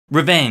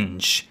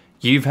Revenge.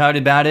 You've heard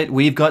about it,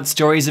 we've got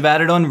stories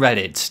about it on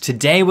Reddit.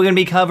 Today we're going to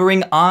be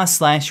covering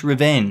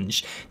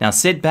r/revenge. Now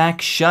sit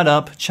back, shut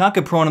up, chuck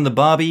a prawn on the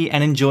barbie,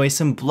 and enjoy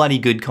some bloody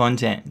good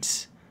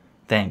content.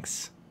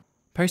 Thanks.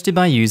 Posted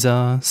by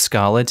user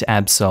Scarlet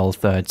Absol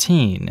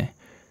 13.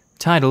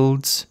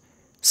 Titled,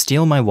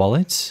 Steal My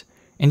Wallet?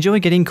 Enjoy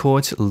getting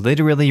caught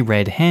literally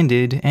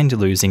red-handed and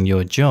losing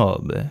your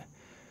job.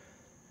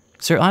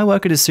 So I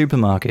work at a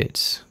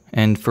supermarket,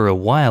 and for a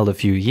while a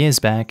few years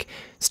back,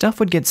 stuff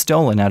would get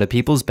stolen out of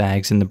people's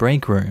bags in the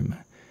break room.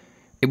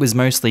 It was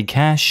mostly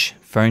cash,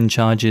 phone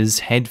chargers,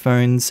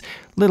 headphones,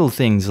 little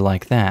things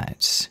like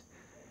that.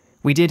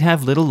 We did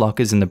have little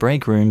lockers in the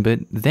break room, but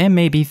they're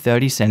maybe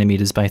 30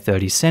 centimeters by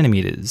 30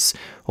 centimeters,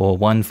 or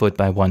 1 foot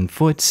by 1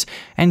 foot,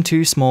 and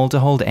too small to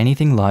hold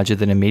anything larger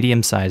than a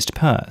medium-sized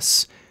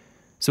purse.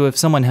 So if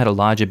someone had a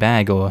larger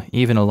bag or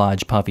even a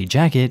large puffy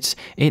jacket,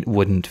 it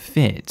wouldn't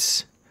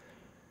fit.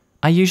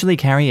 I usually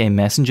carry a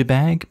messenger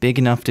bag big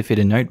enough to fit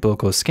a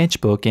notebook or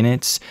sketchbook in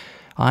it.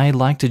 I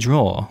like to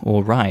draw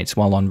or write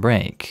while on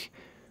break,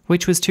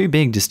 which was too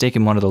big to stick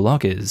in one of the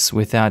lockers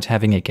without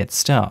having it get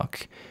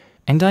stuck,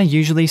 and I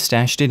usually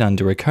stashed it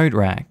under a coat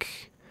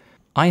rack.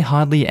 I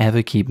hardly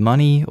ever keep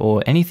money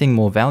or anything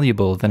more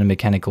valuable than a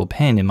mechanical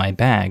pen in my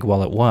bag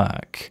while at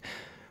work.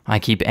 I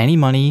keep any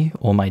money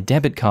or my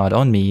debit card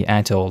on me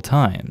at all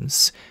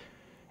times,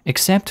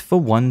 except for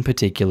one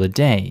particular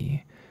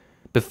day.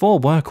 Before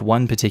work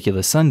one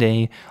particular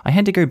Sunday, I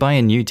had to go buy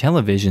a new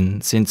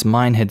television since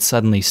mine had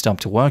suddenly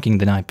stopped working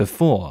the night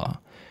before.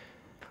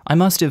 I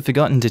must have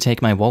forgotten to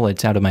take my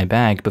wallet out of my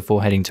bag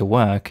before heading to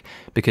work,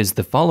 because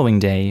the following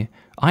day,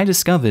 I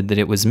discovered that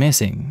it was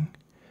missing.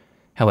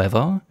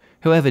 However,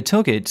 whoever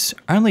took it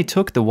only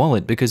took the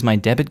wallet because my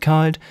debit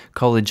card,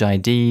 college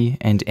ID,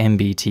 and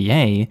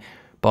MBTA,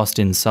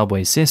 Boston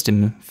Subway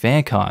System,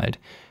 fare card,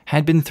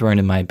 had been thrown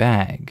in my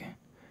bag.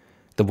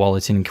 The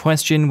wallet in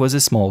question was a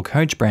small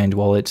Coach brand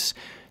wallet,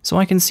 so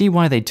I can see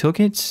why they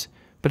took it,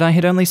 but I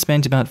had only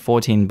spent about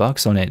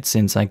 $14 on it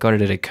since I got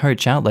it at a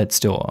Coach outlet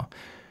store,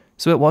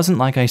 so it wasn't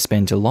like I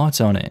spent a lot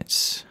on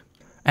it.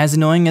 As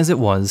annoying as it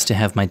was to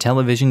have my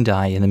television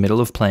die in the middle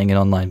of playing an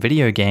online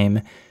video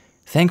game,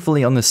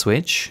 thankfully on the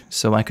Switch,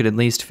 so I could at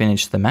least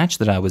finish the match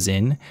that I was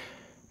in,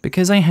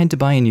 because I had to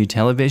buy a new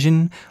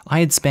television,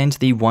 I had spent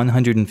the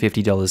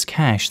 $150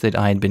 cash that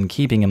I had been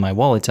keeping in my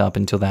wallet up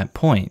until that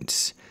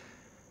point.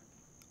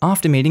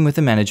 After meeting with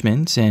the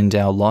management and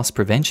our loss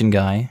prevention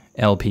guy,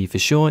 LP for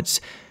short,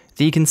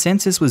 the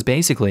consensus was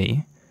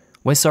basically,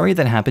 we're sorry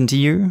that happened to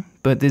you,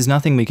 but there's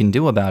nothing we can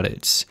do about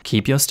it.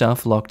 Keep your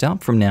stuff locked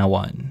up from now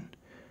on.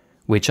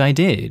 Which I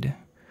did.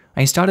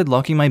 I started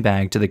locking my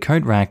bag to the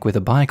coat rack with a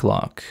bike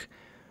lock.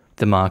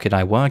 The market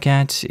I work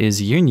at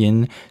is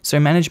union, so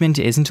management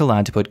isn't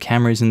allowed to put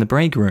cameras in the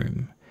break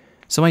room.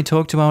 So I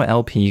talked to our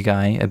LP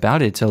guy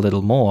about it a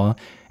little more,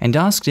 and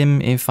asked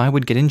him if I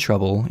would get in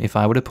trouble if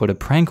I were to put a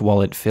prank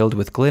wallet filled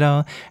with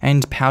glitter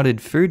and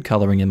powdered food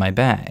coloring in my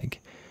bag.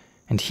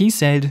 And he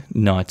said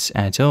not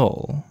at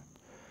all.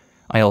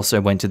 I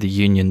also went to the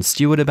union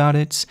steward about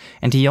it,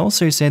 and he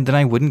also said that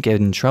I wouldn't get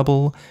in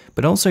trouble,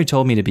 but also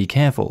told me to be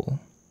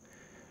careful.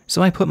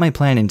 So I put my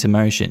plan into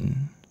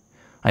motion.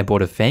 I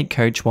bought a fake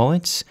Coach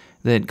wallet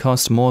that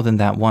cost more than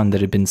that one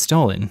that had been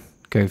stolen,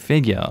 go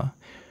figure,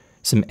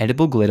 some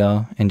edible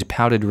glitter and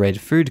powdered red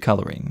food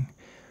coloring.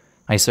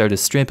 I sewed a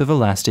strip of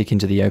elastic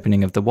into the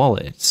opening of the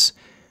wallet.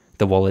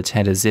 The wallet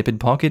had a zippered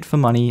pocket for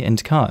money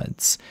and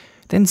cards,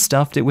 then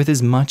stuffed it with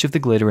as much of the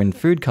glitter and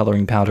food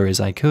coloring powder as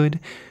I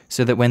could,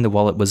 so that when the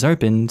wallet was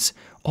opened,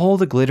 all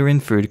the glitter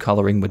and food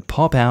coloring would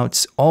pop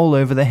out all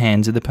over the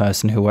hands of the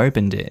person who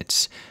opened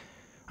it.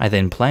 I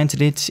then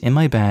planted it in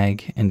my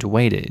bag and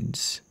waited.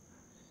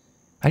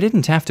 I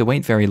didn't have to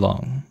wait very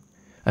long.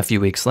 A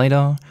few weeks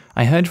later,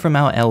 I heard from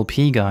our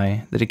LP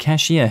guy that a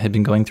cashier had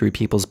been going through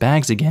people's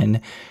bags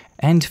again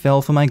and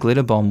fell for my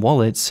glitter bomb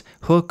wallets,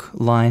 hook,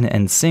 line,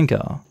 and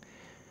sinker.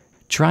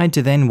 Tried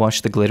to then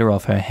wash the glitter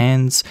off her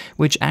hands,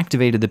 which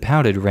activated the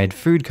powdered red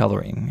food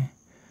coloring.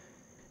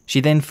 She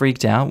then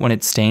freaked out when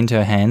it stained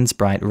her hands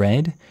bright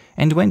red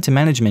and went to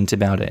management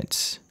about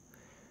it.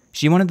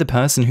 She wanted the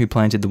person who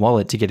planted the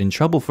wallet to get in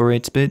trouble for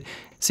it, but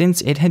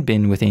since it had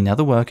been within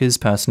other workers'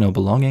 personal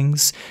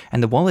belongings,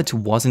 and the wallet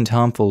wasn't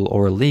harmful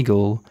or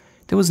illegal,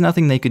 there was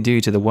nothing they could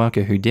do to the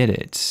worker who did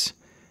it.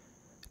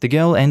 The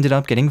girl ended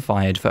up getting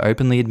fired for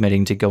openly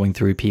admitting to going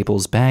through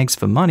people's bags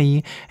for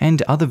money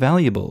and other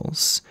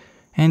valuables,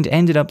 and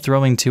ended up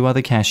throwing 2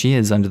 other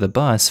cashiers under the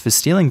bus for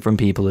stealing from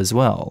people as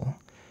well.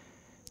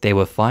 They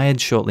were fired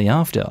shortly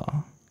after.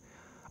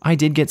 I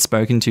did get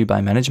spoken to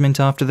by management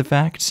after the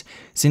fact,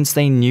 since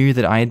they knew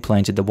that I had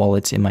planted the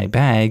wallet in my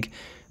bag,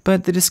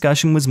 but the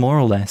discussion was more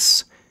or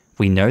less,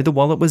 we know the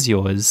wallet was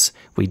yours,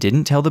 we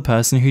didn't tell the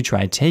person who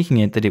tried taking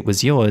it that it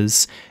was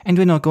yours, and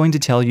we're not going to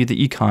tell you that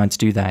you can't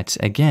do that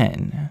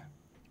again.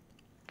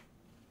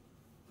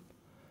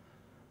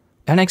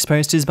 Our next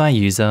post is by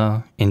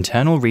user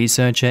Internal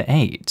Researcher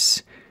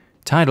 8,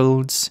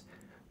 titled,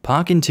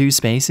 Park in 2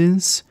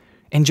 spaces?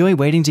 Enjoy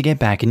waiting to get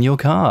back in your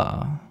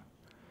car.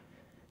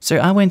 So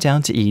I went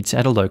out to eat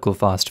at a local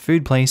fast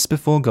food place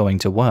before going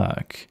to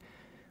work.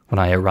 When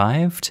I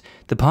arrived,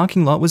 the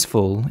parking lot was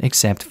full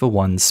except for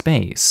one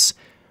space,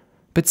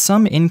 but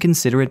some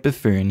inconsiderate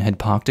buffoon had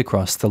parked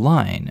across the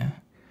line.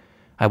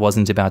 I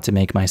wasn't about to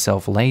make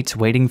myself late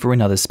waiting for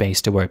another space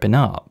to open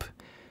up.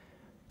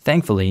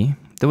 Thankfully,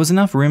 there was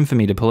enough room for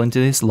me to pull into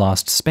this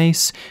last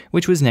space,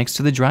 which was next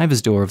to the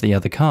driver's door of the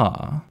other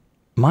car.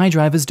 My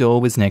driver's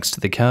door was next to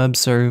the curb,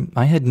 so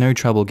I had no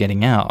trouble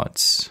getting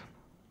out.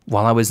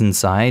 While I was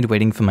inside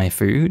waiting for my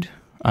food,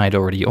 I'd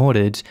already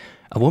ordered,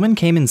 a woman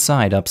came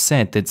inside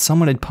upset that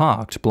someone had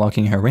parked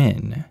blocking her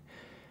in.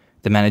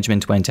 The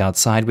management went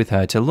outside with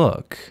her to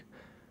look.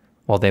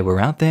 While they were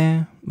out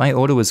there, my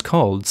order was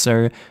cold,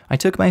 so I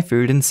took my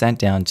food and sat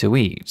down to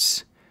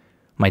eat.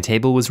 My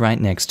table was right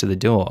next to the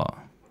door.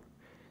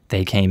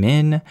 They came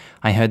in,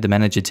 I heard the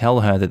manager tell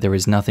her that there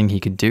was nothing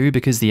he could do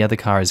because the other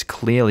car is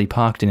clearly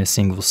parked in a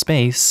single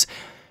space,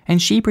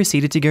 and she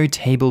proceeded to go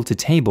table to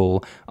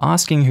table,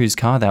 asking whose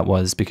car that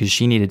was because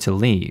she needed to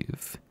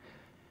leave.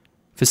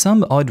 For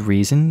some odd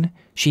reason,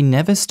 she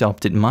never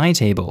stopped at my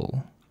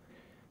table.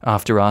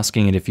 After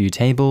asking at a few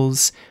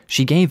tables,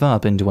 she gave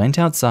up and went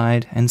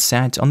outside and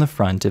sat on the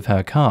front of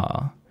her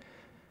car.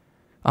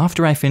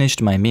 After I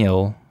finished my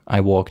meal,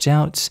 I walked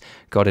out,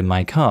 got in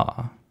my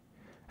car.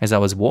 As I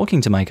was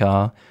walking to my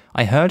car,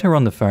 I heard her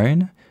on the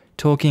phone,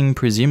 talking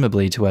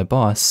presumably to her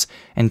boss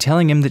and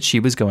telling him that she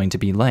was going to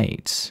be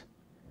late.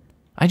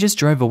 I just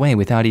drove away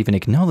without even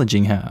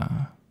acknowledging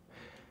her.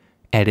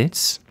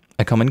 Edit.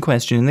 A common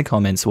question in the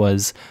comments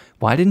was,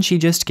 why didn't she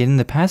just get in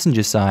the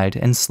passenger side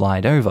and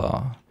slide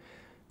over?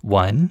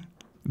 1.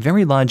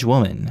 Very large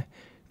woman.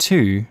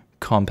 2.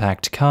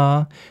 Compact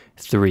car.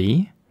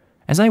 3.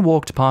 As I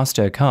walked past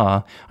her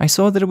car, I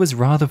saw that it was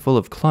rather full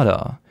of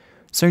clutter,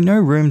 so no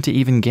room to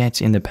even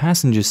get in the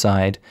passenger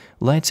side,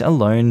 let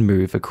alone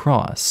move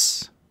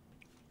across.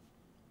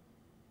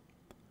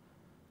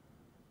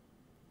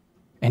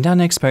 And our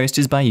next post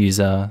is by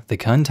user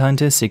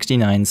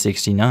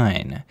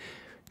TheCuntHunter6969,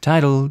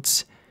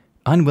 titled,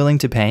 Unwilling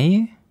to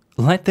Pay?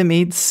 Let them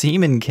eat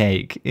semen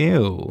cake,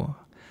 ew.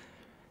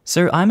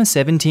 So I'm a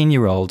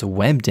 17-year-old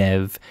web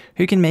dev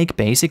who can make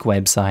basic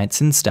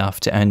websites and stuff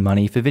to earn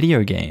money for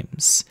video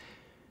games.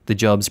 The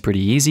job's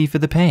pretty easy for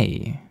the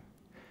pay.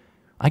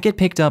 I get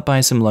picked up by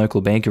some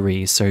local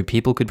bakeries so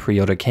people could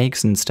pre-order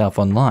cakes and stuff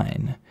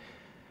online.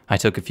 I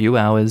took a few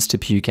hours to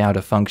puke out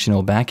a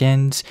functional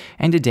backend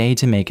and a day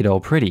to make it all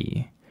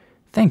pretty.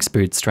 Thanks,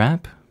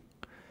 Bootstrap.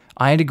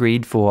 I had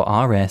agreed for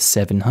RS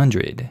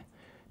 700,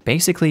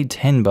 basically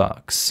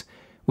 $10,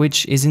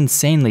 which is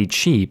insanely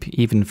cheap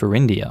even for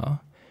India.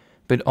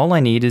 But all I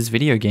need is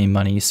video game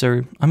money,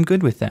 so I'm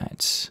good with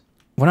that.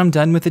 When I'm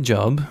done with the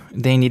job,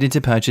 they needed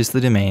to purchase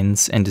the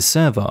domains and a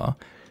server,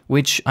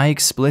 which I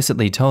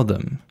explicitly told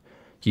them.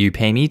 You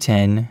pay me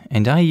 10,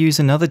 and I use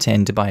another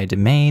 10 to buy a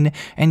domain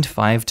and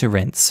 5 to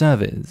rent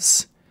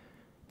servers.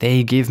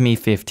 They give me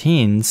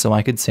 15 so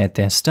I could set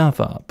their stuff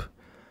up.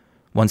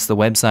 Once the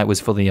website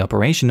was fully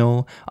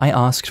operational, I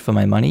asked for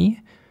my money,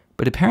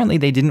 but apparently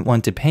they didn't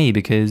want to pay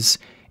because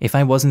if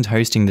I wasn't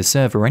hosting the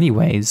server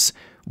anyways,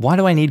 why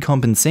do I need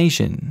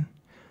compensation?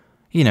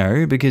 You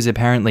know, because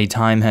apparently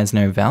time has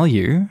no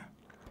value.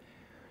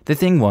 The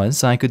thing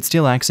was, I could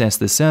still access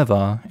the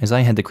server as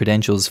I had the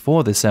credentials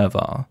for the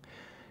server.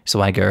 So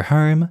I go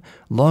home,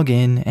 log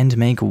in, and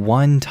make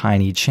one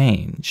tiny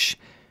change.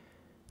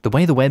 The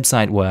way the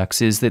website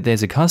works is that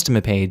there's a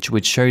customer page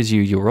which shows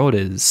you your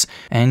orders,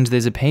 and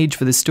there's a page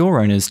for the store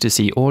owners to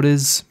see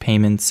orders,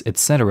 payments,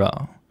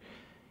 etc.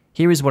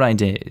 Here is what I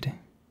did.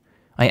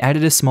 I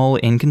added a small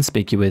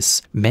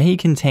inconspicuous may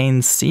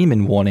contain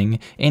semen warning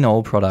in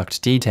all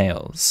product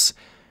details.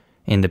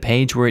 In the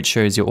page where it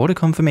shows your order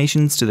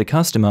confirmations to the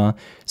customer,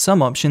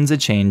 some options are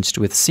changed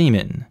with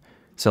semen,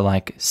 so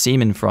like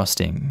semen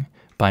frosting,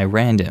 by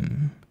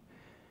random.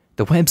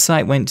 The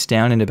website went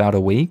down in about a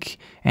week,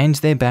 and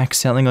they're back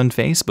selling on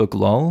Facebook,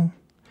 lol.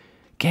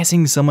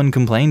 Guessing someone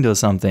complained or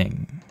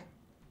something.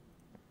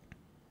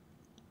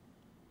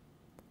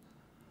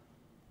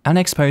 Our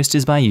next post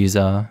is by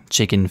user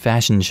Chicken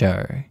Fashion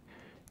Show,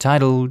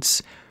 titled,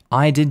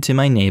 I did to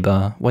my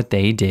neighbor what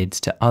they did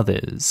to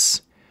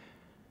others.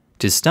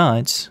 To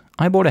start,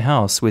 I bought a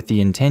house with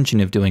the intention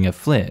of doing a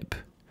flip.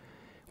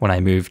 When I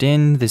moved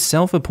in, the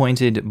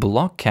self-appointed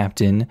block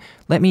captain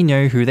let me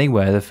know who they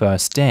were the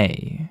first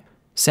day.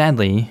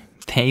 Sadly,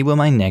 they were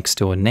my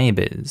next-door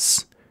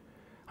neighbors.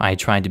 I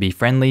tried to be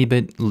friendly,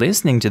 but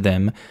listening to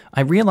them,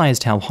 I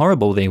realized how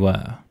horrible they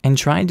were, and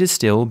tried to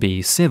still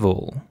be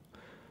civil.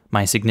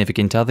 My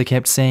significant other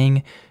kept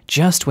saying,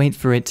 just wait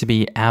for it to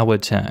be our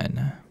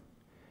turn.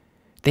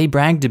 They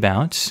bragged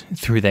about,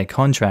 through their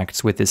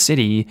contracts with the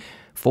city,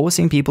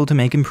 forcing people to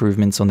make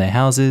improvements on their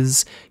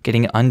houses,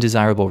 getting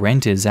undesirable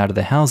renters out of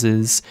the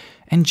houses,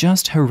 and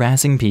just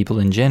harassing people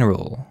in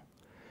general.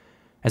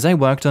 As I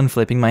worked on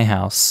flipping my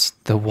house,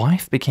 the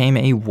wife became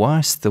a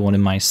worse thorn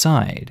in my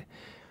side.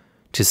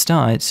 To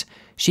start,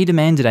 she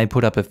demanded I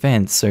put up a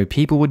fence so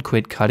people would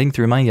quit cutting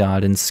through my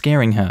yard and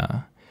scaring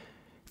her.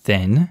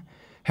 Then,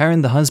 Her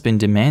and the husband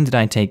demanded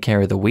I take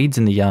care of the weeds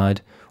in the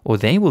yard, or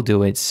they will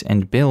do it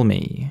and bill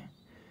me.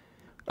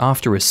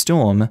 After a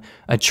storm,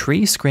 a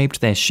tree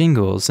scraped their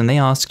shingles and they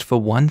asked for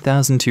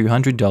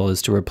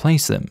 $1,200 to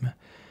replace them.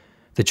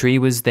 The tree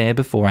was there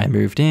before I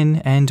moved in,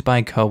 and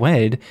by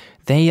co-ed,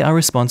 they are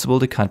responsible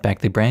to cut back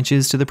the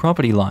branches to the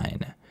property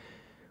line.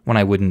 When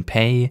I wouldn't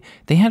pay,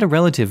 they had a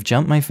relative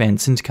jump my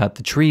fence and cut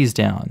the trees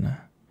down.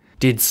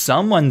 Did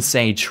someone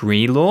say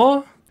tree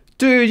law?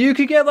 Dude, you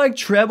could get like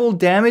treble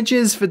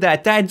damages for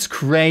that. That's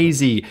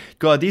crazy.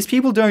 God, these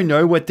people don't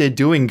know what they're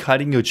doing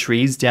cutting your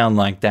trees down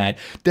like that.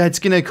 That's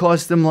gonna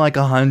cost them like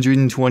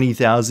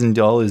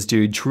 $120,000,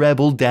 dude.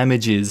 Treble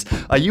damages.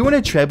 Are you in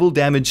a treble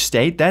damage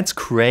state? That's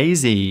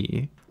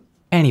crazy.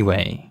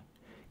 Anyway,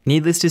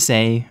 needless to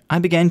say, I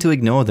began to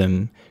ignore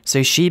them,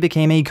 so she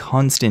became a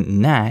constant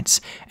gnat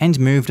and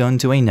moved on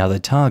to another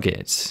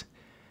target.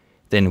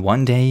 Then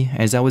one day,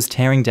 as I was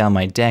tearing down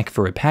my deck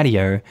for a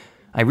patio,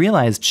 I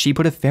realized she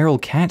put a feral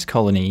cat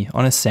colony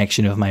on a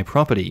section of my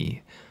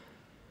property.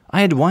 I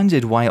had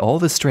wondered why all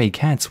the stray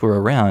cats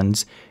were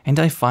around, and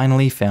I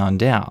finally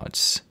found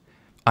out.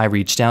 I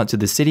reached out to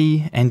the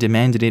city and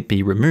demanded it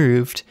be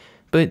removed,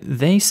 but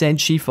they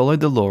said she followed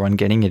the law on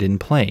getting it in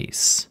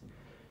place.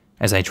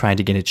 As I tried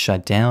to get it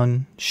shut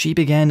down, she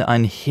began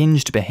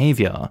unhinged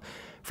behavior,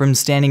 from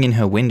standing in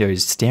her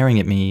windows staring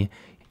at me,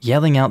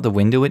 yelling out the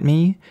window at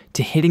me,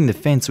 to hitting the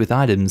fence with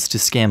items to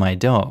scare my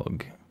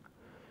dog.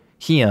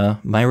 Here,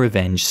 my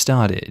revenge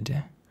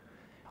started.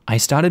 I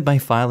started by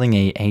filing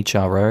a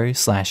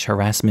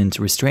HRO/harassment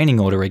restraining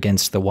order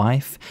against the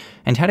wife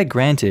and had it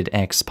granted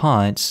ex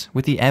parte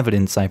with the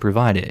evidence I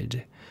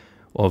provided.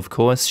 Of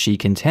course, she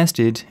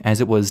contested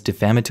as it was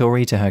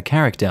defamatory to her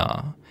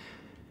character.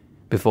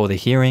 Before the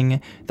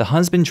hearing, the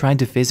husband tried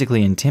to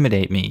physically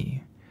intimidate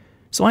me.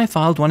 So I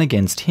filed one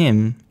against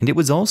him, and it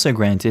was also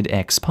granted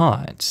ex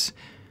parte.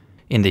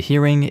 In the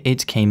hearing,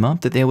 it came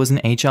up that there was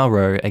an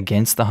HRO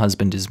against the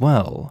husband as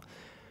well.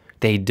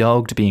 They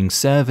dogged being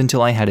served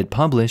until I had it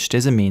published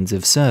as a means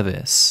of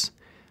service.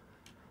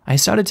 I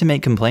started to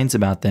make complaints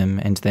about them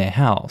and their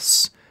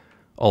house.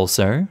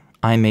 Also,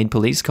 I made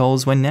police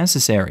calls when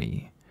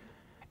necessary.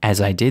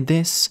 As I did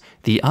this,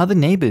 the other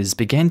neighbors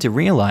began to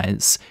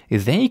realize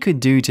they could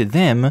do to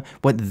them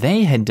what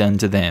they had done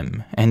to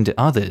them and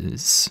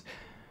others.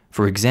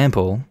 For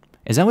example,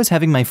 as I was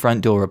having my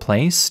front door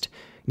replaced,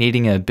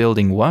 needing a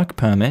building work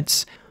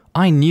permit,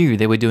 I knew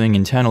they were doing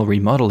internal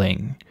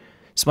remodeling.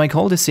 So I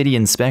called a city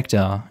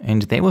inspector,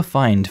 and they were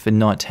fined for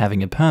not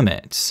having a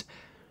permit.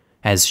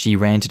 As she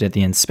ranted at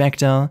the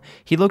inspector,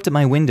 he looked at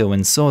my window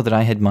and saw that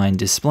I had mine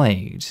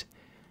displayed.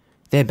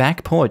 Their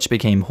back porch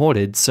became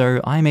hoarded,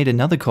 so I made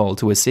another call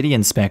to a city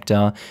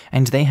inspector,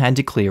 and they had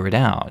to clear it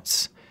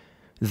out.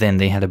 Then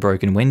they had a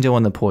broken window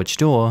on the porch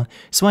door,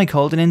 so I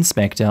called an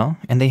inspector,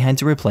 and they had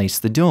to replace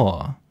the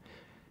door.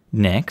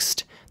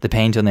 Next, the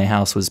paint on their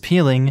house was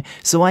peeling,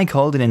 so I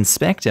called an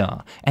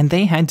inspector, and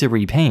they had to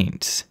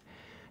repaint.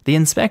 The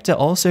inspector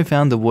also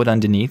found the wood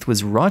underneath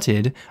was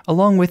rotted,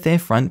 along with their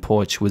front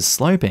porch was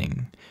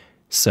sloping.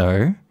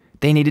 So,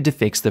 they needed to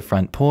fix the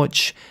front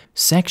porch,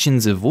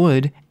 sections of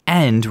wood,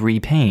 and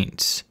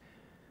repaint.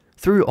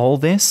 Through all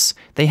this,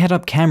 they had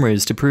up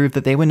cameras to prove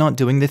that they were not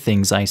doing the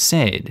things I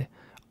said,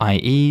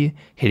 i.e.,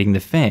 hitting the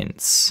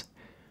fence.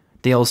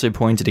 They also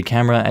pointed a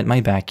camera at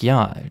my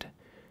backyard.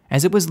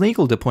 As it was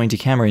legal to point a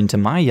camera into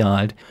my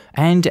yard,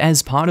 and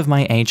as part of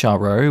my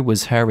HRO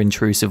was her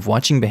intrusive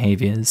watching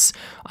behaviors,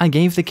 I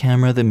gave the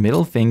camera the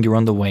middle finger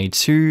on the way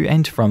to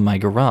and from my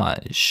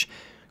garage.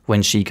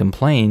 When she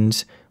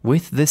complained,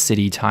 with the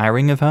city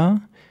tiring of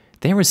her,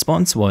 their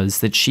response was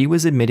that she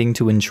was admitting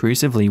to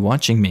intrusively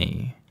watching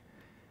me.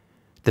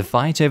 The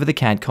fight over the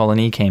cat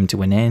colony came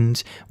to an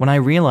end when I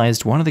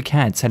realized one of the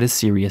cats had a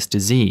serious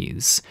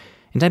disease,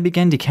 and I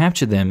began to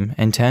capture them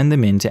and turn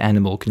them into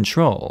animal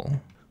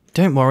control.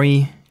 Don't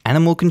worry,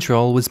 animal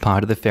control was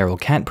part of the feral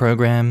cat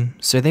program,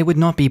 so they would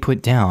not be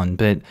put down,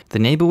 but the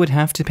neighbor would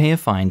have to pay a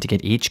fine to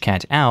get each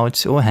cat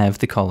out or have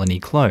the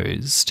colony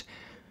closed.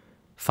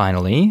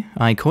 Finally,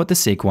 I caught the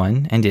sick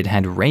one, and it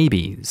had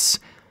rabies.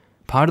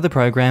 Part of the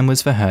program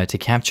was for her to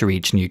capture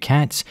each new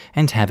cat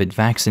and have it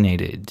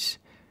vaccinated.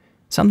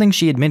 Something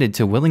she admitted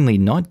to willingly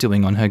not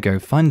doing on her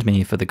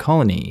GoFundMe for the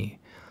colony.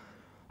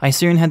 I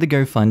soon had the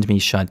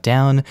GoFundMe shut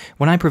down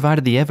when I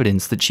provided the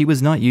evidence that she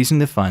was not using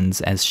the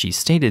funds as she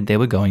stated they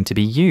were going to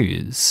be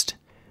used.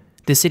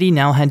 The city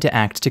now had to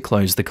act to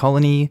close the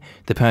colony.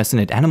 The person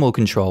at Animal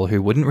Control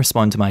who wouldn't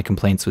respond to my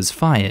complaints was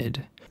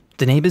fired.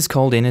 The neighbors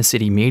called in a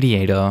city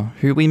mediator,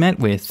 who we met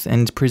with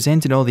and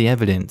presented all the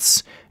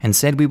evidence, and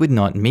said we would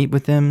not meet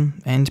with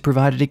them, and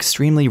provided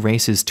extremely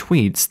racist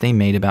tweets they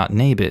made about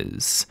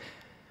neighbors.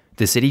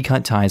 The city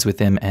cut ties with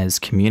them as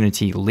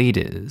community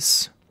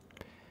leaders.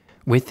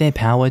 With their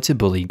power to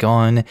bully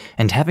gone,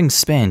 and having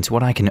spent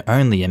what I can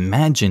only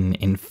imagine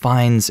in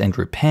fines and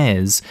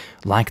repairs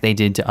like they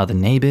did to other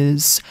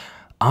neighbors,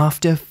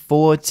 after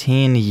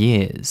 14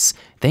 years,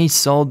 they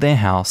sold their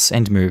house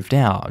and moved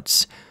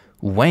out,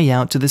 way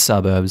out to the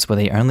suburbs where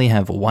they only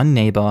have one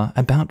neighbor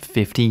about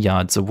 50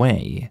 yards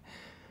away.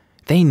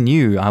 They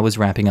knew I was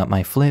wrapping up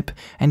my flip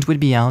and would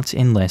be out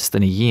in less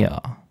than a year.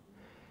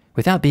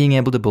 Without being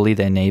able to bully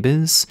their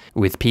neighbors,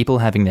 with people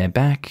having their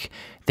back,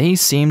 they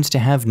seemed to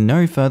have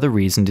no further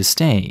reason to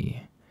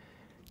stay.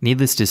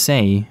 Needless to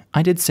say,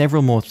 I did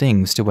several more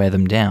things to wear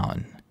them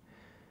down.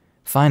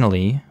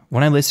 Finally,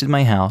 when I listed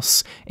my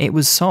house, it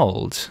was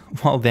sold,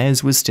 while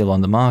theirs was still on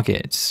the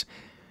market.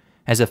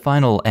 As a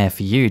final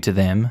FU to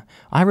them,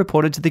 I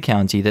reported to the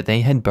county that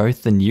they had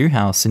both the new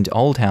house and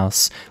old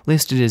house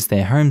listed as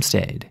their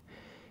homestead,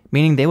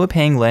 meaning they were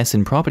paying less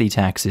in property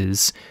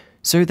taxes,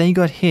 so they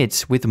got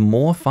hit with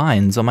more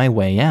fines on my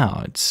way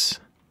out.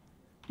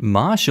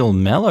 Marshall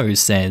Mello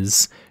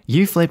says,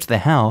 "You flipped the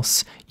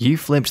house, you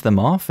flipped them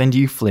off, and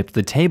you flipped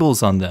the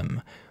tables on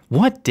them.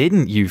 What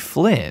didn't you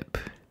flip?"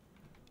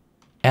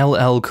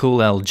 LL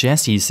Cool L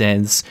Jesse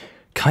says,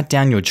 "Cut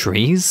down your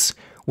trees?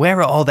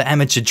 Where are all the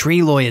amateur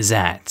tree lawyers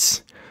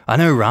at? I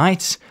know,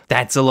 right?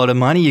 That's a lot of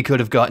money you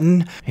could have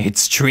gotten.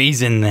 It's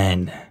treason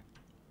then."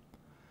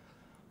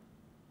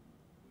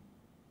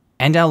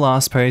 And our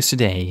last post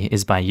today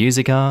is by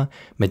Usica,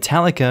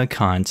 Metallica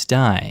Can't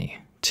Die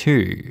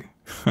 2.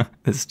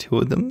 There's 2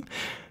 of them.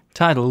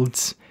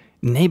 Titled,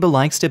 "Neighbor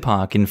likes to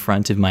park in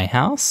front of my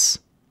house?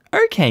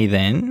 Okay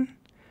then."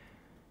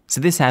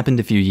 So this happened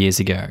a few years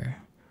ago.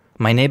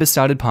 My neighbor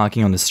started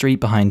parking on the street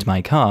behind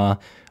my car,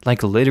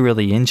 like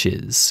literally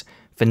inches,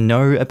 for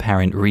no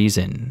apparent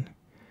reason.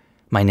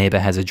 My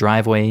neighbor has a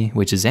driveway,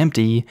 which is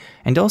empty,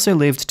 and also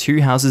lived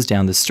 2 houses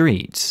down the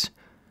street.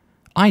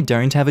 I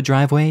don't have a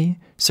driveway,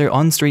 so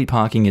on-street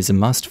parking is a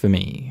must for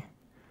me.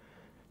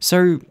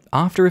 So,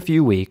 after a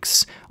few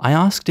weeks, I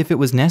asked if it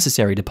was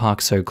necessary to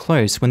park so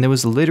close when there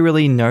was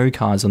literally no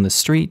cars on the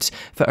street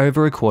for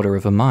over a quarter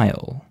of a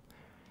mile.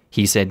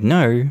 He said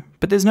no,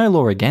 but there's no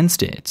law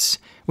against it,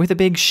 with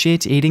a big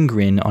shit-eating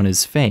grin on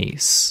his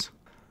face.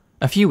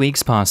 A few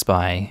weeks pass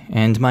by,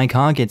 and my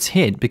car gets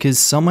hit because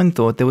someone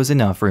thought there was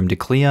enough room to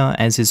clear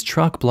as his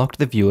truck blocked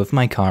the view of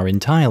my car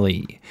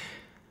entirely.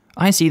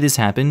 I see this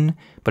happen,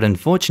 but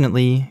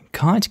unfortunately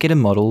can't get a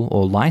model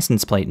or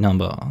license plate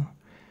number.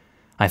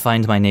 I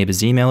find my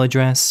neighbor's email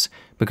address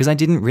because I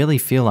didn't really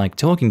feel like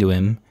talking to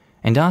him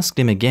and asked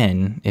him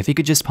again if he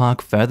could just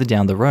park further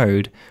down the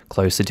road,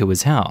 closer to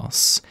his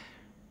house.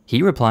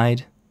 He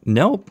replied,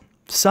 "Nope,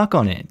 suck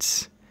on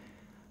it."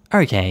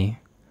 Okay,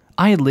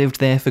 I had lived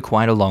there for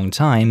quite a long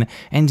time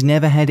and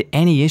never had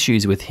any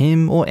issues with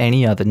him or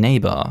any other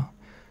neighbor.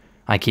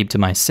 I keep to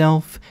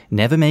myself,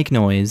 never make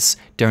noise,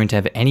 don't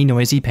have any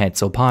noisy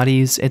pets or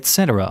parties,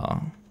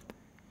 etc.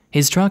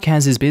 His truck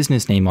has his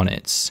business name on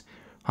it.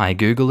 I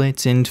Google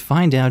it and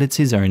find out it's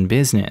his own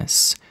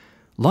business.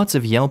 Lots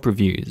of Yelp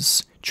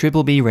reviews,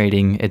 BBB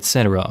rating,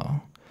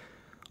 etc.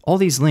 All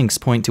these links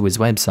point to his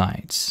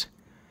website.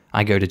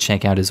 I go to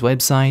check out his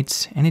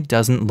website and it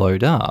doesn't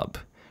load up.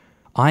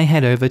 I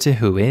head over to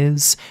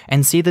Whois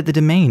and see that the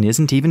domain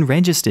isn't even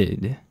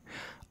registered.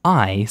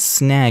 I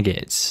snag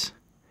it.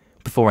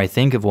 Before I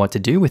think of what to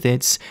do with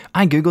it,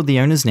 I Googled the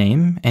owner's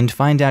name and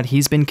find out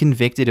he's been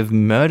convicted of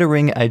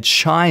murdering a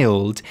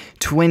child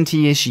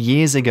 20-ish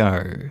years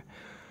ago.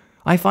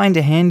 I find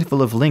a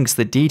handful of links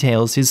that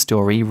details his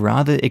story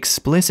rather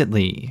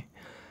explicitly.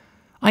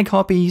 I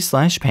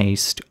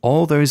copy/paste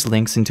all those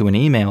links into an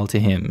email to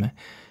him,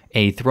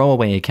 a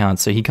throwaway account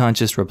so he can't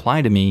just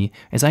reply to me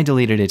as I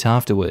deleted it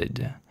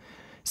afterward.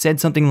 Said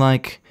something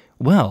like,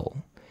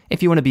 "Well,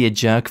 if you want to be a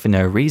jerk for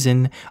no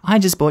reason, I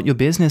just bought your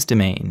business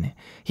domain.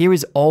 Here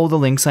is all the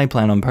links I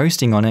plan on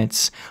posting on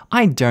it.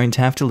 I don't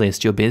have to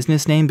list your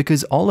business name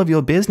because all of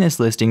your business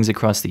listings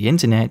across the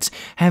internet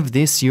have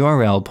this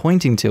URL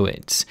pointing to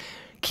it.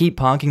 Keep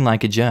parking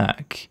like a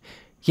jerk.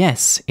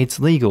 Yes, it's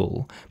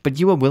legal, but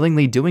you are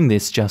willingly doing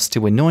this just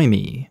to annoy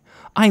me.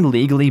 I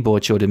legally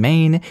bought your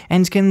domain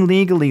and can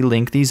legally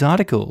link these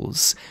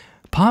articles.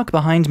 Park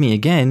behind me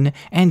again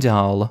and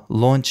I'll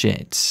launch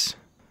it."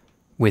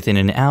 Within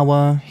an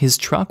hour, his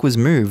truck was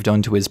moved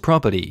onto his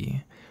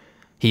property.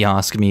 He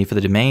asked me for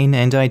the domain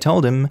and I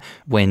told him,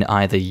 when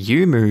either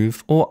you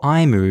move or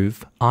I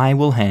move, I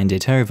will hand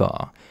it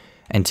over.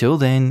 Until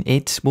then,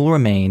 it will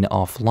remain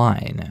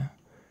offline.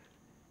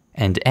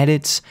 And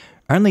edit,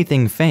 only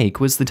thing fake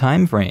was the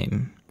time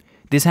frame.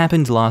 This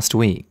happened last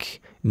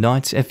week,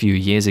 not a few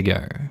years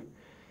ago.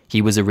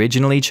 He was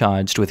originally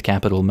charged with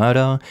capital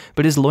murder,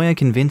 but his lawyer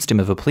convinced him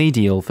of a plea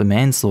deal for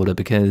manslaughter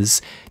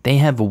because they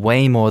have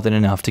way more than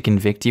enough to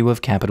convict you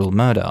of capital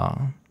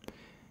murder.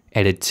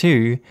 Edit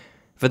 2.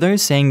 For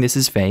those saying this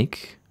is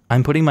fake,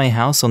 I'm putting my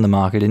house on the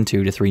market in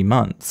 2 to 3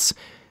 months.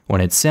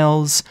 When it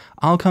sells,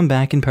 I'll come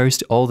back and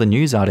post all the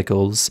news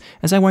articles,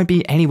 as I won't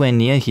be anywhere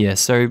near here,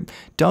 so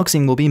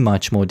doxing will be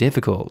much more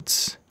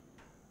difficult.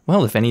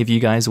 Well, if any of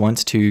you guys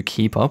want to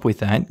keep up with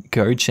that,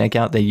 go check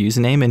out their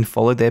username and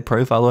follow their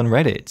profile on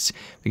Reddit.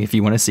 If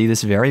you want to see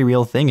this very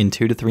real thing in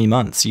 2 to 3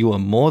 months, you are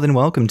more than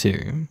welcome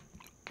to.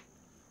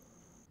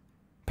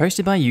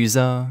 Posted by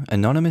user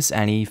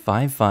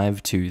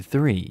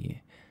AnonymousAnnie5523.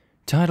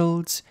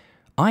 Titled,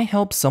 I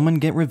help someone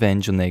get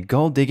revenge on their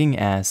gold-digging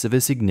ass of a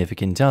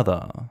significant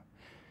other.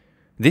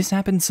 This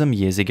happened some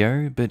years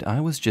ago, but I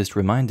was just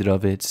reminded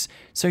of it,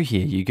 so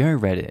here you go,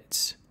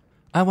 Reddit.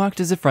 I worked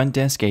as a front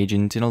desk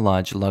agent in a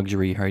large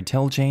luxury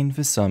hotel chain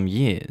for some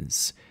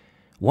years.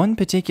 One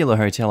particular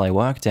hotel I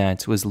worked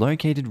at was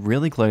located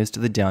really close to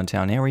the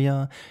downtown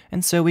area,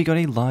 and so we got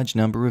a large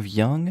number of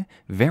young,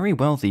 very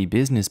wealthy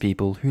business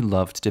people who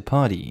loved to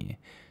party.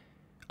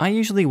 I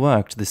usually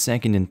worked the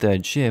second and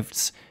third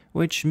shifts,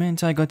 which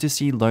meant I got to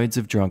see loads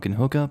of drunken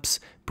hookups,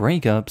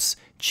 breakups,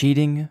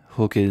 cheating,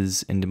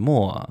 hookers, and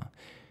more.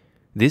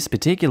 This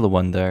particular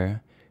one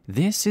though,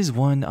 this is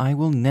one I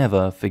will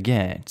never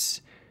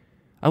forget.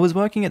 I was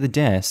working at the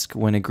desk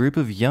when a group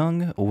of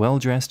young,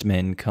 well-dressed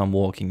men come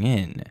walking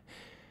in.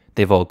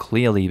 They've all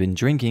clearly been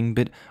drinking,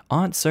 but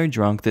aren't so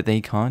drunk that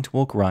they can't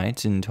walk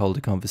right and hold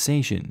a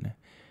conversation.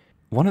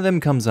 One of them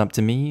comes up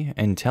to me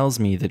and tells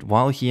me that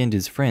while he and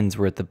his friends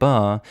were at the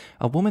bar,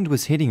 a woman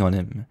was hitting on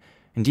him,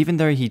 and even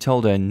though he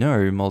told her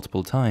no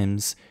multiple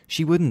times,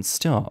 she wouldn't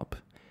stop.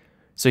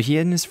 So he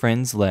and his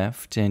friends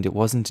left, and it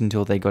wasn't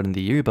until they got in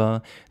the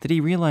Uber that he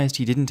realized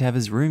he didn't have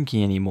his room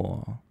key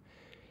anymore.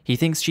 He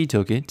thinks she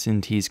took it,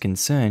 and he's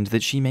concerned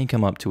that she may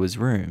come up to his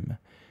room.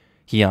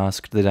 He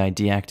asked that I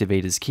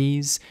deactivate his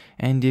keys,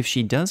 and if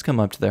she does come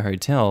up to the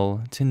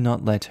hotel, to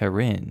not let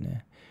her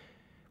in.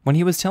 When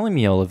he was telling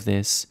me all of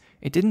this,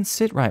 it didn't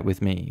sit right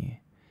with me.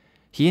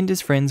 He and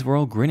his friends were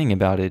all grinning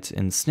about it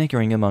and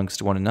snickering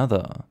amongst one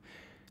another.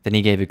 Then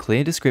he gave a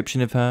clear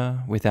description of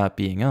her without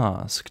being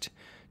asked,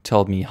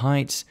 told me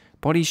height,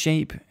 body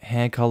shape,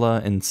 hair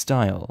color, and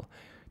style,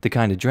 the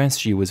kind of dress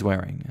she was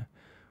wearing,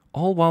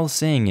 all while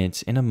saying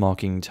it in a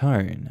mocking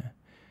tone.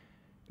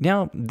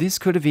 Now, this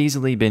could have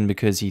easily been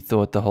because he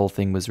thought the whole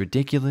thing was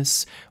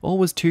ridiculous or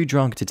was too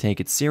drunk to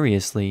take it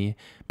seriously,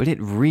 but it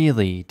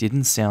really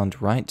didn't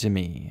sound right to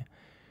me.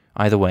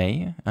 Either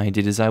way, I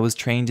did as I was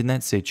trained in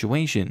that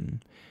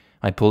situation.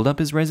 I pulled up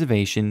his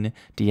reservation,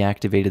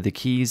 deactivated the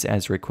keys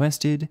as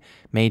requested,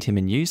 made him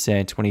a new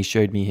set when he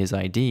showed me his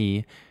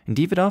ID, and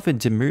even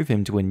offered to move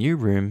him to a new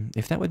room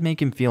if that would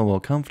make him feel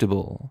more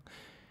comfortable.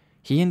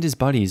 He and his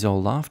buddies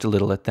all laughed a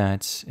little at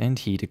that, and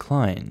he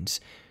declined,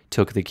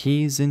 took the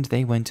keys, and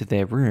they went to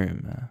their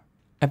room.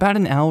 About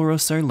an hour or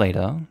so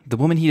later, the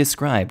woman he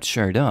described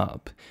showed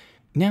up.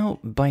 Now,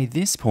 by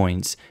this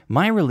point,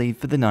 my relief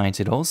for the night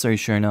had also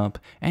shown up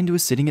and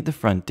was sitting at the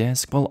front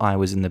desk while I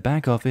was in the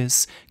back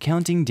office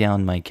counting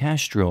down my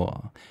cash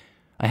drawer.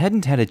 I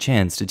hadn't had a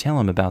chance to tell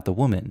him about the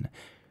woman.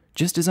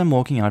 Just as I'm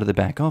walking out of the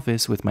back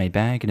office with my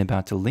bag and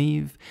about to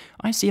leave,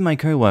 I see my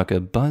coworker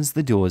buzz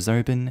the doors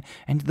open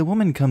and the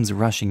woman comes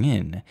rushing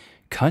in,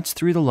 cuts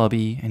through the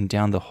lobby and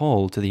down the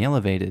hall to the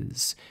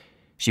elevators.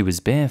 She was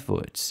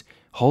barefoot,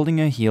 holding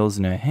her heels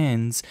in her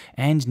hands,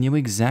 and knew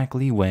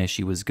exactly where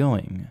she was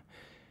going.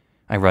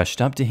 I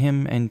rushed up to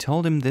him and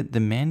told him that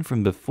the man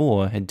from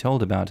before had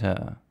told about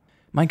her.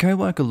 My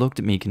coworker looked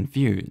at me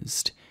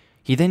confused.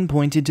 He then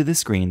pointed to the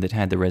screen that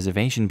had the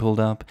reservation pulled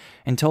up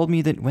and told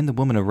me that when the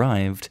woman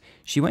arrived,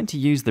 she went to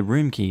use the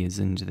room keys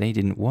and they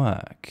didn't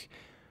work.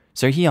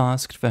 So he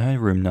asked for her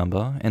room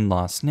number and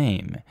last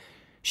name.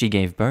 She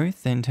gave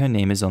both and her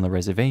name is on the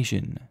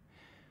reservation.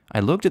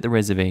 I looked at the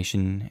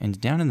reservation and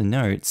down in the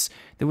notes,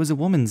 there was a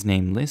woman's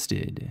name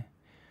listed.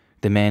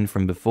 The man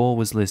from before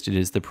was listed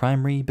as the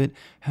primary, but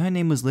her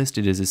name was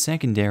listed as a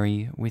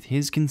secondary with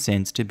his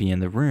consent to be in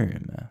the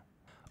room.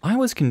 I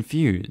was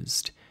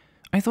confused.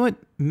 I thought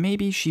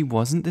maybe she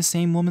wasn't the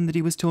same woman that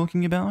he was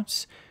talking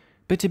about.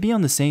 But to be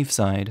on the safe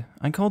side,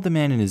 I called the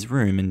man in his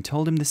room and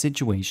told him the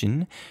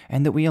situation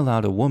and that we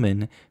allowed a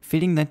woman,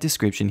 fitting that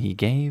description he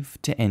gave,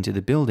 to enter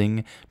the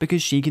building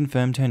because she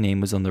confirmed her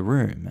name was on the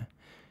room.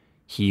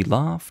 He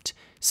laughed,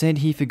 said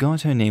he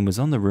forgot her name was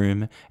on the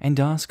room, and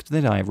asked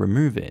that I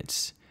remove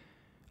it.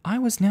 I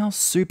was now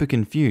super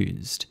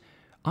confused.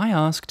 I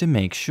asked to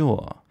make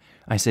sure.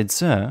 I said,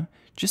 "Sir,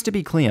 just to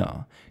be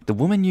clear, the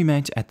woman you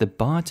met at the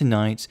bar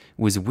tonight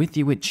was with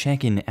you at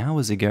check-in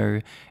hours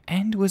ago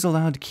and was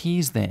allowed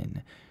keys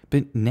then,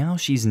 but now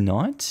she's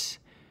not?"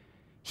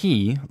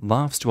 He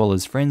laughs to all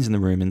his friends in the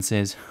room and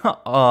says,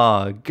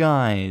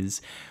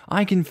 guys,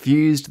 I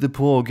confused the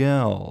poor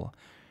girl."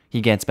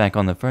 He gets back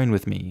on the phone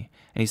with me,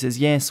 and he says,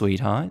 "Yeah,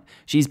 sweetheart,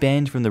 she's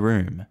banned from the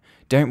room.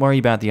 Don't worry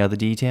about the other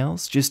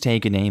details, just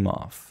take her name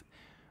off."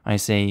 I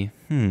say,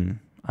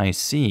 I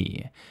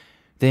see.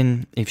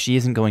 Then, if she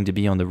isn't going to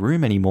be on the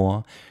room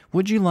anymore,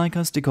 would you like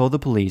us to call the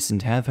police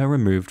and have her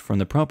removed from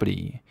the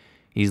property?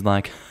 He's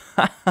like,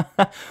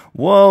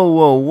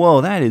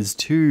 whoa, that is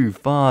too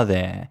far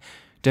there.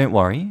 Don't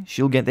worry,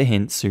 she'll get the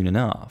hint soon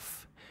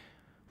enough.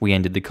 We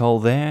ended the call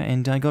there,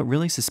 and I got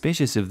really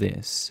suspicious of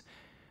this.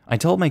 I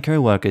told my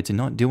coworker to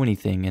not do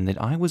anything and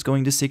that I was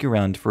going to stick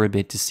around for a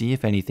bit to see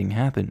if anything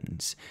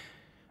happens.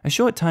 A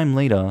short time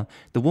later,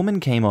 the woman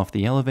came off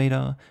the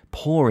elevator,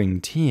 pouring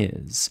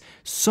tears,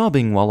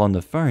 sobbing while on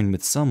the phone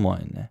with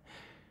someone.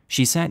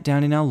 She sat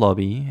down in our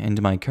lobby,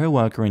 and my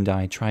coworker and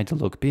I tried to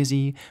look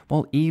busy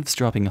while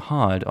eavesdropping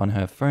hard on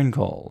her phone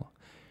call.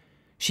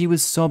 She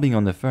was sobbing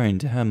on the phone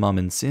to her mum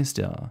and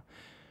sister.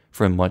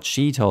 From what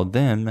she told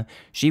them,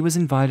 she was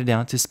invited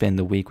out to spend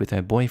the week with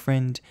her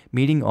boyfriend,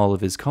 meeting all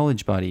of his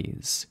college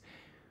buddies.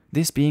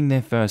 This being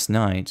their first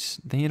night,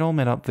 they had all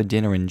met up for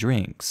dinner and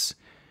drinks.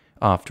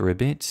 After a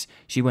bit,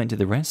 she went to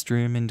the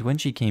restroom, and when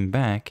she came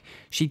back,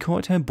 she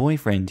caught her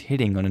boyfriend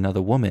hitting on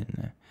another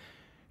woman.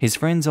 His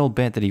friends all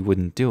bet that he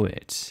wouldn't do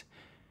it.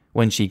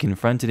 When she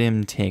confronted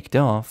him, ticked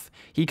off,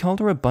 he called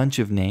her a bunch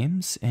of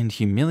names and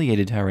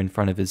humiliated her in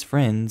front of his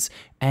friends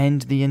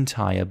and the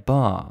entire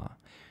bar.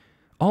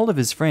 All of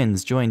his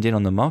friends joined in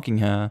on the mocking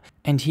her,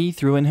 and he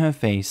threw in her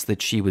face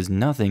that she was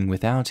nothing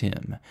without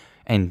him,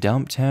 and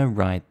dumped her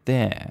right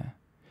there.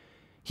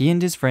 He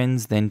and his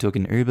friends then took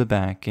an Uber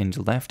back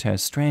and left her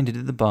stranded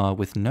at the bar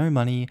with no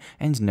money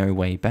and no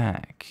way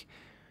back.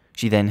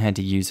 She then had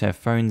to use her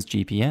phone's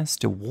GPS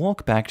to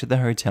walk back to the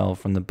hotel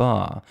from the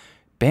bar,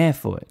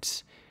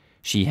 barefoot.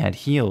 She had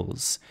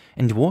heels,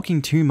 and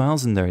walking 2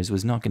 miles in those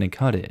was not going to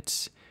cut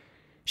it.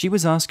 She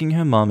was asking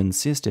her mom and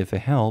sister for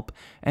help,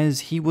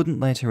 as he wouldn't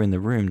let her in the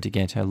room to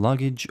get her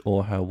luggage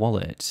or her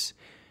wallet.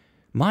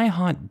 My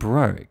heart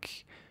broke.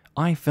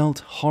 I felt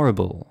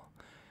horrible.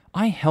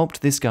 I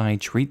helped this guy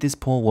treat this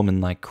poor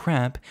woman like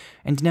crap,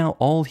 and now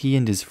all he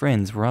and his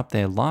friends were up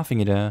there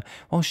laughing at her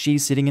while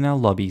she's sitting in our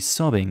lobby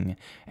sobbing,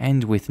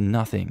 and with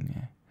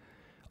nothing.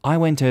 I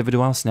went over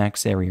to our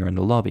snacks area in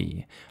the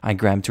lobby. I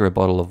grabbed her a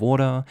bottle of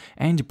water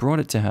and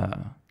brought it to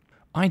her.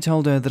 I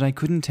told her that I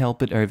couldn't help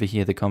but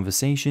overhear the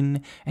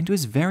conversation and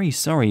was very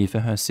sorry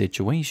for her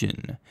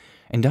situation,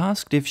 and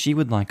asked if she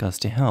would like us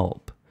to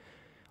help.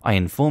 I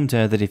informed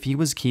her that if he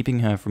was keeping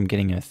her from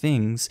getting her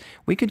things,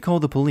 we could call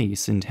the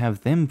police and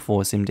have them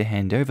force him to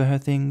hand over her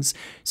things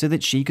so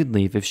that she could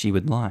leave if she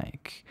would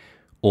like.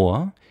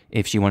 Or,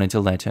 if she wanted to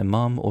let her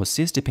mum or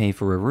sister pay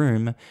for a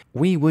room,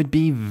 we would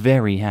be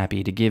very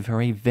happy to give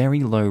her a very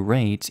low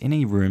rate in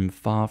a room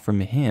far from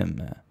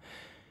him.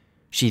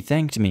 She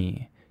thanked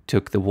me,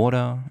 took the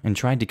water, and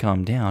tried to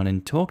calm down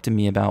and talk to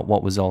me about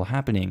what was all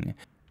happening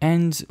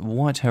and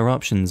what her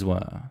options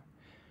were.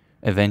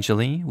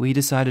 Eventually, we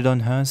decided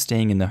on her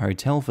staying in the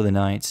hotel for the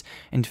night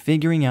and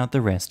figuring out the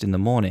rest in the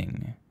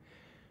morning.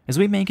 As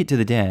we make it to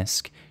the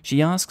desk,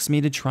 she asks me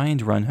to try and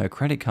run her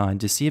credit card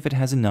to see if it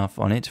has enough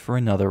on it for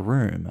another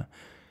room.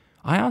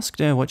 I asked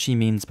her what she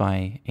means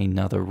by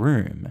another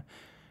room,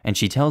 and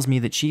she tells me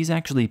that she's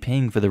actually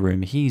paying for the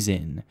room he's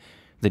in,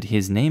 that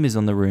his name is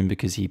on the room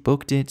because he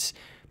booked it,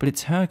 but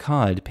it's her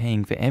card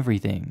paying for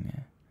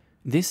everything.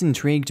 This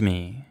intrigued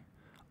me.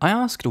 I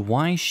asked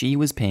why she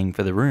was paying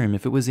for the room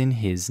if it was in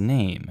his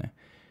name.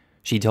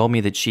 She told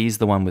me that she's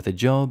the one with a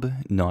job,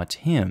 not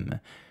him,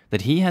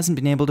 that he hasn't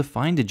been able to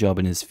find a job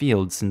in his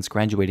field since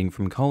graduating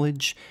from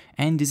college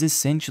and is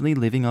essentially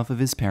living off of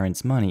his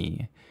parents'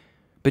 money.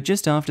 But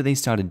just after they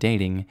started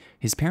dating,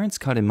 his parents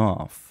cut him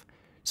off,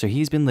 so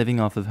he's been living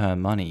off of her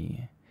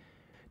money.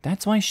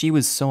 That's why she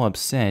was so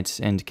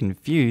upset and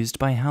confused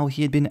by how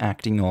he had been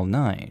acting all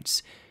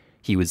night.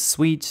 He was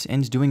sweet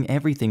and doing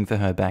everything for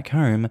her back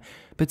home,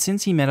 but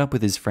since he met up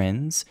with his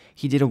friends,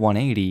 he did a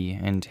 180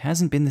 and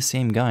hasn't been the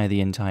same guy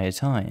the entire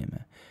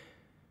time.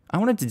 I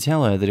wanted to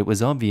tell her that it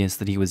was obvious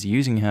that he was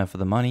using her for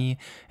the money,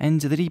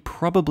 and that he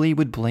probably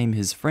would blame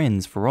his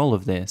friends for all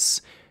of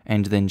this,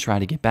 and then try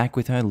to get back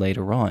with her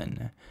later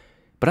on.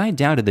 But I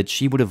doubted that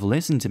she would have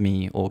listened to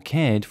me or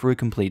cared for a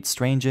complete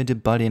stranger to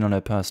butt in on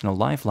her personal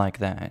life like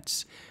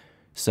that.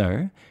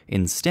 So,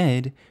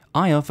 instead,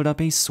 I offered up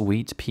a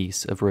sweet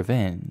piece of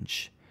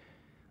revenge.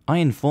 I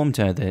informed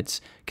her that,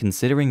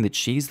 considering that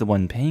she's the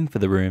one paying for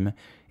the room,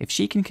 if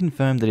she can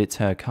confirm that it's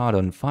her card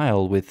on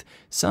file with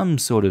some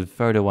sort of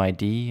photo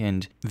ID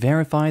and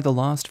verify the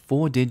last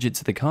 4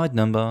 digits of the card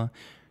number,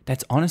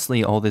 that's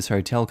honestly all this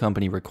hotel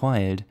company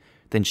required,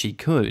 then she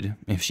could,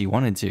 if she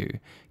wanted to,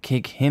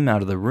 kick him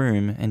out of the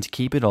room and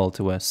keep it all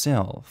to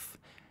herself.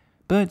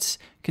 But,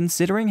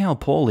 considering how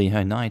poorly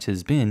her night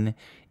has been,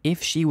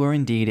 if she were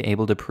indeed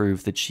able to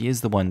prove that she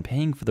is the one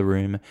paying for the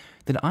room,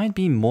 then I'd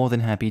be more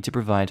than happy to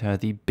provide her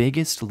the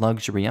biggest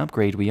luxury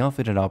upgrade we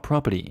offered at our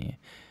property.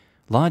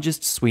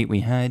 Largest suite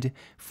we had,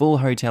 full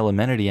hotel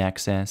amenity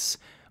access.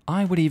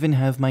 I would even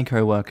have my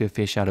coworker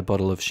fish out a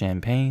bottle of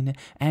champagne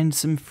and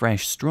some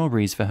fresh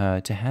strawberries for her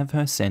to have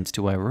her sent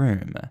to her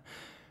room.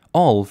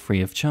 All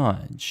free of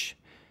charge.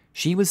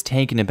 She was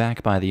taken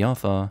aback by the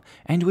offer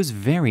and was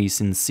very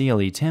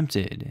sincerely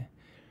tempted.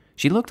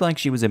 She looked like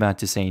she was about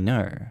to say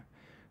no.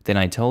 Then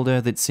I told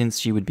her that since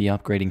she would be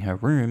upgrading her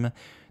room,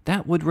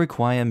 that would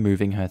require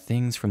moving her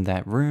things from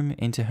that room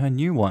into her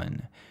new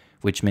one,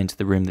 which meant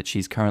the room that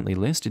she's currently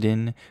listed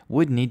in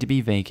would need to be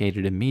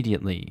vacated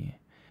immediately.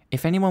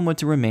 If anyone were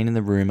to remain in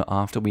the room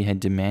after we had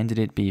demanded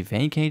it be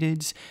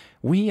vacated,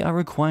 we are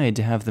required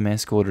to have them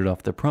escorted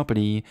off the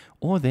property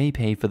or they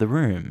pay for the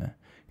room.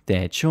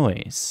 Their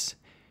choice.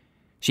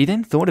 She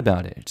then thought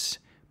about it,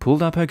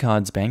 pulled up her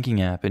card's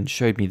banking app and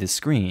showed me the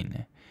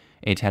screen.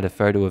 It had a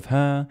photo of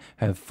her,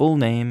 her full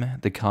name,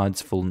 the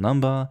card's full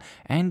number,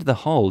 and the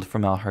hold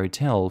from our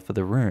hotel for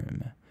the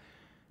room.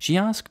 She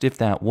asked if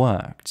that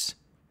worked.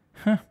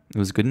 It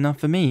was good enough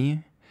for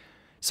me.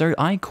 So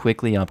I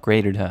quickly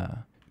upgraded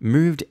her.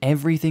 moved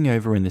everything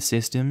over in the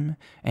system,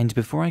 and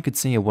before I could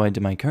say a word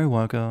to my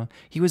coworker,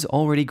 he was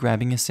already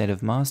grabbing a set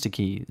of master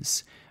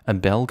keys, a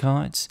bell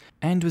cart,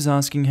 and was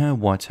asking her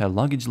what her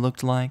luggage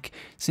looked like,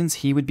 since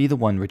he would be the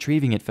one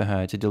retrieving it for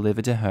her to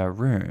deliver to her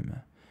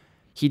room.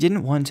 He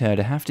didn't want her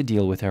to have to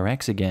deal with her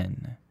ex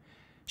again.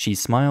 She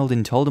smiled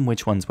and told him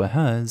which ones were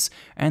hers,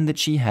 and that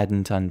she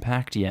hadn't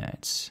unpacked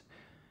yet.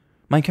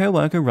 My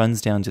coworker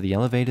runs down to the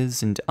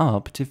elevators and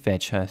up to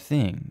fetch her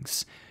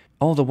things.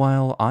 All the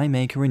while, I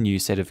make her a new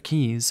set of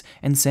keys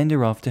and send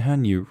her off to her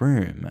new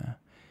room.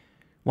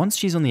 Once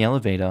she's on the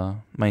elevator,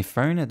 my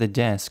phone at the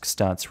desk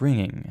starts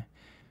ringing.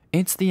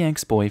 It's the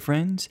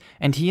ex-boyfriend,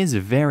 and he is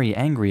very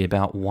angry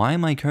about why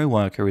my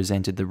coworker has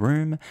entered the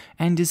room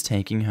and is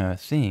taking her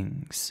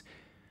things.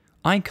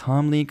 I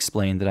calmly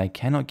explain that I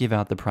cannot give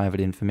out the private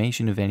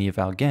information of any of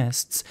our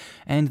guests,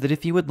 and that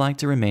if he would like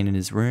to remain in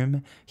his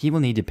room, he will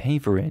need to pay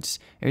for it,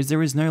 as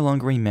there is no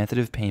longer a method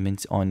of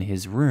payment on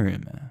his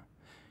room.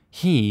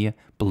 He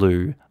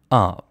blew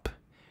up.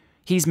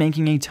 He's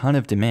making a ton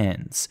of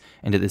demands,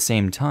 and at the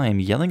same time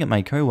yelling at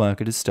my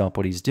coworker to stop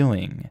what he's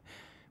doing.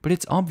 But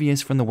it's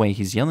obvious from the way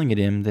he's yelling at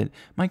him that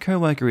my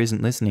coworker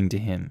isn't listening to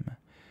him.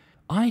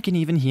 I can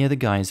even hear the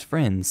guy's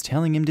friends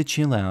telling him to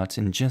chill out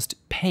and just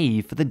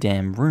pay for the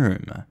damn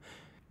room.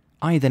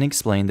 I then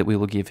explain that we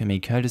will give him a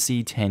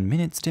courtesy 10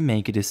 minutes to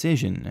make a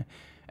decision,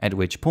 at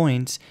which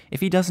point,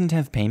 if he doesn't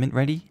have payment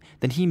ready,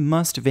 then he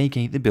must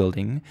vacate the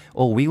building,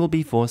 or we will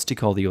be forced to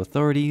call the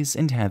authorities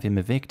and have him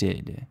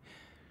evicted.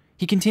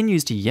 He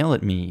continues to yell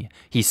at me.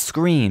 He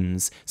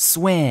screams,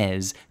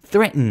 swears,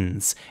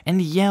 threatens,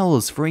 and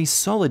yells for a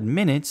solid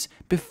minute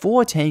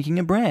before taking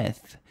a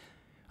breath.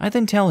 I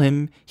then tell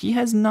him he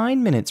has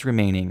 9 minutes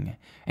remaining,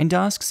 and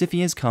asks if he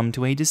has come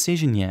to a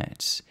decision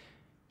yet.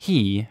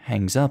 He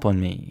hangs up on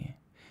me.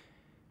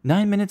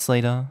 9 minutes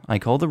later, I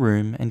call the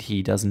room and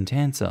he doesn't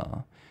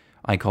answer.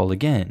 I call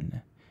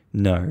again.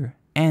 No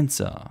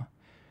answer.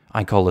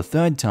 I call a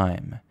third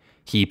time.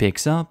 He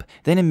picks up,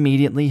 then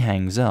immediately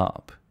hangs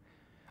up.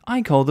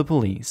 I call the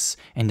police,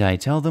 and I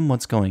tell them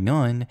what's going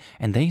on,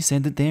 and they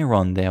said that they're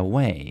on their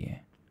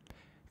way.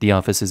 The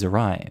officers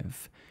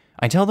arrive.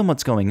 I tell them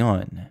what's going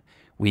on.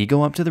 We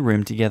go up to the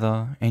room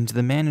together, and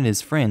the man and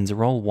his friends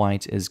are all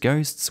white as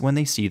ghosts when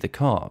they see the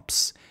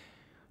cops.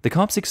 The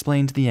cops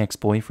explain to the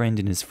ex-boyfriend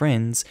and his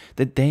friends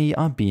that they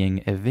are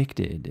being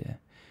evicted.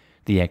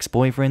 The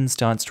ex-boyfriend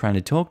starts trying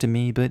to talk to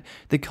me, but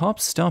the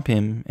cops stop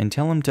him and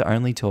tell him to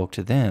only talk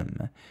to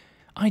them.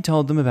 I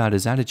told them about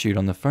his attitude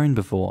on the phone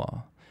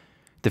before.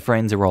 The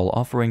friends are all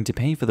offering to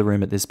pay for the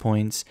room at this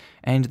point,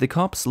 and the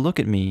cops look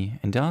at me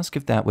and ask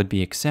if that would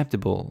be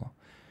acceptable.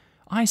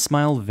 I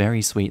smile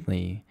very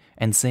sweetly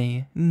and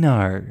say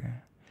no.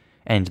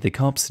 And the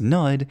cops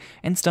nod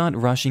and start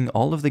rushing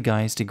all of the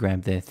guys to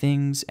grab their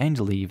things and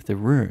leave the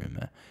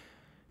room.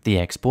 The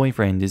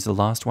ex-boyfriend is the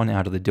last one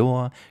out of the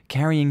door,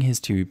 carrying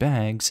his 2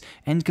 bags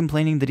and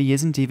complaining that he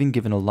isn't even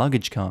given a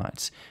luggage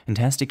cart and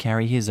has to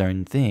carry his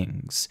own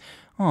things.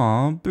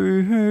 Aw,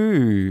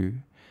 boo-hoo.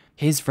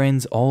 His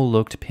friends all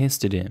looked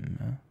pissed at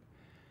him.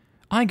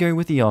 I go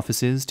with the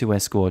officers to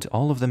escort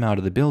all of them out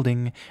of the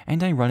building,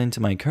 and I run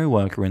into my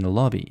coworker in the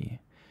lobby.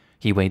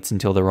 He waits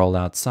until they're all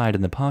outside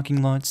in the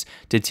parking lot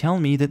to tell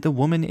me that the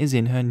woman is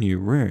in her new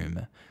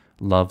room,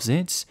 loves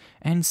it,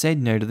 and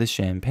said no to the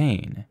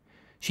champagne.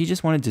 She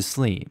just wanted to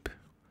sleep.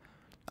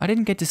 I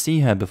didn't get to see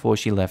her before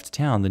she left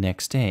town the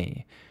next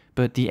day,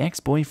 but the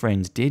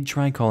ex-boyfriend did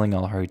try calling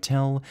our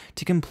hotel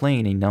to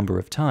complain a number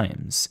of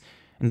times,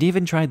 and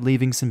even tried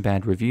leaving some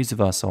bad reviews of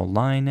us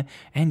online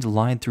and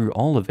lied through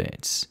all of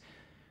it.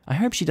 I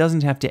hope she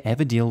doesn't have to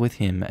ever deal with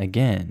him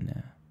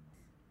again.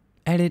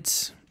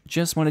 Edit.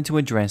 Just wanted to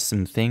address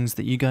some things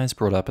that you guys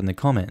brought up in the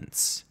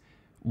comments.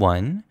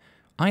 1.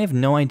 I have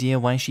no idea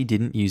why she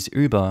didn't use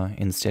Uber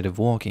instead of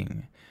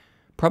walking.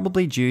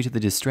 Probably due to the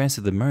distress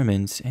of the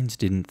moment and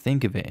didn't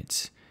think of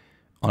it.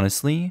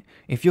 Honestly,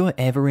 if you're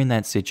ever in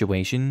that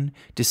situation,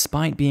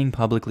 despite being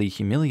publicly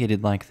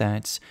humiliated like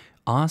that,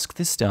 ask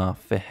the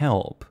staff for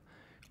help.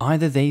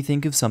 Either they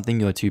think of something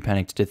you're too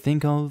panicked to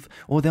think of,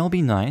 or they'll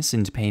be nice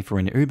and pay for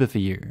an Uber for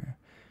you.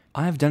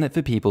 I've done it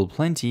for people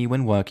plenty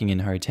when working in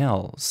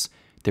hotels.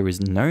 There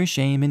is no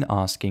shame in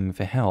asking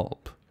for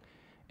help.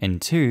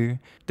 And 2,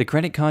 the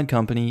credit card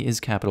company is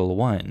Capital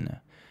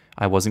One.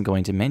 I wasn't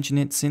going to mention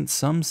it since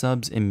some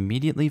subs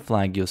immediately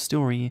flag your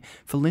story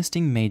for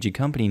listing major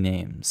company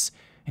names,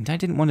 and I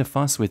didn't want to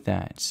fuss with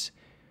that.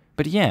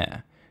 But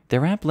yeah,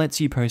 their app lets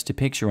you post a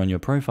picture on your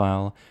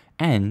profile,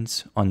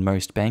 and on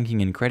most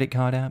banking and credit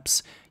card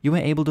apps, you are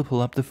able to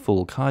pull up the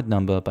full card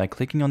number by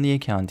clicking on the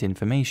account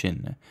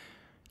information.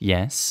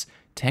 Yes,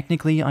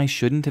 technically I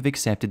shouldn't have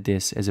accepted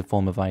this as a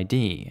form of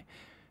ID.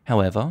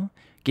 However,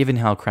 given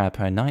how crap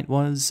her night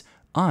was,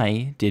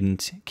 I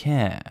didn't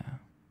care.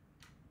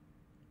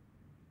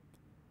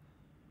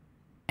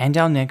 And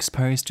our next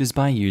post was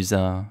by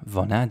user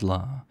Von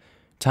Adler,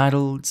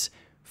 titled,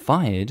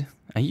 "Fired?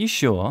 Are you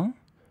sure?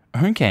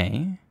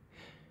 Okay."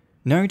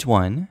 Note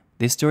 1.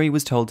 This story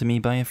was told to me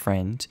by a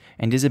friend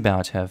and is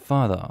about her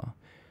father.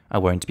 I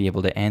won't be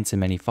able to answer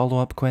many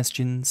follow-up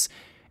questions.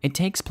 It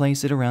takes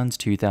place at around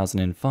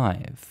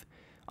 2005.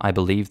 I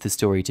believe the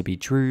story to be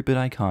true, but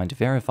I can't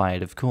verify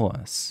it, of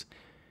course.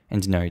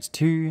 And note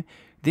 2,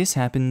 this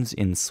happens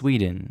in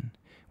Sweden,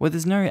 where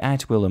there's no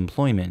at-will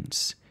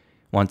employment.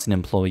 Once an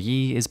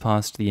employee is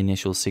past the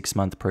initial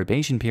 6-month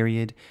probation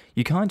period,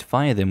 you can't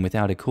fire them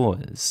without a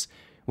cause,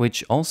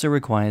 which also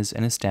requires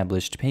an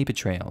established paper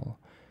trail.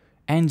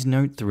 And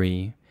note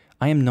 3,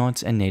 I am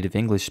not a native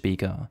English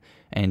speaker,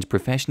 and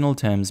professional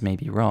terms may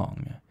be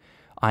wrong.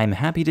 I am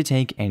happy to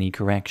take any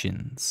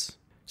corrections.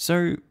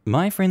 So,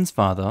 my friend's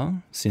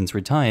father, since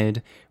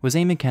retired, was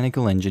a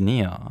mechanical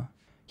engineer.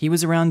 He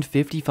was around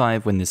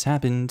 55 when this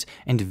happened,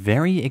 and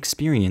very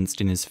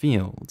experienced in his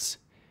field.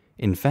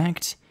 In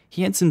fact,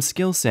 he had some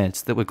skill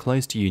sets that were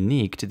close to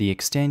unique to the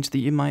extent that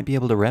you might be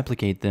able to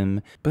replicate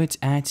them, but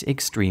at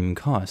extreme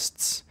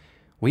costs.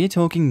 We are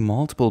talking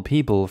multiple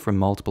people from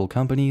multiple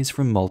companies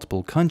from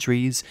multiple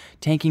countries,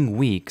 taking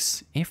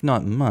weeks, if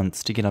not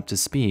months, to get up to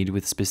speed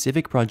with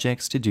specific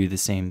projects to do the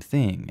same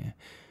thing.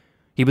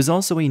 He was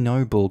also a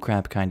no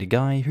bullcrap kind of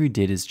guy who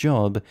did his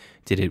job,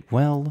 did it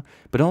well,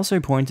 but also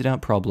pointed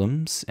out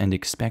problems and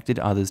expected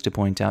others to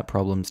point out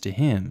problems to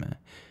him.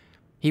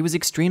 He was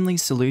extremely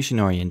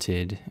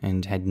solution-oriented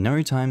and had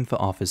no time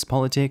for office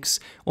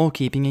politics or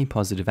keeping a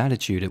positive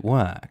attitude at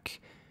work.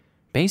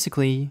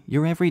 Basically,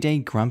 your everyday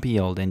grumpy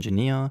old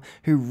engineer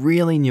who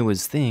really knew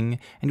his thing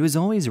and was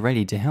always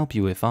ready to help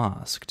you if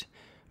asked,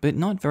 but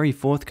not very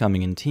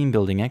forthcoming in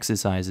team-building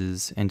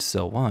exercises and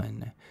so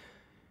on.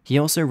 He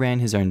also ran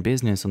his own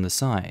business on the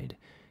side,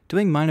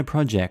 doing minor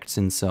projects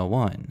and so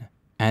on.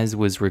 As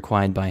was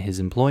required by his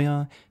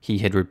employer, he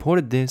had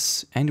reported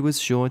this and was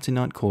sure to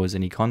not cause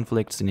any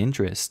conflicts and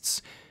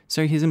interests,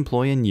 so his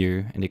employer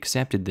knew and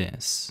accepted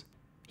this.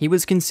 He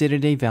was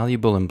considered a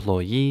valuable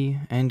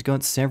employee and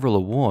got several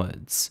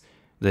awards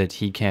that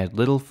he cared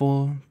little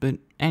for, but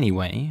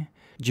anyway,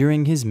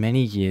 during his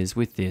many years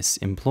with this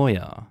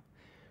employer.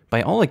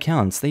 By all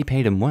accounts, they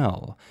paid him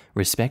well,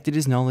 respected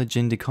his knowledge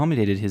and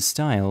accommodated his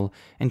style,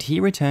 and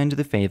he returned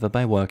the favor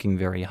by working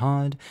very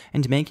hard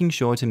and making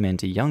sure to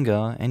mentor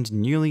younger and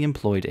newly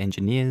employed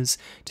engineers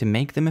to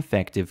make them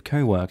effective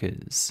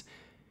co-workers.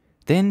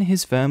 Then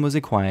his firm was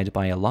acquired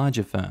by a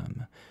larger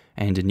firm,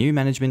 and a new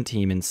management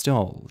team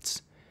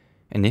installed.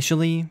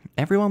 Initially,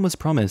 everyone was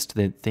promised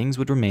that things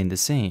would remain the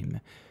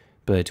same,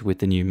 but with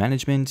the new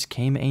management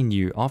came a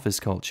new office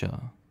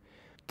culture.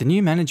 The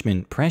new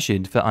management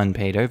pressured for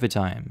unpaid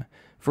overtime,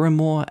 for a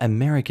more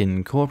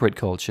American corporate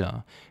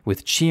culture,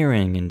 with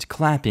cheering and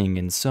clapping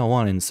and so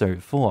on and so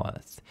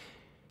forth.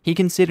 He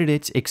considered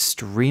it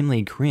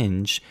extremely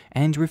cringe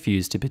and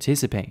refused to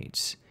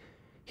participate.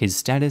 His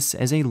status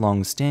as a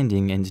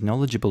long-standing and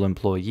knowledgeable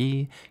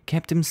employee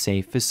kept him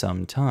safe for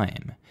some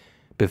time,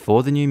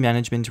 before the new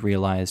management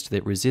realized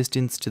that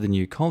resistance to the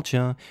new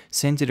culture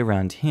centered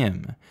around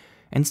him,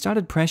 and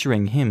started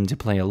pressuring him to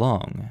play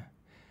along.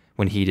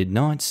 When he did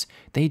not,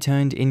 they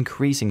turned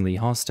increasingly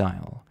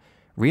hostile,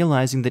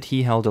 realizing that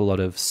he held a lot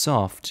of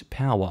soft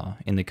power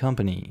in the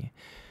company,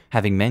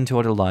 having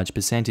mentored a large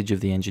percentage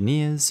of the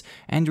engineers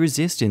and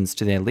resistance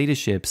to their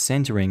leadership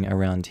centering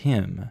around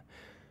him.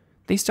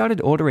 They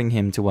started ordering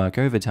him to work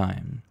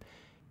overtime.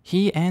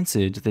 He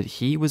answered that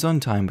he was on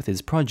time with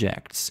his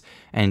projects,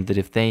 and that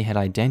if they had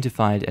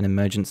identified an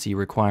emergency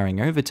requiring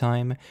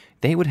overtime,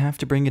 they would have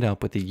to bring it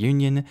up with the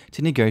union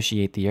to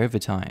negotiate the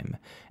overtime,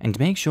 and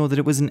make sure that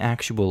it was an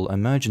actual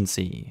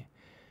emergency.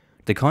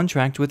 The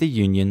contract with the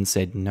union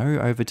said no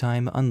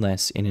overtime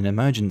unless in an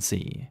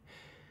emergency.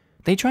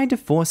 They tried to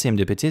force him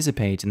to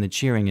participate in the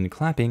cheering and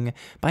clapping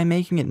by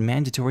making it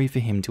mandatory for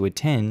him to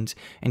attend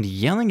and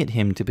yelling at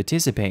him to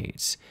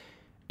participate.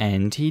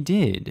 And he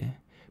did,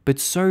 but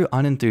so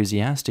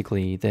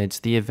unenthusiastically that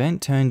the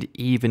event turned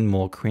even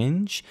more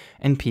cringe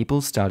and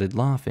people started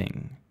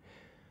laughing.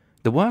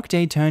 The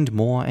workday turned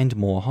more and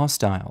more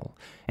hostile,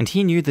 and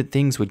he knew that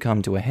things would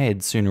come to a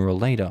head sooner or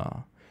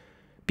later.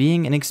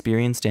 Being an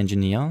experienced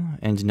engineer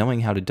and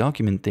knowing how to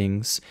document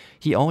things,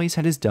 he always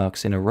had his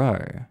ducks in a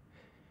row.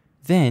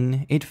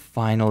 Then it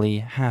finally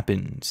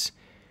happened.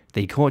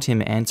 They caught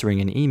him answering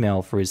an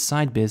email for his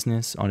side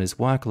business on his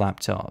work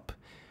laptop,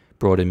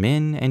 brought him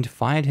in and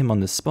fired him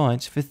on the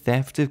spot for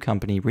theft of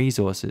company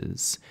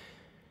resources.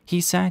 He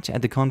sat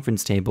at the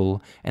conference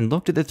table and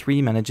looked at the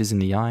 3 managers in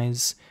the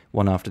eyes,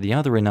 one after the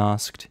other, and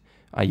asked,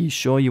 "Are you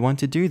sure you want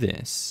to do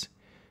this?"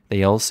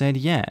 They all said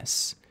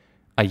yes.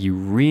 "Are you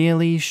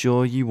really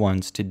sure you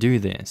want to do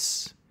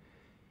this?"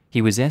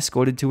 He was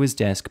escorted to his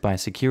desk by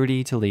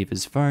security to leave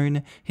his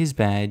phone, his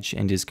badge,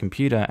 and his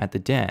computer at the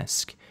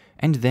desk,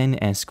 and then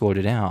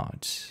escorted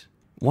out.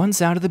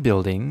 Once out of the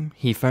building,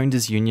 he phoned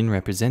his union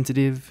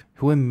representative,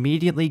 who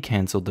immediately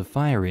cancelled the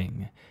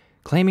firing,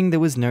 claiming there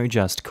was no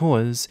just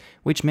cause,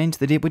 which meant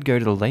that it would go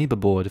to the labor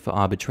board for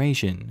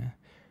arbitration.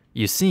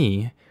 You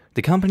see,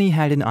 the company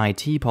had an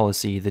IT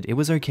policy that it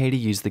was okay to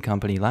use the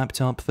company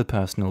laptop for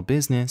personal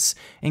business,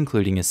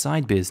 including a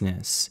side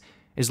business,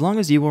 as long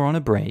as you were on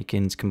a break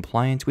and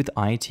compliant with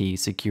IT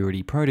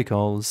security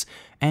protocols,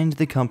 and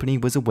the company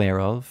was aware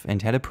of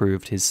and had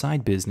approved his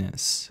side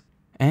business.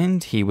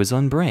 And he was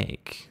on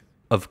break.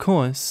 Of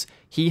course,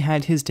 he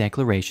had his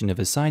declaration of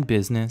a side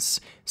business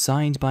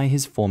signed by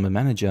his former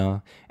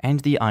manager and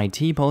the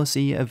IT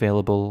policy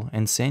available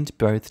and sent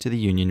both to the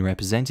union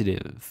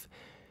representative.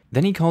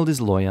 Then he called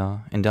his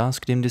lawyer and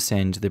asked him to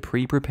send the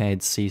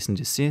pre-prepared cease and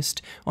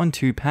desist on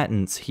 2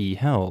 patents he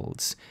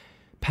held.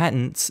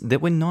 Patents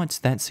that were not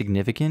that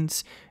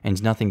significant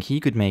and nothing he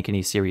could make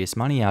any serious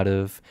money out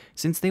of,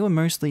 since they were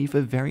mostly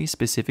for very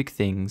specific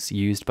things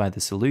used by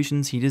the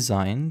solutions he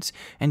designed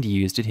and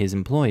used at his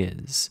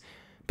employers,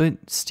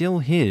 but still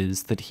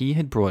his that he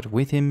had brought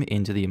with him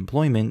into the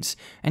employment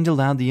and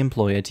allowed the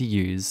employer to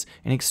use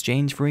in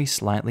exchange for a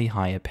slightly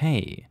higher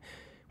pay,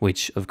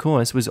 which of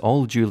course was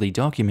all duly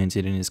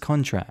documented in his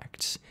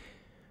contract.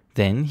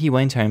 Then he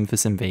went home for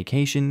some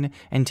vacation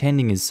and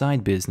tending his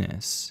side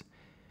business.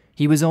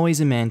 He was always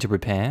a man to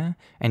prepare,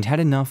 and had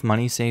enough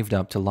money saved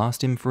up to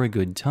last him for a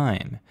good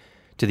time,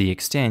 to the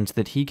extent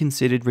that he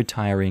considered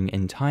retiring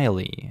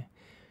entirely.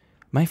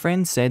 My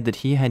friend said that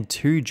he had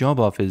 2 job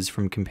offers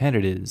from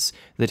competitors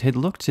that had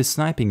looked to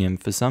sniping him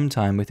for some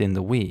time within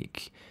the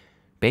week,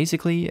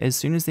 basically as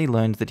soon as they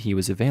learned that he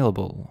was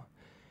available.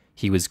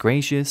 He was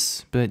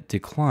gracious, but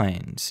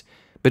declined,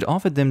 but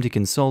offered them to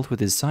consult with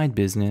his side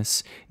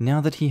business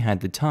now that he had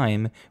the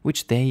time,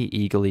 which they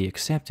eagerly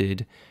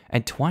accepted,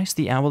 at twice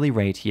the hourly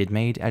rate he had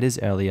made at his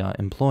earlier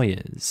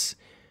employers.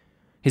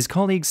 His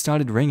colleagues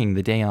started ringing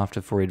the day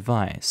after for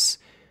advice,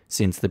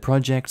 since the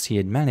projects he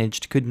had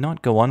managed could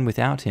not go on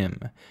without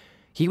him.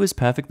 He was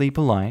perfectly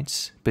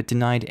polite, but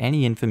denied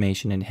any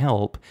information and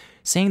help,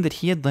 saying that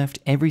he had left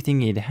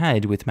everything he had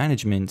had with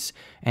management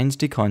and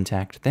to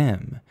contact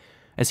them,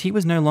 as he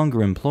was no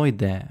longer employed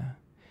there.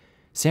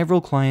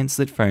 Several clients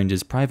that phoned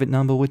his private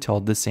number were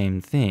told the same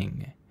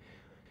thing.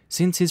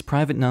 Since his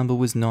private number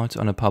was not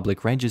on a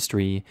public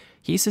registry,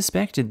 he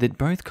suspected that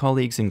both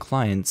colleagues and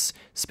clients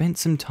spent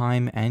some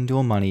time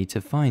and/or money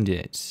to find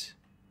it.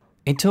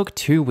 It took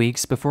 2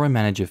 weeks before a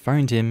manager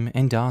phoned him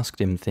and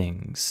asked him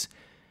things.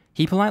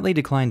 He politely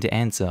declined to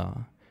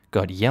answer,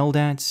 got yelled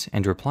at,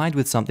 and replied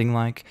with something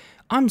like,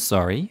 "I'm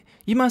sorry,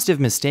 you must have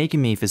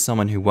mistaken me for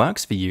someone who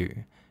works for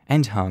you,"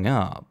 and hung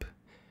up.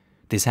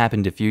 This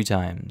happened a few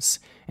times,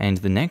 and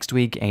the next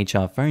week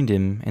HR phoned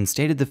him and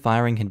stated the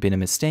firing had been a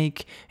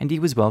mistake and he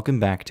was welcome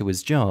back to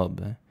his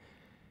job.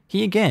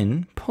 He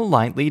again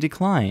politely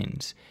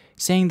declined,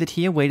 saying that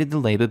he awaited the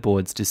Labour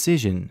Board's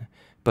decision,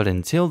 but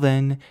until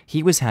then,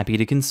 he was happy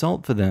to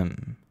consult for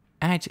them,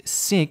 at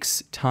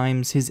 6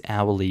 times his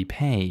hourly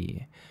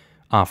pay,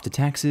 after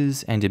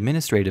taxes and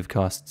administrative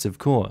costs, of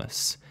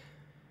course.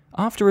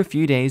 After a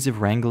few days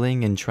of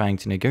wrangling and trying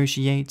to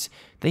negotiate,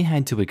 they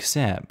had to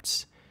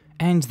accept.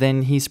 And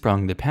then he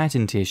sprung the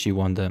patent issue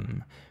on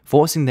them,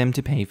 forcing them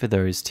to pay for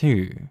those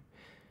too.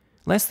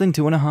 Less than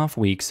 2.5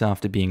 weeks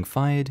after being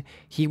fired,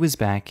 he was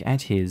back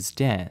at his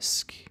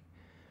desk.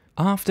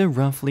 After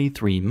roughly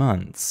 3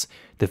 months,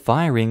 the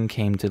firing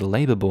came to the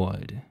Labour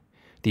Board.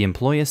 The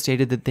employer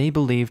stated that they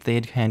believed they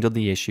had handled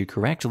the issue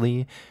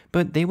correctly,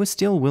 but they were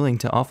still willing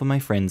to offer my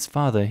friend's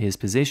father his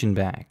position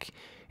back,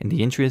 in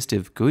the interest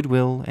of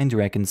goodwill and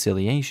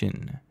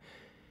reconciliation.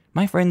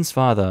 My friend's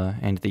father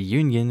and the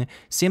union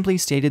simply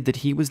stated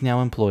that he was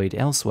now employed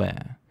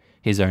elsewhere,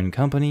 his own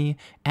company,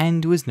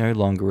 and was no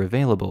longer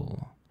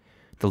available.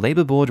 The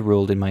Labour Board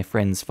ruled in my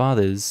friend's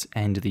father's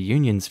and the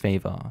union's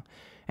favour,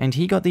 and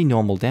he got the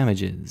normal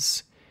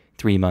damages,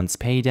 3 months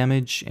pay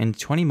damage and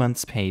 20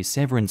 months pay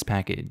severance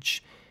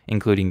package,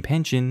 including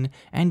pension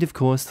and of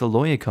course the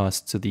lawyer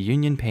costs of the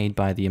union paid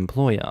by the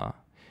employer.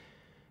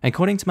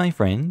 According to my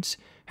friend,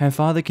 her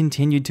father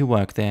continued to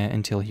work there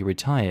until he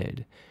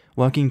retired,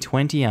 working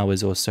 20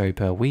 hours or so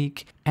per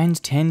week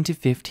and 10 to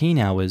 15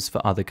 hours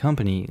for other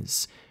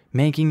companies,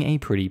 making a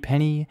pretty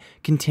penny,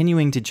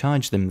 continuing to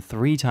charge them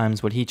 3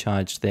 times what he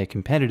charged their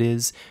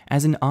competitors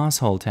as an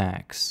asshole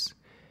tax.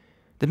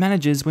 The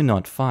managers were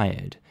not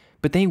fired,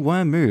 but they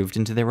were moved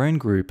into their own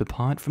group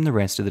apart from the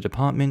rest of the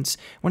department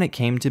when it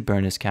came to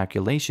bonus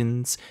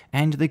calculations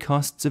and the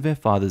costs of her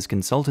father's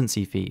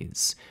consultancy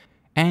fees,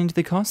 and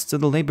the costs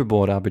of the Labour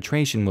Board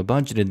arbitration were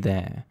budgeted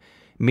there,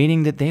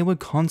 meaning that they were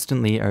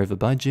constantly over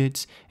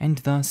budget and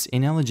thus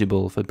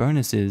ineligible for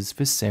bonuses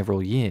for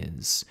several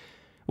years,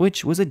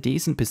 which was a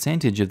decent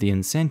percentage of the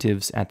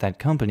incentives at that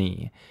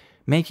company,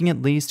 making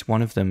at least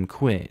one of them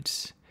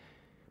quit.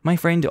 My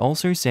friend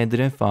also said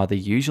that her father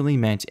usually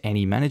met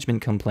any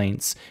management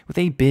complaints with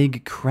a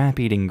big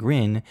crap-eating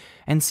grin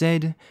and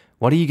said,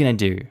 "What are you gonna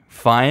do,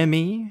 fire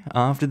me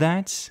after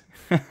that?"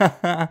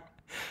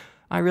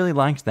 I really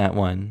liked that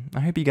one.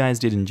 I hope you guys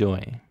did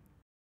enjoy.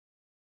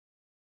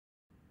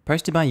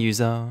 Posted by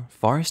user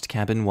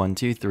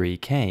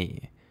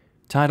ForestCabin123K,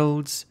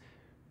 titled,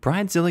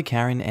 Bridezilla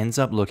Karen ends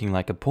up looking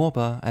like a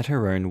pauper at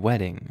her own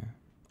wedding.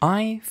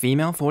 I,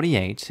 female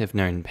 48, have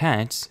known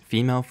Pat,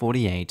 female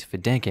 48, for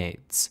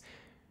decades.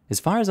 As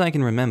far as I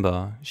can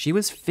remember, she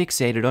was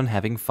fixated on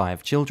having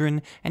 5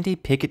 children and a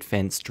picket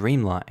fence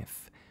dream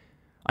life.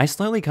 I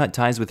slowly cut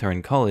ties with her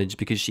in college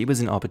because she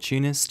was an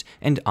opportunist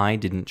and I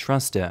didn't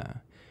trust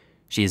her.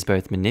 She is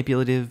both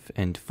manipulative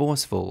and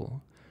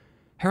forceful.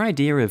 Her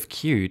idea of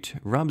cute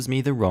rubs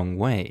me the wrong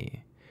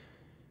way.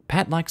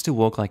 Pat likes to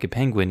walk like a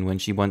penguin when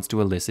she wants to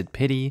elicit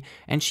pity,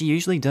 and she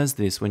usually does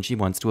this when she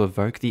wants to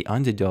evoke the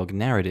underdog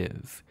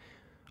narrative.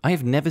 I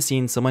have never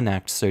seen someone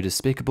act so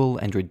despicable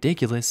and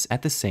ridiculous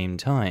at the same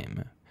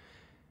time.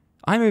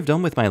 I moved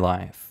on with my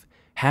life,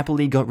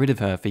 happily got rid of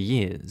her for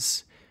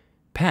years.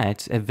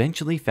 Pat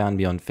eventually found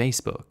me on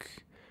Facebook.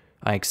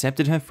 I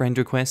accepted her friend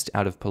request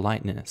out of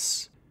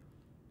politeness.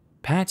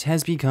 Pat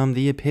has become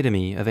the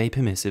epitome of a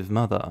permissive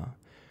mother.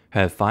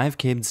 Her 5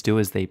 kids do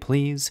as they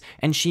please,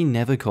 and she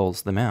never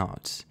calls them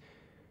out.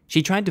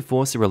 She tried to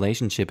force a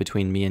relationship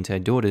between me and her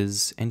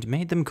daughters, and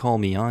made them call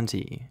me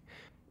auntie.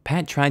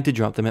 Pat tried to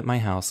drop them at my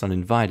house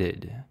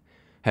uninvited.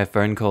 Her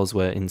phone calls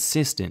were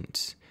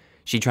insistent.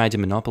 She tried to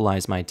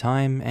monopolize my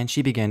time, and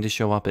she began to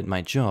show up at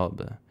my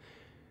job.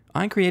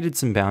 I created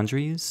some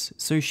boundaries,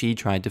 so she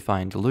tried to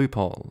find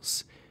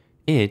loopholes.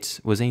 It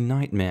was a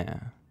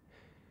nightmare.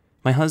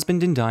 My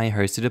husband and I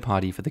hosted a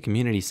party for the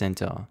community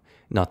center,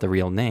 not the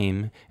real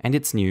name, and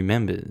its new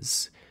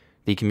members.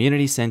 The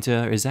community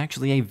center is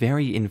actually a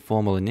very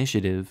informal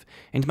initiative,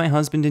 and my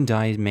husband and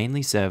I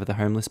mainly serve the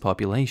homeless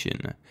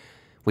population.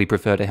 We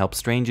prefer to help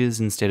strangers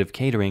instead of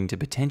catering to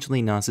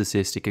potentially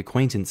narcissistic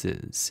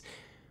acquaintances.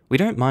 We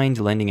don't mind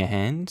lending a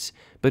hand,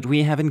 but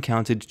we have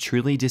encountered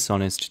truly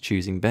dishonest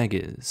choosing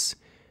beggars.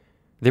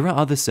 There are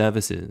other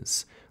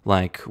services,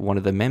 like one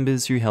of the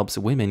members who helps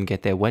women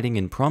get their wedding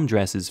and prom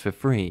dresses for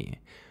free.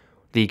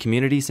 The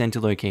community center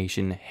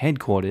location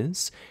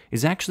headquarters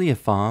is actually a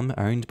farm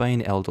owned by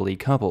an elderly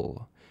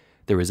couple.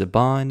 There is a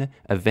barn,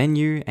 a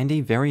venue, and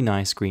a very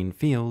nice green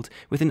field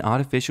with an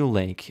artificial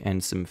lake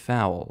and some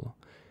fowl.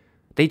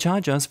 They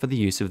charge us for the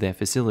use of their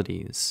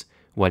facilities,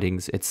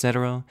 weddings,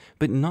 etc.,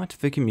 but not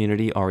for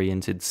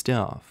community-oriented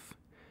stuff.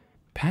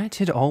 Pat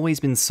had always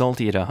been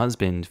salty at her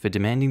husband for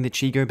demanding that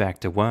she go back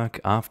to work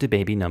after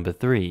baby number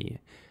 3.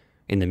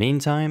 In the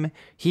meantime,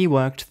 he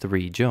worked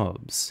 3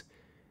 jobs.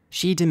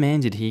 She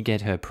demanded he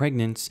get her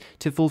pregnant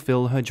to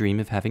fulfill her dream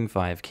of having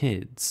 5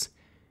 kids.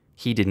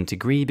 He didn't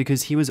agree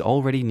because he was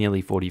already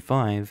nearly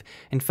 45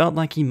 and felt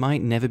like he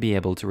might never be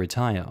able to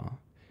retire.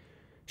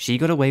 She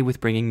got away with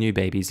bringing new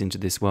babies into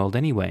this world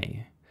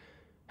anyway.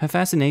 Her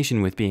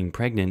fascination with being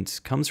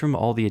pregnant comes from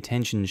all the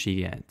attention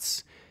she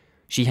gets.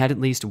 She had at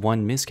least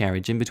 1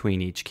 miscarriage in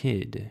between each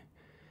kid.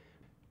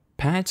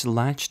 Pat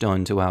latched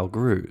on to our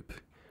group.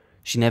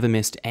 She never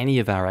missed any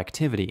of our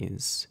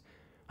activities.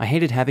 I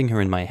hated having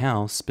her in my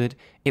house, but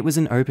it was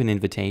an open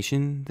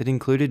invitation that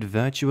included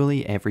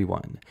virtually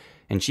everyone,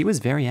 and she was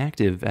very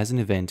active as an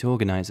event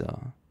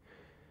organizer.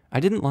 I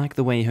didn't like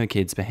the way her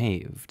kids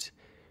behaved.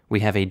 We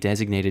have a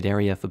designated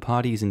area for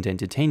parties and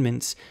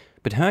entertainments,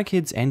 but her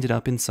kids ended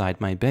up inside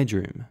my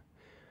bedroom.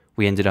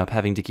 We ended up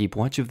having to keep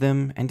watch of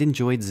them and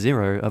enjoyed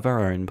 0 of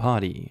our own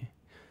party.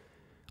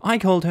 I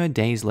called her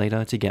days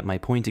later to get my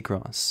point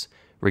across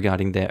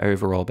regarding their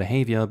overall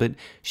behavior, but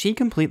she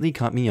completely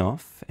cut me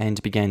off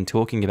and began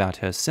talking about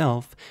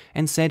herself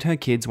and said her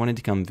kids wanted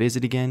to come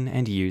visit again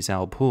and use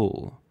our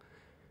pool.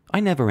 I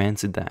never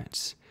answered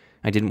that.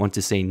 I didn't want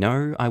to say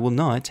no, I will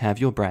not have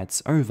your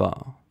brats over.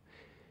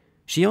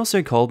 She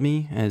also called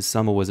me as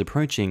summer was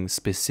approaching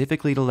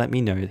specifically to let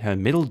me know her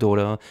middle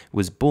daughter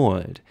was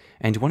bored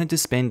and wanted to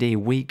spend a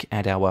week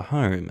at our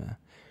home.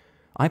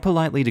 I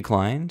politely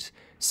declined,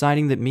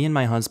 citing that me and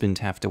my husband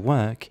have to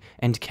work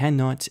and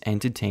cannot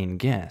entertain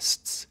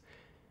guests.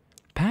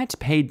 Pat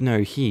paid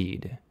no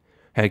heed.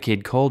 Her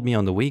kid called me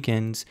on the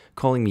weekends,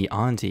 calling me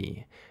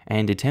auntie,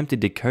 and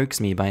attempted to coax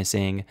me by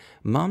saying,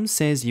 "Mum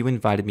says you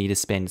invited me to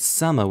spend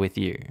summer with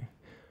you."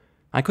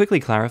 I quickly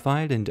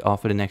clarified and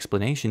offered an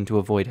explanation to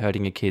avoid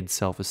hurting a kid's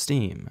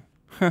self-esteem.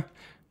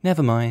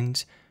 Never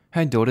mind,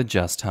 her daughter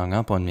just hung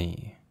up on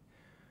me.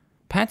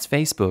 Pat's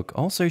Facebook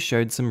also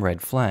showed some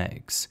red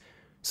flags.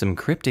 Some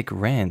cryptic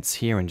rants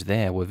here and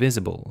there were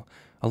visible,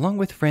 along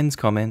with friends'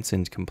 comments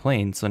and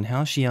complaints on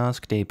how she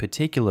asked a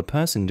particular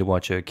person to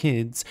watch her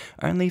kids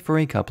only for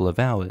a couple of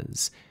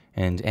hours,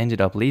 and ended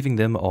up leaving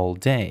them all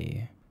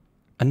day.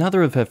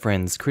 Another of her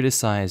friends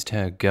criticized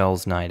her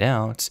girls' night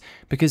out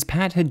because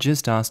Pat had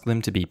just asked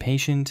them to be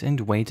patient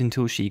and wait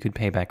until she could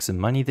pay back some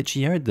money that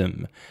she owed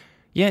them,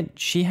 yet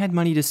she had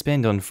money to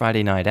spend on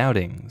Friday night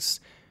outings.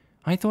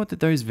 I thought that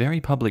those very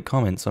public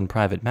comments on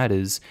private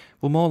matters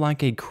were more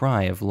like a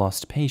cry of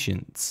lost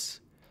patience.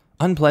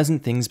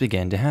 Unpleasant things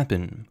began to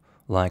happen,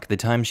 like the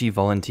time she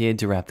volunteered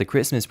to wrap the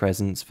Christmas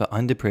presents for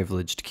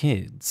underprivileged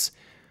kids.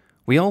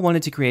 We all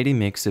wanted to create a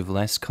mix of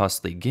less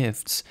costly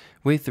gifts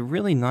with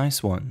really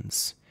nice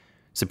ones.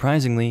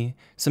 Surprisingly,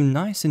 some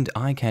nice and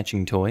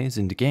eye-catching toys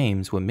and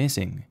games were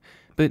missing,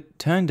 but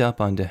turned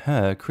up under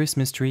her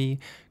Christmas tree,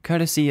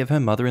 courtesy of her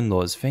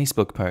mother-in-law's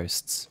Facebook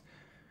posts.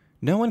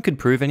 No one could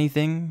prove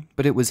anything,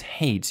 but it was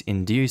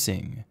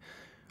hate-inducing.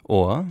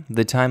 Or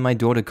the time my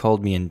daughter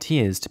called me in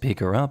tears to pick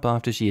her up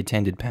after she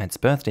attended Pat's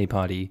birthday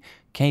party,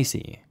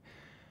 Casey.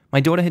 My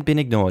daughter had been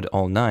ignored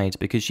all night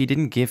because she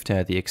didn't gift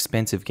her the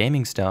expensive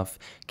gaming stuff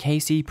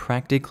Casey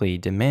practically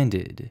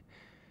demanded.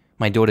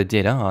 My daughter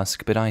did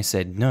ask, but I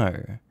said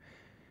no.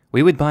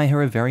 We would buy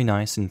her a very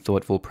nice and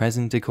thoughtful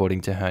present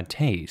according to her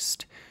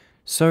taste.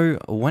 So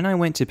when I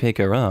went to pick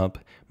her up,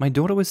 my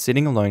daughter was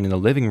sitting alone in the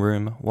living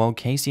room while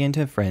Casey and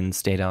her friends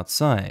stayed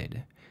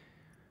outside.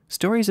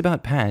 Stories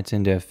about Pat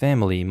and her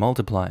family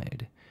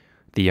multiplied.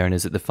 The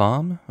owners at the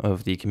farm,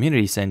 of the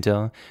community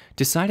center,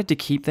 decided to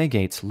keep their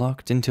gates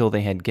locked until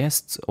they had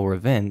guests or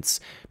events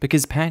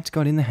because Pat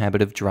got in the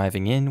habit of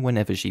driving in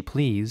whenever she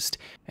pleased,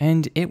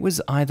 and it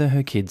was either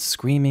her kids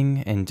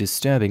screaming and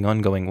disturbing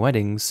ongoing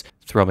weddings,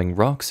 throwing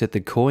rocks at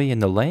the koi in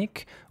the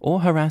lake,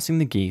 or harassing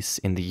the geese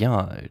in the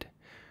yard.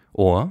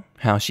 Or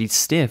how she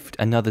stiffed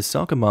another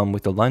soccer mom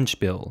with a lunch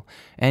bill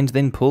and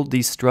then pulled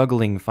the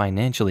struggling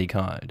financially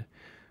card.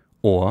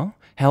 Or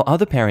how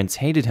other parents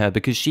hated her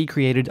because she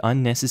created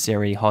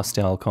unnecessary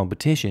hostile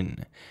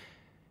competition.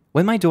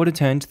 When my daughter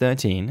turned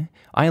 13,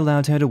 I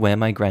allowed her to wear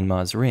my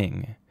grandma's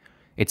ring.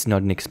 It's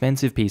not an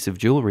expensive piece of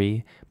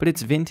jewelry, but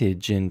it's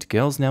vintage and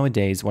girls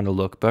nowadays want to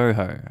look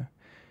boho.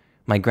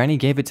 My granny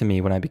gave it to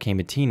me when I became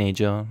a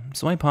teenager,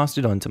 so I passed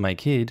it on to my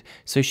kid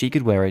so she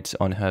could wear it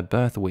on her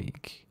birth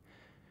week.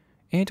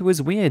 It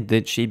was weird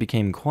that she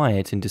became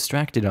quiet and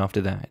distracted after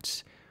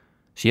that.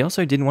 She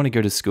also didn't want to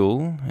go to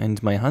school,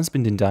 and my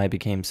husband and I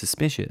became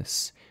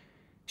suspicious.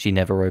 She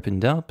never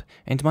opened up,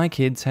 and my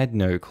kids had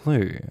no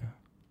clue.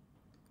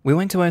 We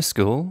went to her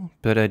school,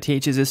 but her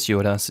teachers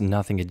assured us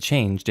nothing had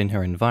changed in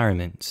her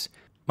environment.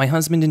 My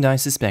husband and I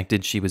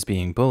suspected she was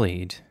being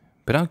bullied,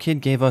 but our kid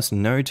gave us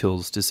no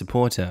tools to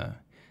support her.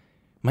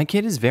 My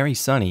kid is very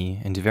sunny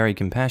and very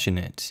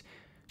compassionate.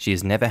 She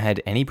has never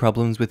had any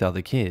problems with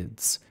other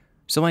kids,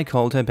 so I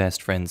called her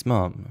best friend's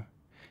mum.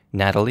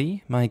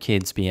 Natalie, my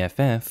kid's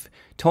BFF,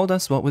 told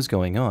us what was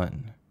going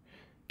on.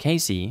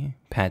 Casey,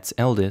 Pat's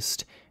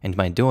eldest, and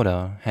my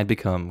daughter had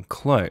become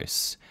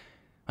close.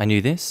 I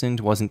knew this and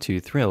wasn't too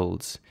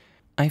thrilled.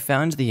 I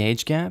found the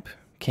age gap,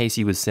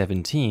 Casey was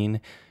 17,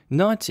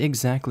 not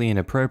exactly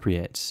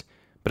inappropriate,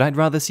 but I'd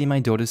rather see my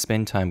daughter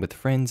spend time with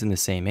friends in the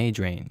same age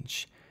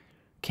range.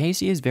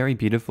 Casey is very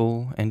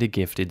beautiful and a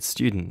gifted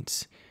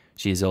student.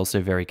 She is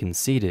also very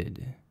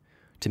conceited.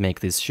 To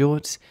make this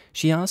short,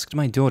 she asked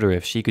my daughter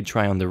if she could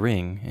try on the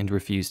ring and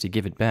refused to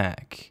give it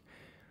back.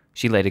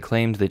 She later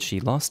claimed that she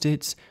lost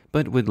it,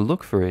 but would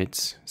look for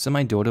it, so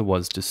my daughter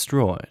was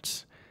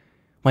distraught.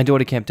 My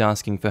daughter kept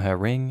asking for her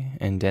ring,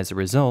 and as a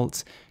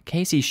result,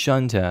 Casey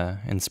shunned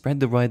her and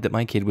spread the word that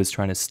my kid was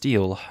trying to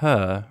steal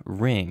her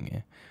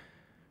ring.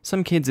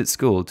 Some kids at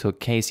school took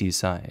Casey's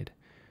side,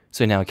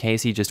 so now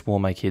Casey just wore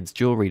my kid's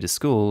jewelry to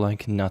school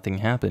like nothing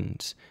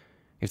happened.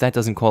 If that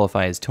doesn't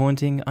qualify as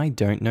taunting, I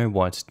don't know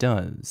what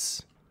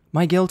does.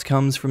 My guilt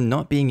comes from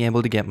not being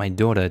able to get my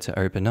daughter to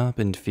open up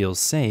and feel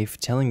safe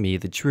telling me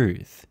the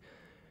truth.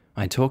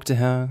 I talked to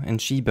her,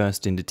 and she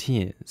burst into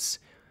tears.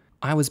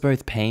 I was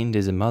both pained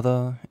as a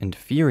mother and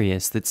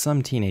furious that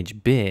some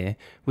teenage bear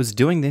was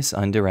doing this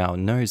under our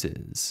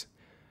noses.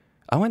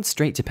 I went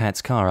straight to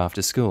Pat's car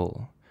after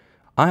school.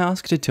 I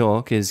asked to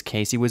talk as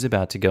Casey was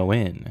about to go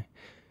in.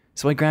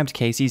 So I grabbed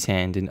Casey's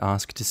hand and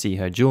asked to see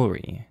her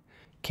jewelry.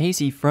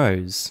 Casey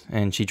froze,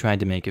 and she tried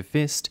to make a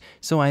fist,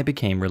 so I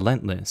became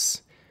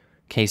relentless.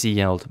 Casey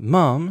yelled,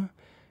 "Mom!"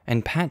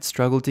 and Pat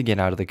struggled to get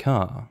out of the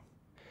car.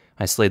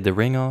 I slid the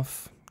ring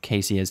off.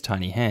 Casey has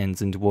tiny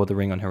hands and wore the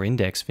ring on her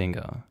index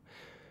finger.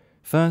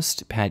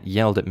 First, Pat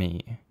yelled at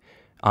me.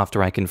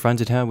 After I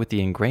confronted her with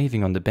the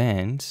engraving on the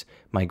band,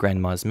 my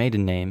grandma's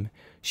maiden name,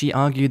 she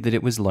argued that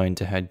it was loaned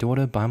to her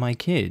daughter by my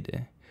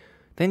kid.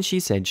 Then she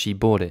said she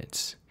bought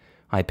it.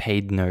 I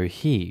paid no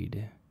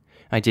heed.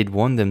 I did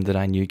warn them that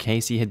I knew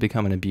Casey had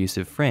become an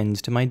abusive friend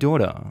to my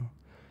daughter.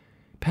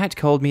 Pat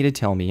called me to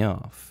tell me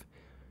off.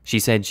 She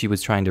said she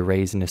was trying to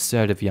raise an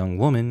assertive young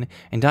woman,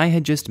 and I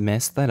had just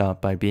messed that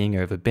up by being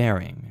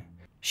overbearing.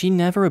 She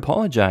never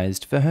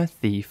apologized for her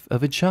thief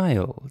of a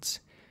child.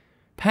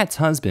 Pat's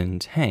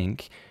husband,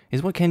 Hank,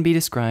 is what can be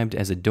described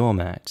as a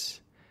doormat.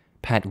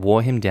 Pat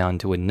wore him down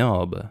to a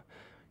knob.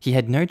 He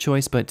had no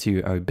choice but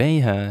to obey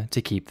her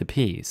to keep the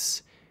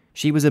peace.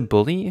 She was a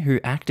bully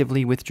who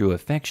actively withdrew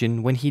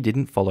affection when he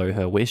didn't follow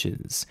her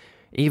wishes,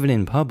 even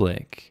in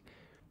public.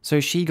 So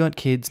she got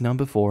kids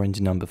number 4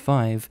 and number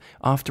 5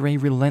 after a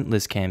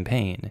relentless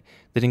campaign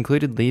that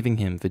included leaving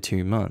him for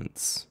 2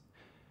 months.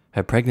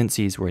 Her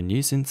pregnancies were a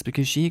nuisance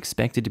because she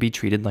expected to be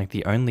treated like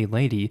the only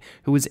lady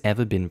who has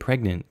ever been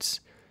pregnant.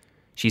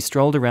 She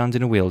strolled around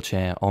in a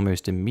wheelchair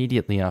almost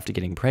immediately after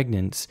getting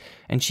pregnant,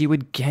 and she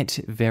would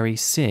get very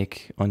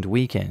sick on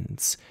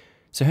weekends.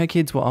 So her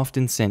kids were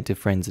often sent to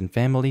friends and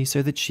family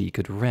so that she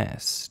could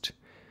rest.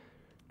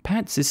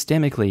 Pat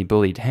systemically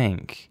bullied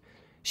Hank.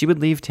 She would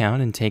leave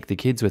town and take the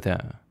kids with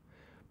her.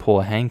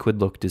 Poor Hank would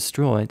look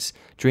distraught,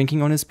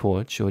 drinking on his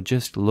porch or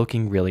just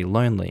looking really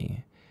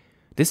lonely.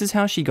 This is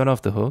how she got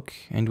off the hook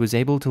and was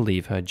able to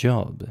leave her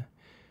job.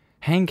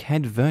 Hank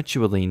had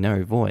virtually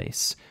no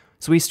voice,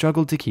 so he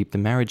struggled to keep the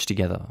marriage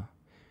together.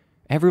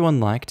 Everyone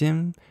liked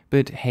him,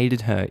 but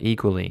hated her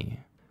equally.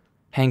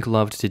 Hank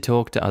loved to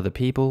talk to other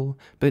people,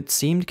 but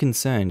seemed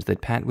concerned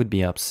that Pat would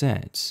be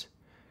upset.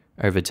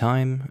 Over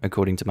time,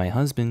 according to my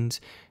husband,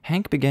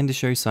 Hank began to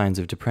show signs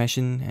of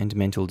depression and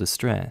mental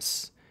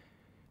distress.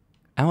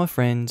 Our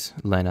friend,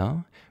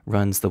 Lena,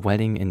 runs the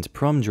wedding and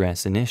prom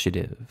dress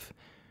initiative.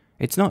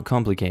 It's not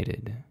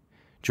complicated.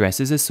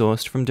 Dresses are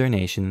sourced from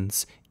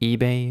donations,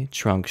 eBay,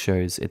 trunk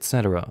shows,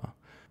 etc.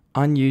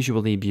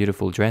 Unusually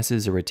beautiful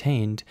dresses are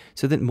retained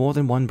so that more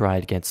than one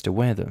bride gets to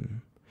wear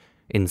them.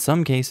 In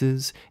some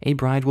cases, a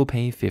bride will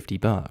pay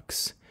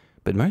 $50,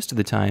 but most of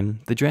the time,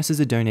 the dresses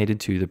are donated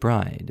to the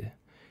bride.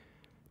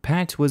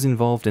 Pat was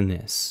involved in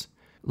this.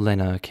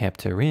 Lena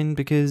kept her in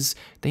because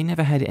they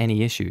never had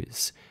any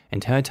issues,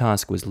 and her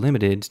task was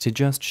limited to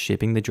just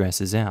shipping the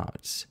dresses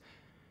out.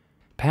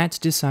 Pat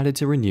decided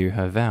to renew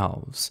her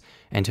vows,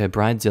 and her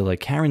bridezilla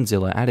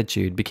Karenzilla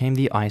attitude became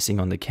the icing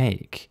on the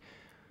cake.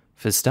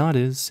 For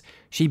starters,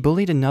 she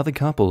bullied another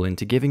couple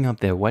into giving up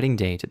their wedding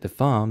date at the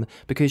farm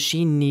because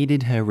she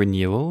needed her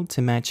renewal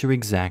to match her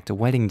exact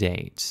wedding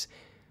date.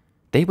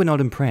 They were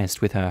not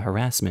impressed with her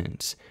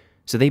harassment,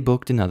 so they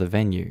booked another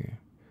venue.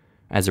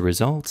 As a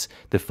result,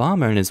 the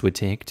farm owners were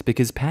ticked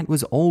because Pat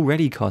was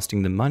already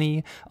costing them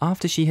money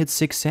after she had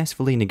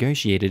successfully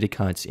negotiated a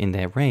cut in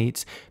their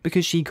rates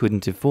because she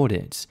couldn't afford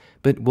it,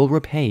 but will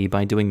repay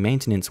by doing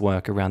maintenance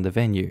work around the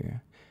venue.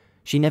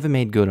 She never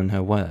made good on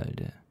her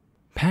word.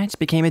 Pat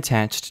became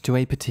attached to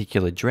a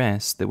particular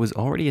dress that was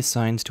already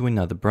assigned to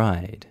another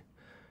bride.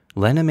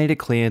 Lena made it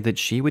clear that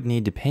she would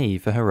need to pay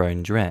for her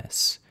own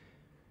dress.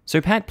 So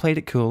Pat played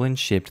it cool and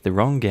shipped the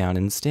wrong gown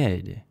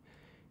instead.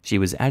 She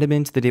was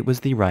adamant that it was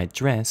the right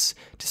dress,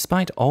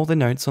 despite all the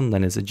notes on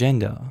Lena's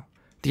agenda.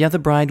 The other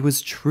bride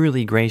was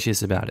truly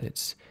gracious about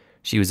it.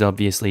 She was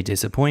obviously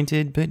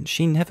disappointed, but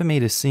she never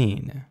made a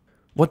scene.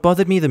 What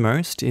bothered me the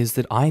most is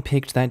that I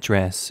picked that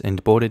dress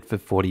and bought it for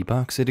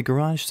 $40 at a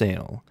garage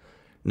sale.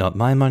 Not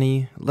my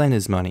money,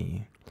 Lena's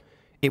money.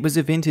 It was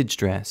a vintage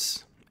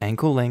dress,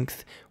 ankle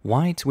length,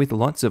 white with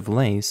lots of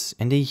lace,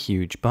 and a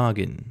huge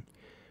bargain.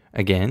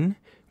 Again,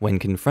 when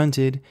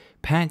confronted,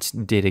 Pat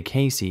did a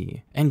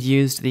Casey and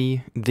used the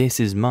 "this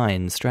is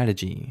mine"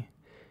 strategy.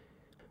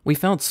 We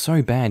felt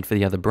so bad for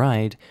the other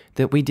bride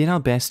that we did our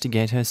best to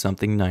get her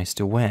something nice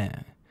to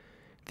wear.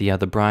 The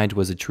other bride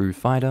was a true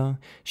fighter.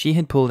 She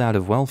had pulled out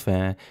of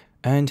welfare,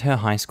 earned her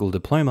high school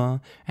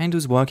diploma, and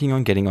was working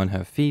on getting on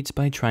her feet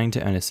by trying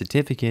to earn a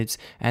certificate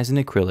as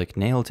an acrylic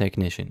nail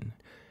technician.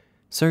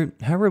 So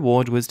her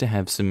reward was to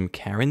have some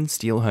Karen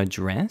steal her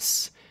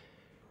dress?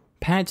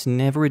 Pat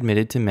never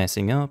admitted to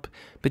messing up,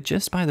 but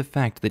just by the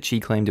fact that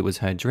she claimed it was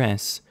her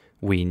dress,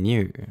 we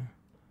knew.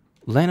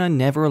 Lena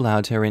never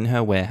allowed her in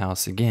her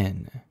warehouse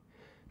again.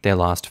 Their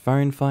last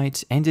phone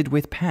fight ended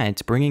with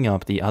Pat bringing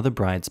up the other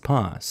bride's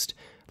past,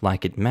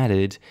 like it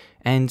mattered,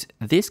 and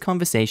 "this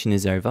conversation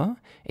is over,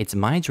 it's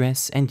my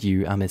dress and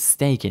you are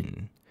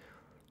mistaken."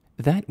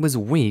 That was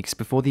weeks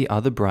before the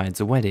other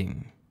bride's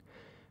wedding.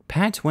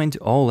 Pat went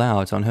all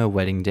out on her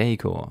wedding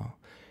decor.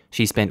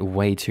 She spent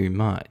way too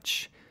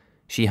much.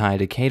 She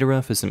hired a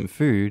caterer for some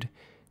food,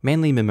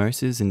 mainly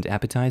mimosas and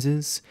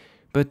appetizers,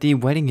 but the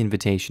wedding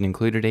invitation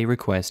included a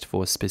request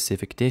for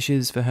specific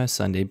dishes for her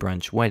Sunday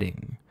brunch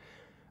wedding.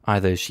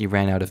 Either she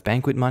ran out of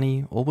banquet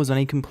money or was on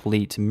a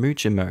complete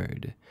moocher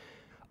mode.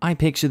 I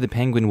picture the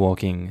penguin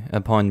walking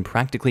upon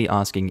practically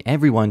asking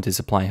everyone to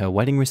supply her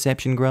wedding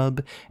reception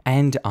grub,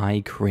 and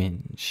I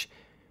cringe.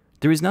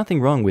 There is nothing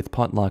wrong with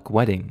potluck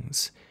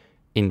weddings.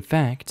 In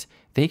fact,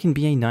 they can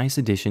be a nice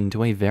addition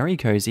to a very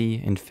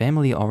cozy and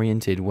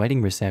family-oriented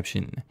wedding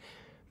reception.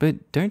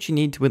 But don't you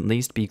need to at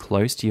least be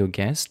close to your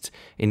guests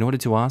in order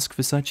to ask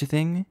for such a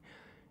thing?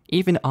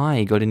 Even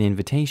I got an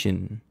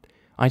invitation.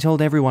 I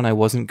told everyone I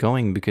wasn't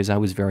going because I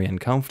was very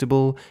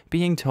uncomfortable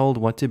being told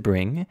what to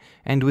bring,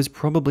 and was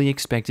probably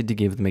expected to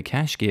give them a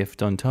cash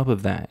gift on top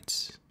of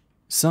that.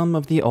 Some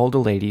of the older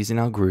ladies in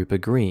our group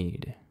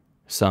agreed.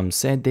 Some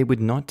said they would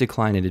not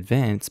decline in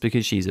advance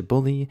because she's a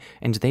bully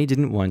and they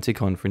didn't want a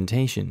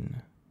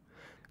confrontation.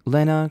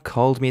 Lena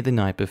called me the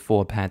night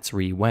before Pat's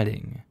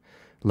re-wedding.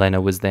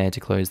 Lena was there to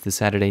close the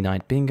Saturday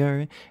night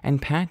bingo,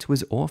 and Pat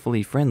was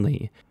awfully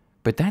friendly,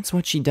 but that's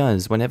what she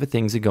does whenever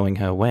things are going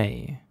her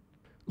way.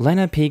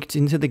 Lena peeked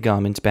into the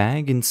garment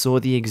bag and saw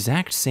the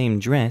exact same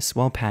dress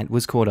while Pat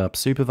was caught up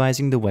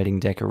supervising the wedding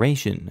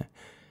decoration.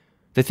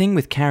 The thing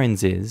with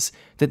Karens is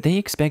that they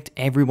expect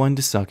everyone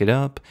to suck it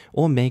up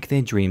or make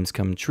their dreams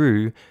come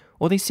true,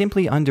 or they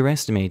simply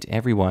underestimate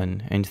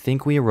everyone and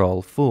think we are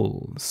all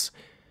fools.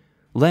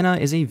 Lena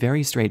is a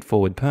very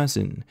straightforward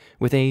person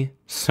with a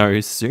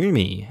 "so sue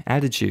me"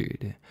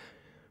 attitude.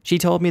 She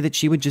told me that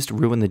she would just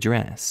ruin the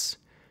dress.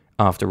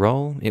 After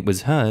all, it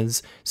was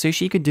hers, so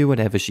she could do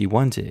whatever she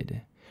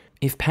wanted.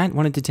 If Pat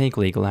wanted to take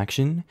legal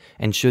action,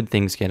 and should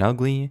things get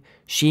ugly,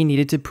 she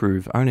needed to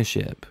prove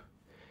ownership.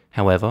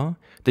 However,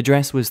 the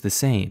dress was the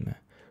same.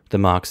 The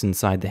marks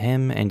inside the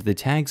hem and the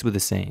tags were the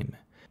same.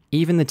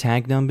 Even the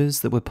tag numbers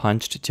that were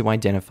punched to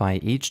identify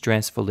each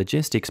dress for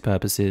logistics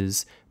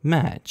purposes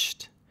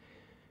matched.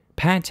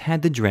 Pat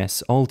had the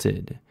dress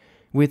altered.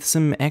 with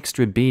some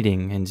extra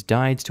beading and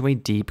dyed to a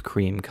deep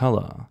cream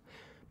color.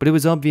 But it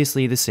was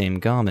obviously the same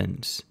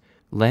garment.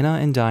 Lena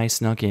and I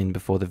snuck in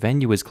before the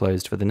venue was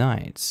closed for the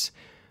night.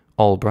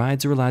 All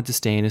brides are allowed to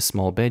stay in a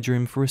small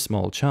bedroom for a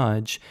small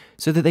charge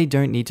so that they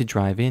don't need to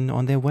drive in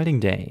on their wedding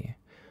day.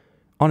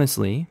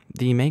 Honestly,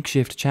 the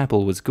makeshift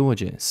chapel was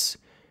gorgeous.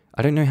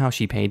 I don't know how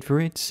she paid for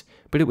it,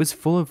 but it was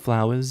full of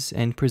flowers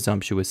and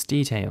presumptuous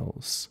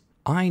details.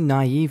 I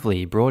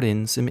naively brought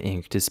in some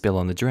ink to spill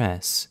on the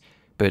dress,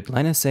 but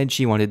Lena said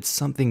she wanted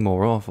something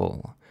more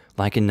awful,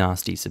 like a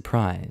nasty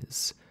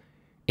surprise.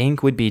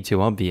 Ink would be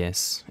too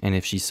obvious, and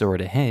if she saw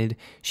it ahead,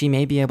 she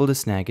may be able to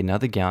snag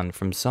another gown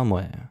from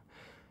somewhere.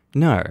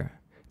 No,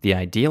 the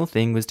ideal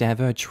thing was to have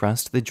her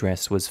trust the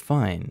dress was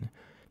fine.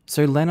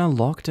 So Lena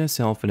locked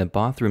herself in a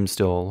bathroom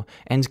stall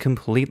and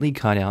completely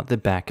cut out the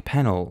back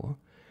panel.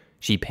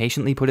 She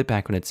patiently put it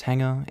back on its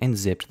hanger and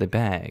zipped the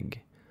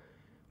bag.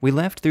 We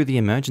left through the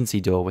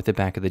emergency door with the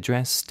back of the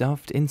dress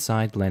stuffed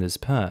inside Lena's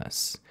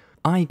purse.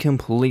 I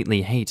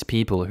completely hate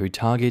people who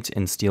target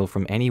and steal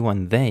from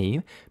anyone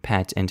they,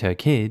 Pat and her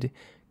kid,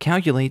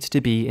 calculate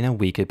to be in a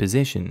weaker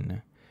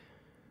position.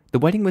 The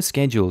wedding was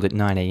scheduled at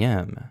 9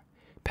 a.m.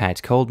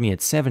 Pat called me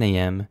at 7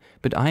 a.m.,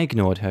 but I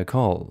ignored her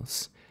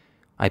calls.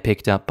 I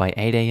picked up by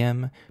 8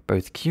 a.m.,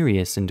 both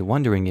curious and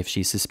wondering if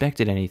she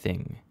suspected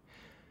anything.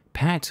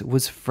 Pat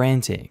was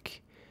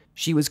frantic.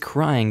 She was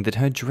crying that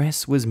her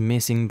dress was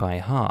missing by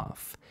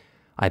half.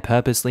 I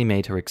purposely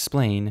made her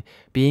explain,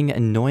 being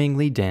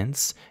annoyingly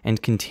dense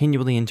and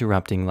continually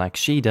interrupting like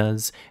she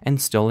does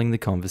and stalling the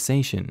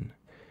conversation.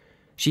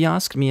 She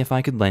asked me if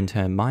I could lend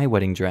her my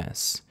wedding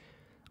dress.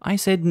 I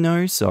said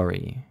no,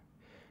 sorry.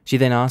 She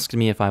then asked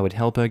me if I would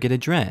help her get a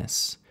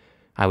dress.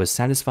 I was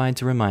satisfied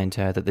to remind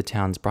her that the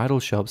town's bridal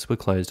shops were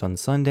closed on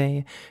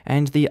Sunday,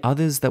 and the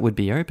others that would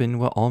be open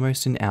were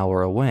almost an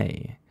hour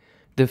away.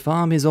 The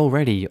farm is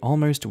already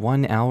almost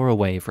 1 hour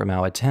away from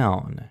our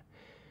town.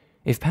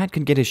 If Pat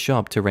could get a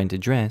shop to rent a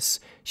dress,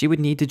 she would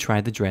need to try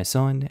the dress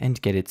on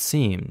and get it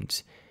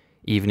seamed.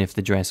 Even if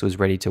the dress was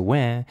ready to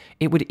wear,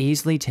 it would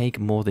easily take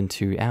more than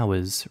 2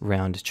 hours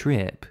round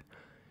trip.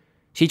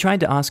 She tried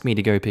to ask me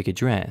to go pick a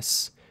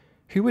dress.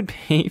 Who would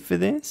pay for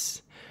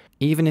this?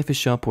 Even if a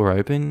shop were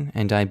open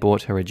and I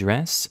bought her a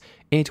dress,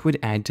 it would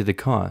add to the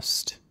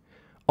cost.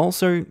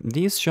 Also,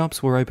 these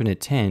shops were open at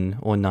 10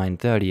 or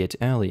 9:30 at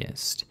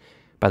earliest.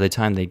 By the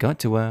time they got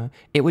to her,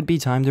 it would be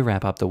time to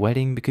wrap up the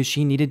wedding because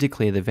she needed to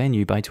clear the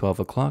venue by 12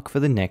 o'clock for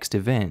the next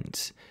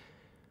event.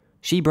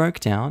 She broke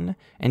down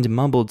and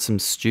mumbled some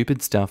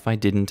stupid stuff I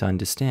didn't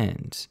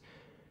understand.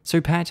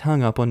 So Pat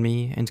hung up on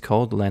me and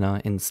called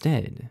Lena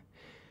instead.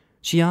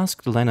 She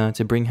asked Lena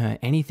to bring her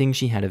anything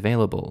she had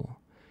available.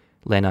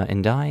 Lena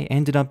and I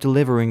ended up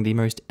delivering the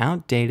most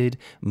outdated,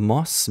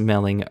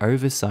 moss-smelling,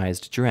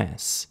 oversized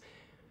dress.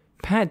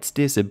 Pat's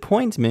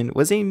disappointment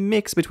was a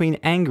mix between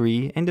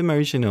angry and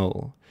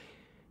emotional.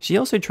 She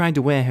also tried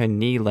to wear her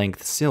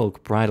knee-length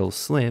silk bridal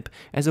slip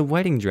as a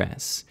wedding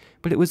dress,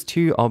 but it was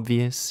too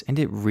obvious and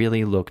it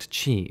really looked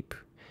cheap.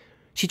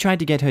 She tried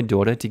to get her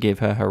daughter to give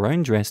her her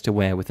own dress to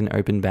wear with an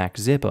open-back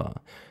zipper,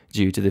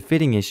 due to the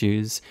fitting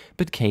issues,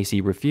 but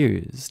Casey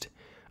refused,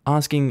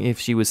 asking if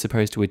she was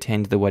supposed to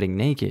attend the wedding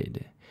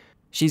naked.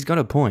 She's got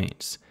a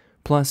point,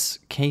 plus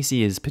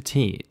Casey is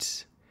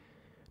petite.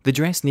 The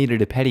dress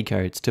needed a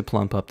petticoat to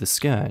plump up the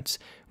skirt,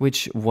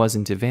 which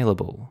wasn't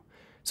available,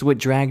 so it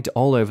dragged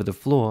all over the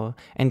floor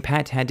and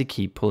Pat had to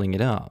keep pulling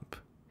it up.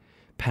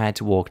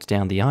 Pat walked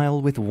down the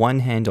aisle with one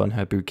hand on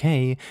her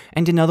bouquet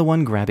and another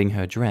one grabbing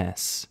her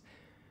dress.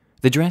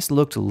 The dress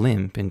looked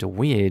limp and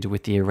weird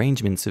with the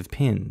arrangements of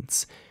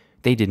pins.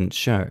 They didn't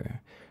show.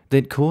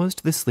 That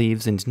caused the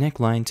sleeves and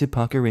neckline to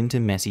pucker into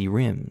messy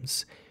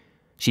rims.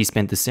 She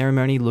spent the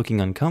ceremony looking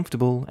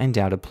uncomfortable and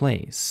out of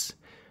place.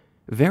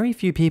 Very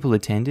few people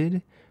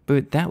attended,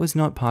 but that was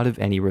not part of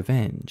any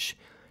revenge.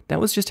 That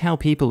was just how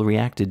people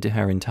reacted to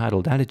her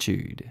entitled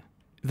attitude.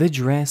 The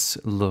dress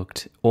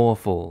looked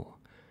awful.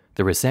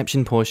 The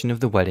reception portion of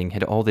the wedding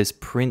had all this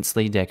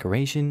princely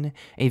decoration,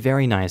 a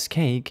very nice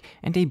cake,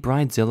 and a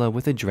bridezilla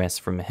with a dress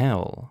from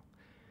hell.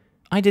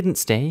 I didn't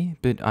stay,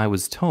 but I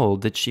was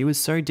told that she was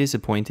so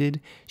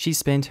disappointed she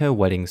spent her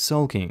wedding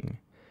sulking.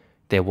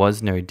 There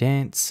was no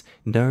dance,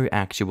 no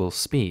actual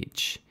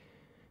speech.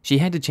 She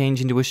had to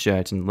change into a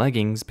shirt and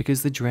leggings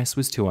because the dress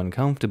was too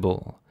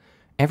uncomfortable.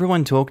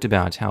 Everyone talked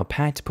about how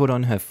Pat put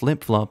on her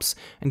flip-flops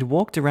and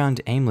walked around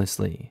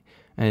aimlessly,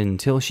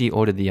 until she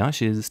ordered the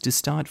ushers to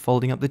start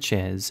folding up the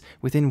chairs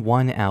within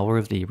 1 hour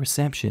of the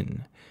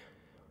reception.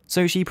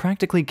 So she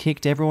practically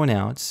kicked everyone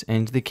out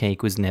and the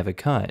cake was never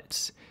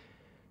cut.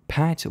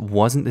 Pat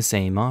wasn't the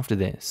same after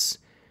this.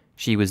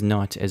 She was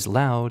not as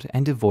loud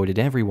and avoided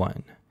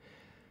everyone.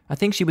 I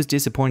think she was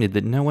disappointed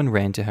that no one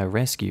ran to her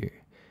rescue.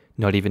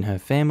 Not even her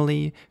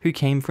family, who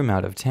came from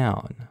out of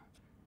town.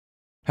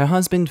 Her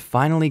husband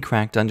finally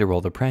cracked under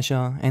all the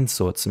pressure and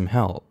sought some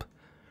help.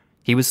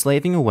 He was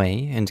slaving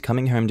away and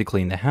coming home to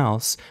clean the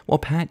house while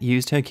Pat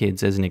used her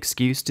kids as an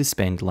excuse to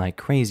spend like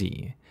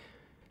crazy.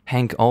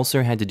 Hank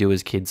also had to do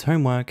his kids'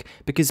 homework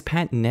because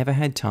Pat never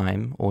had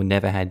time or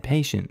never had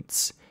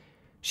patience.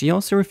 She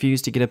also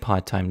refused to get a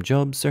part-time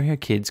job so her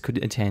kids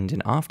could attend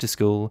an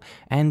after-school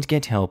and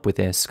get help with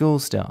their school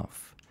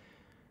stuff.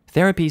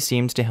 Therapy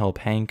seemed to help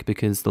Hank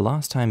because the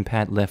last time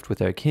Pat left with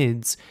her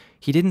kids,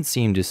 he didn't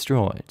seem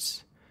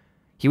distraught.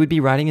 He would be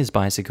riding his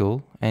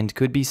bicycle and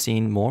could be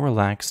seen more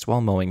relaxed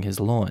while mowing his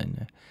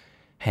lawn.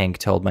 Hank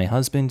told my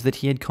husband that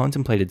he had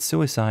contemplated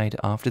suicide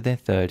after their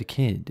third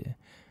kid.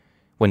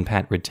 When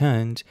Pat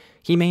returned,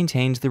 he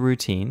maintained the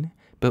routine,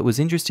 but was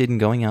interested in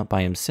going out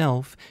by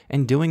himself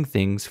and doing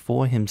things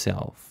for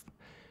himself.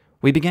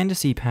 We began to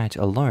see Pat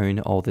alone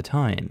all the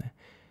time.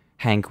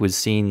 Hank was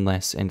seen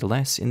less and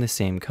less in the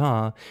same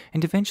car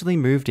and eventually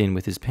moved in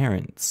with his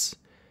parents.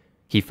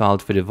 He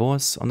filed for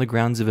divorce on the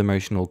grounds of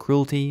emotional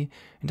cruelty,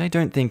 and I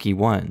don't think he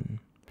won.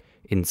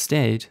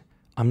 Instead,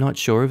 I'm not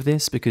sure of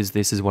this because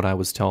this is what I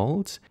was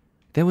told,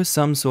 there was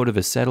some sort of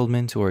a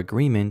settlement or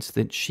agreement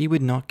that she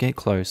would not get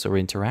close or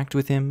interact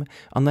with him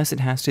unless it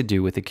has to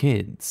do with the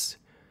kids.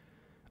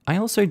 I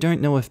also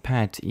don't know if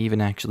Pat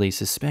even actually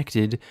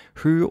suspected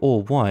who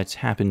or what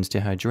happened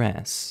to her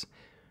dress.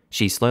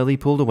 She slowly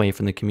pulled away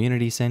from the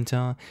community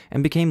center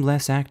and became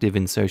less active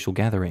in social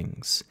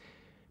gatherings.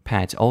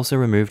 Pat also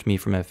removed me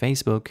from her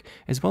Facebook,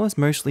 as well as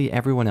mostly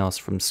everyone else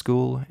from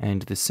school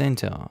and the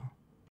center.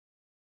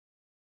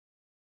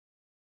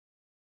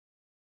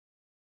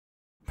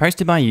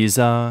 Posted by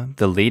user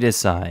The Leader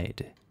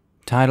Side,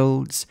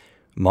 titled,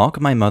 "Mock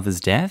My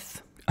Mother's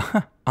Death?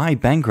 I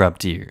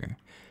bankrupt you."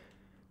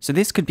 So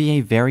this could be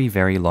a very,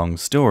 very long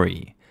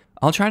story.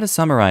 I'll try to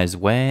summarize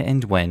where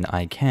and when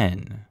I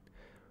can.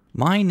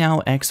 My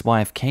now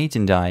ex-wife Kate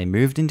and I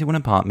moved into an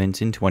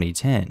apartment in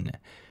 2010.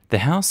 The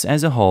house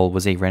as a whole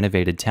was a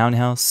renovated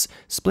townhouse,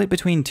 split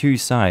between two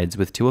sides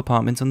with 2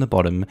 apartments on the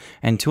bottom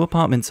and 2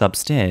 apartments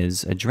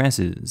upstairs,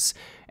 addresses,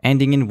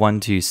 ending in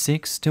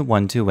 126 to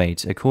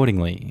 128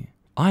 accordingly.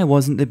 I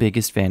wasn't the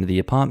biggest fan of the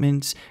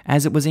apartment,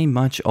 as it was a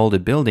much older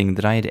building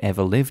that I had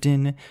ever lived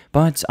in,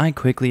 but I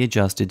quickly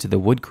adjusted to the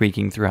wood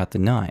creaking throughout the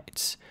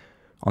night.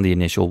 On the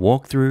initial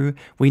walkthrough,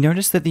 we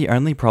noticed that the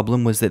only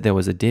problem was that there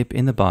was a dip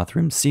in the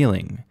bathroom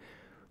ceiling.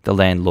 The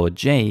landlord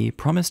Jay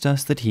promised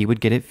us that he would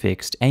get it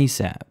fixed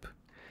ASAP.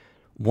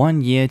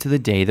 1 year to the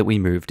day that we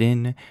moved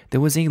in,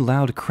 there was a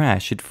loud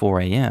crash at 4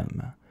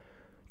 a.m.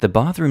 The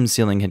bathroom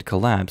ceiling had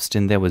collapsed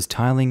and there was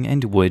tiling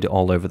and wood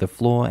all over the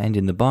floor and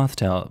in the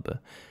bathtub.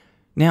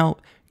 Now,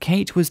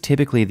 Kate was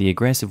typically the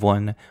aggressive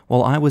one,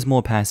 while I was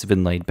more passive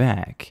and laid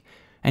back,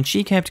 and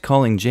she kept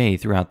calling Jay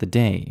throughout the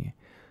day.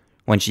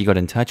 When she got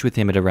in touch with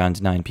him at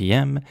around 9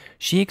 p.m.,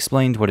 she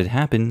explained what had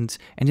happened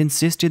and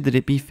insisted that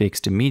it be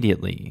fixed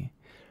immediately.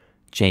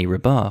 Jay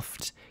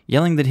rebuffed,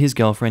 yelling that his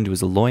girlfriend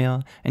was a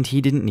lawyer and he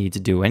didn't need to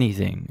do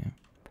anything.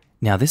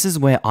 Now this is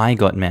where I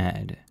got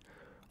mad.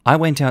 I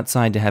went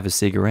outside to have a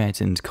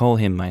cigarette and call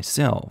him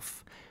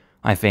myself.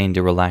 I feigned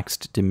a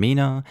relaxed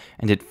demeanor,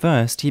 and at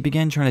first he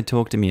began trying to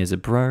talk to me as a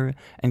bro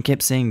and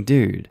kept saying,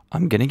 "Dude,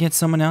 I'm gonna get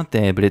someone out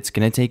there, but it's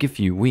gonna take a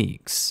few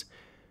weeks."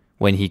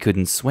 When he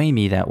couldn't sway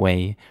me that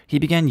way, he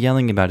began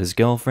yelling about his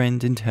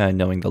girlfriend and her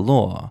knowing the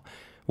law.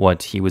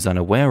 What he was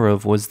unaware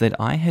of was that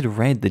I had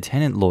read the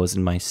tenant laws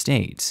in my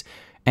state,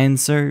 and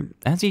so,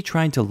 as he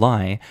tried to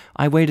lie,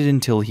 I waited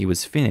until he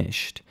was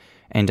finished,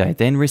 and I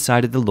then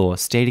recited the law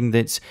stating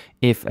that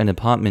if an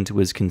apartment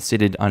was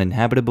considered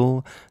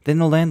uninhabitable, then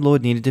the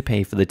landlord needed to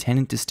pay for the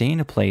tenant to stay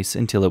in a place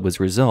until it was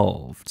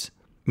resolved.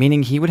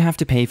 Meaning he would have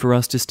to pay for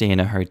us to stay in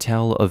a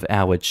hotel of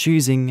our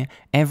choosing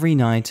every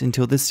night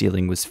until the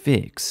ceiling was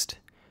fixed.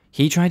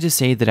 He tried to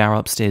say that our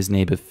upstairs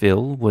neighbor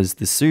Phil was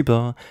the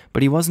super,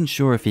 but he wasn't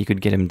sure if he could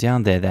get him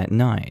down there that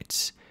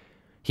night.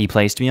 He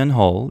placed me on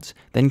hold,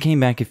 then came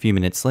back a few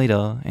minutes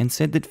later and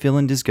said that Phil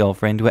and his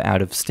girlfriend were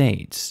out of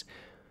state.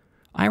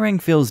 I rang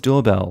Phil's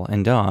doorbell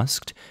and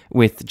asked,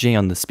 with Jay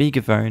on the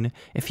speakerphone,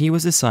 if he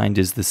was assigned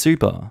as the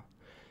super.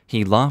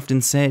 He laughed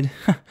and said,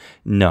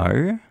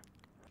 "No."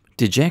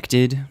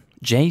 Dejected,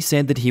 Jay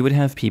said that he would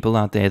have people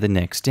out there the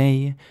next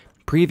day.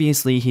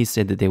 Previously, he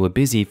said that they were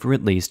busy for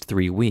at least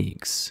 3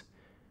 weeks.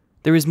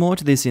 There is more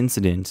to this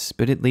incident,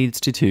 but it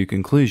leads to 2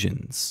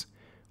 conclusions.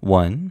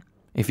 1.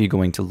 If you're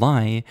going to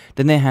lie,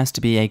 then there has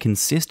to be a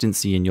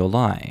consistency in your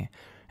lie.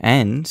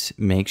 And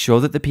make sure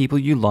that the people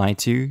you lie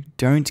to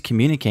don't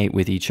communicate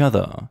with each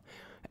other.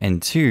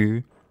 And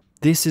 2,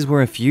 this is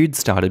where a feud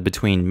started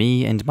between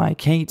me and my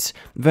Kate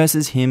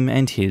versus him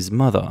and his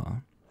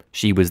mother.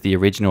 She was the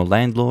original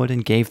landlord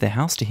and gave the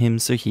house to him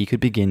so he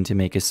could begin to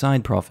make a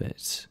side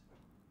profit.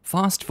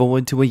 Fast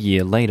forward to a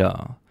year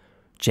later.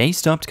 Jay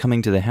stopped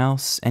coming to the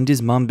house and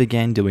his mum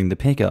began doing the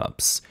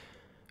pickups.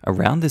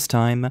 Around this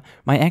time,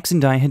 my ex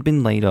and I had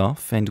been laid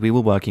off and we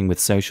were working with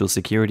Social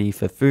Security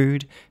for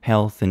food,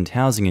 health, and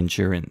housing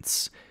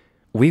insurance.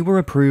 We were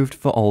approved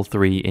for all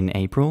 3 in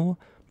April,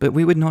 but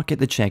we would not get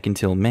the check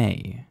until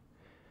May.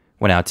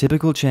 When our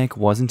typical check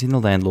wasn't in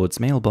the landlord's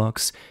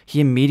mailbox, he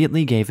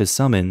immediately gave a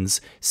summons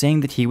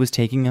saying that he was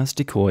taking us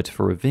to court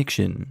for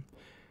eviction.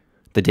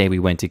 The day we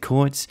went to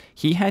court,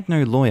 he had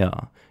no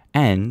lawyer,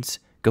 and,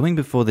 Going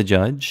before the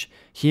judge,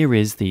 here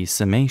is the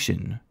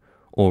summation,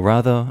 or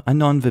rather, a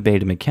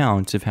non-verbatim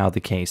account of how the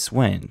case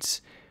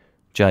went.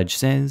 Judge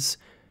says,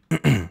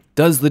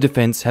 "Does the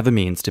defense have a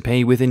means to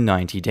pay within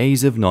 90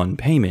 days of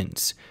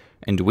non-payment?"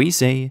 And we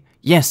say,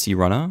 "Yes,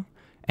 Your Honor,"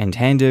 and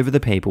hand over the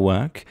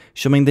paperwork,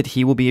 showing that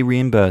he will be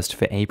reimbursed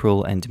for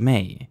April and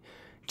May.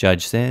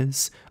 Judge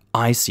says,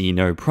 "I see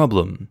no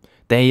problem.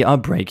 They are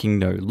breaking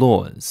no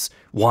laws.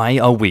 Why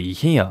are we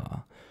here?"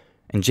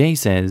 And Jay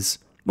says,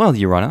 "Well,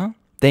 Your Honor,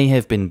 they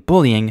have been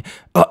bullying.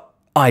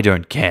 I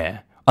don't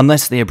care.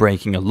 Unless they are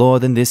breaking a law,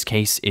 then this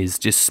case is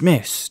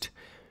dismissed."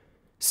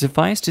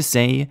 Suffice to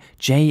say,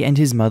 Jay and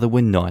his mother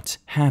were not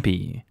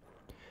happy.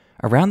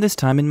 Around this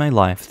time in my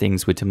life,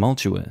 things were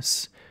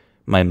tumultuous.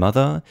 My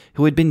mother,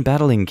 who had been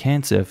battling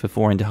cancer for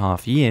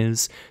 4.5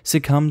 years,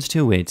 succumbed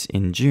to it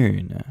in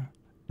June.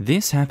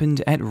 This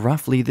happened at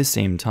roughly the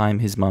same time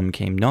his mum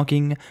came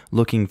knocking,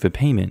 looking for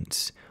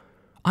payment.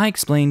 I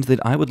explained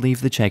that I would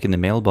leave the check in the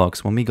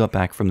mailbox when we got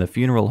back from the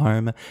funeral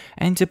home,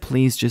 and to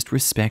please just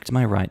respect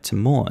my right to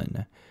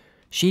mourn.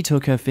 She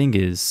took her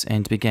fingers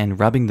and began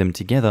rubbing them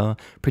together,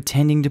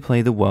 pretending to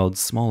play the world's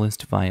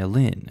smallest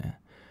violin.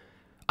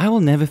 I will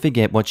never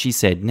forget what she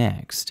said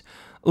next.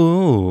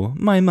 "Oh,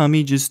 my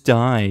mummy just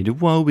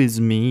died, woe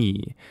is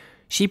me."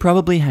 She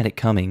probably had it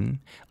coming.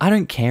 "I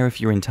don't care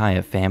if your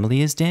entire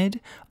family is dead,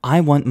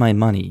 I want my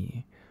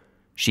money."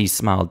 She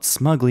smiled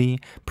smugly,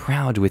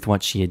 proud with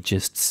what she had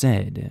just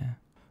said.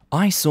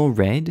 I saw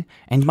red,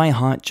 and my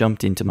heart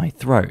jumped into my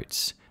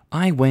throat.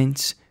 I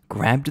went,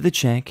 grabbed the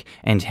check,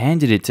 and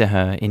handed it to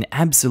her in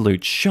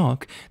absolute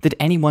shock that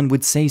anyone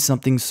would say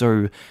something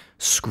so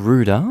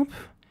screwed up.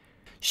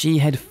 She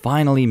had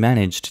finally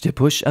managed to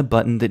push a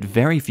button that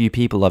very few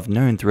people I've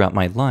known throughout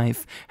my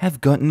life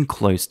have gotten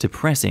close to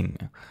pressing.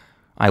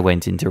 I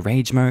went into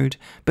rage mode,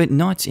 but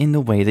not in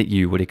the way that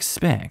you would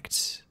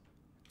expect.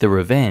 The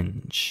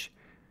revenge.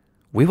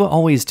 We were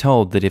always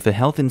told that if a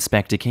health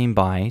inspector came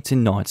by, to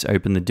not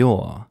open the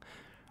door.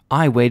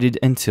 I waited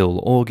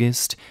until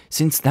August,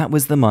 since that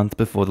was the month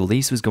before the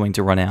lease was going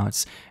to run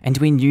out, and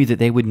we knew that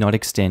they would not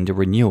extend a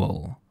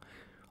renewal.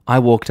 I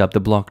walked up the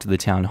block to the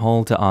town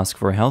hall to ask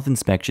for a health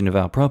inspection of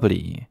our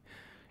property.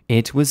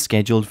 It was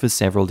scheduled for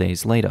several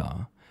days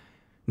later.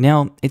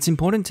 Now, it's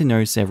important to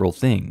know several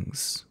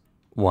things.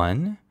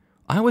 1.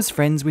 I was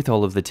friends with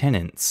all of the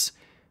tenants.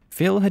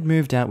 Phil had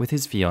moved out with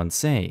his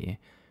fiancée,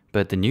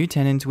 but the new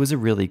tenant was a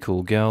really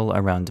cool girl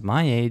around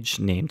my age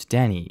named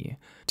Danny.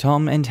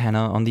 Tom and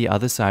Hannah on the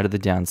other side of the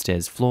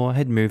downstairs floor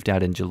had moved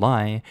out in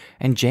July,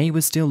 and Jay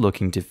was still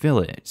looking to fill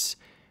it.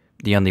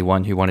 The only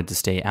one who wanted to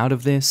stay out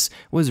of this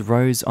was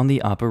Rose on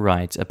the upper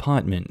right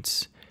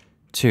apartment.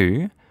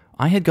 2.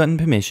 I had gotten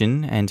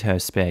permission and her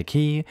spare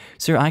key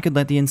so I could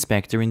let the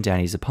inspector in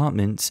Danny's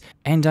apartment,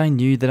 and I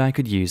knew that I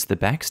could use the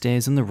back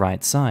stairs on the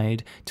right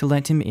side to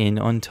let him in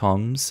on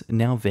Tom's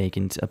now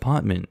vacant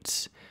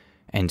apartment.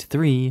 And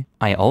 3,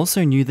 I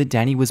also knew that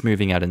Danny was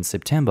moving out in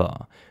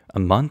September, a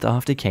month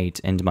after Kate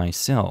and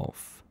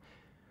myself.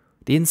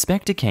 The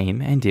inspector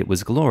came and it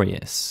was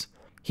glorious.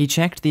 He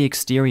checked the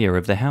exterior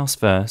of the house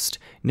first,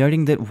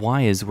 noting that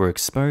wires were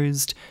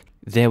exposed.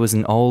 There was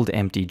an old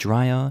empty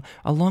dryer,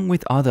 along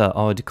with other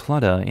odd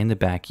clutter in the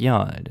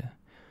backyard.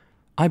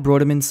 I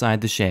brought him inside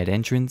the shared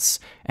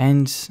entrance,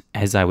 and,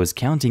 as I was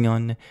counting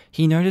on,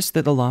 he noticed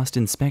that the last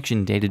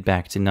inspection dated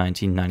back to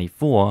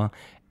 1994,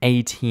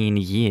 18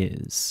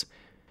 years.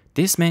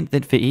 This meant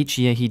that for each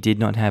year he did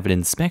not have an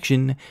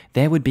inspection,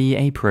 there would be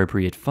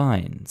appropriate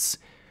fines.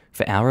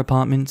 For our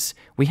apartment,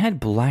 we had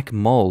black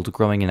mold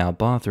growing in our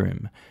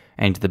bathroom,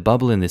 and the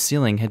bubble in the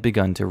ceiling had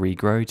begun to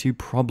regrow to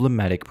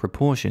problematic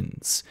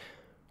proportions.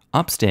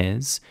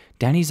 Upstairs,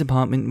 Danny's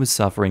apartment was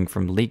suffering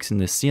from leaks in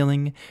the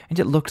ceiling, and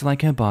it looked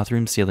like her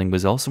bathroom ceiling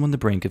was also on the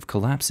brink of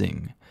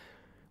collapsing.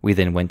 We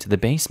then went to the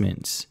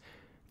basement.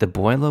 The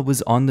boiler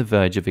was on the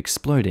verge of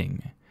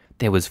exploding.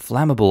 There was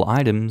flammable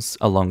items,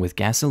 along with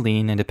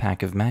gasoline and a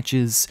pack of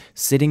matches,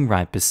 sitting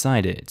right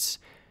beside it.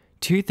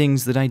 2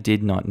 things that I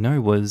did not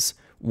know was,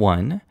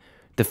 1.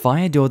 The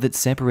fire door that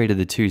separated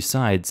the 2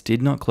 sides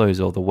did not close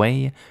all the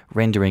way,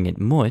 rendering it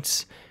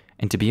moot,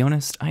 and to be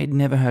honest, I had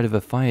never heard of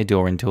a fire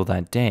door until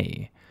that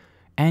day.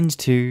 And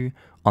 2,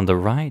 on the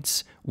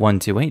right, 1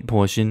 to 8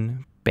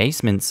 portion,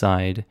 basement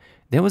side,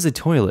 there was a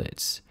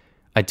toilet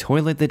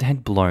that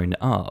had blown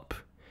up.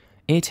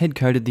 It had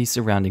coated the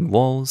surrounding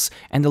walls,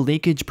 and the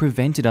leakage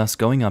prevented us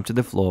going up to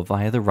the floor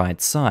via the right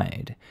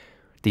side.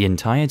 The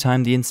entire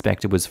time the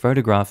inspector was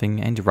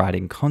photographing and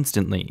writing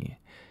constantly.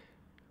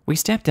 We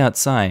stepped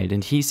outside,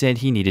 and he said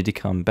he needed to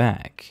come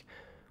back.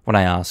 When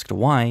I asked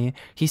why,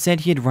 he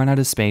said he had run out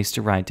of space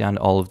to write down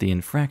all of the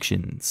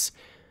infractions.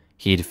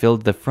 He had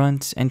filled the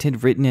front and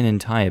had written an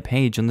entire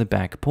page on the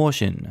back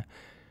portion.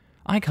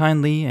 I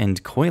kindly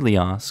and coyly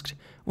asked,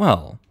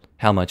 "Well,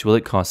 how much will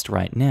it cost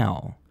right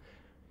now?"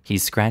 He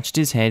scratched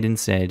his head and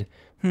said,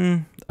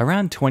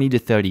 around 20 to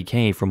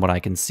 30k from what I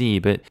can see,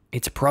 but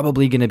it's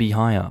probably gonna be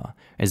higher,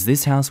 as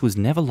this house was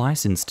never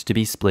licensed to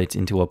be split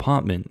into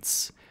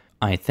apartments.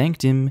 I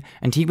thanked him,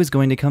 and he was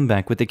going to come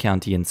back with the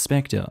county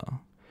inspector.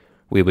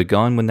 We were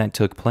gone when that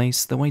took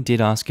place, though I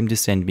did ask him to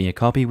send me a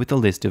copy with a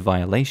list of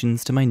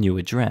violations to my new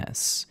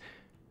address.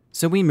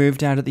 So we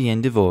moved out at the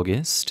end of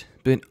August,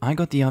 but I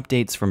got the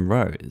updates from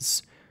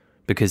Rose.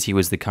 Because he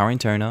was the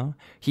current owner,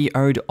 he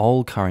owed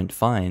all current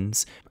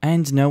fines,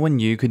 and no one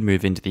new could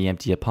move into the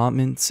empty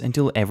apartments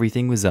until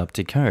everything was up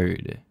to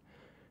code.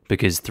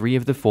 Because 3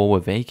 of the 4 were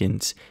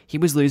vacant, he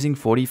was losing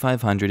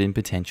 $4,500 in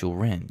potential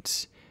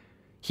rent.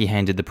 He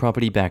handed the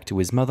property back to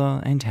his mother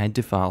and had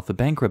to file for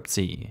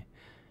bankruptcy.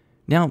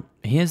 Now,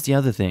 here's the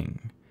other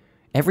thing.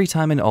 Every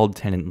time an old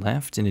tenant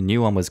left and a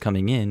new one was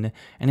coming in,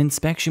 an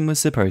inspection was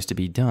supposed to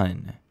be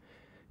done.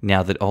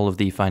 Now that all of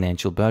the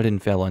financial burden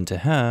fell onto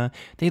her,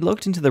 they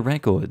looked into the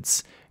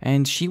records,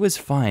 and she was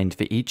fined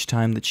for each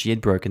time that she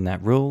had broken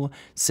that rule,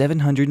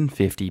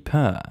 $750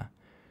 per.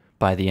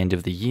 By the end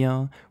of the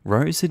year,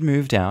 Rose had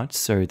moved out,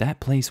 so that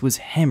place was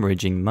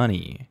hemorrhaging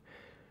money.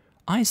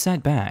 I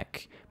sat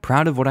back,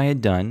 proud of what I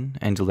had done,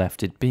 and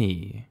left it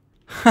be.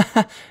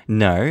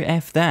 No,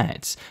 F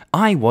that.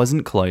 I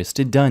wasn't close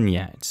to done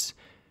yet.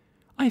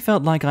 I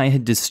felt like I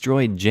had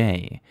destroyed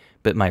Jay,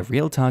 but my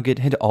real target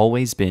had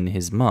always been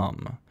his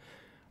mum.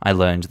 I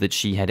learned that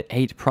she had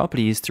 8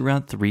 properties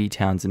throughout 3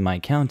 towns in my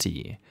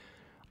county.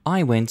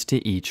 I went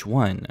to each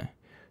one,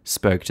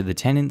 spoke to the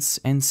tenants,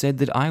 and said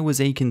that I was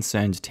a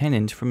concerned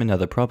tenant from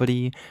another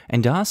property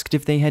and asked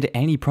if they had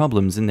any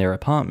problems in their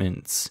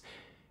apartments.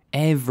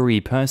 Every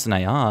person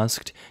I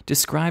asked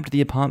described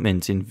the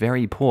apartment in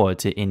very poor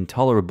to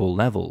intolerable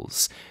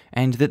levels,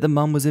 and that the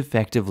mum was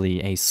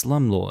effectively a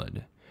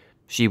slumlord.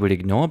 She would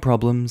ignore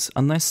problems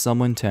unless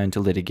someone turned to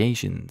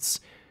litigations.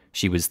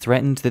 She was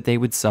threatened that they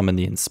would summon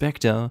the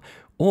inspector,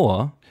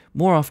 or,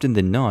 more often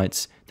than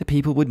not, the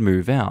people would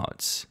move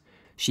out.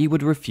 She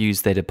would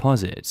refuse their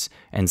deposits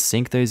and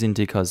sink those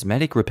into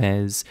cosmetic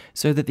repairs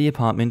so that the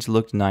apartment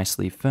looked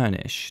nicely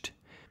furnished.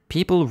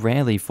 People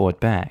rarely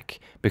fought back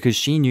because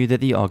she knew that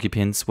the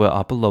occupants were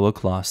upper lower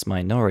class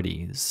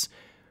minorities.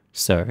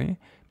 So,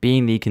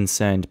 being the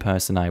concerned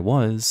person I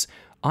was,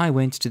 I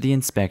went to the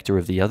inspector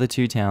of the other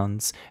 2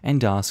 towns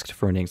and asked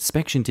for an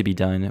inspection to be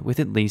done with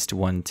at least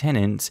 1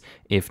 tenant,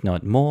 if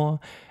not more,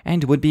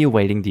 and would be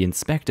awaiting the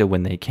inspector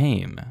when they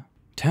came.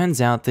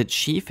 Turns out that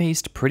she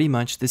faced pretty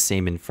much the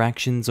same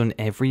infractions on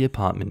every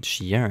apartment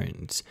she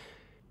owned.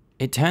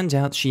 It turned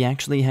out she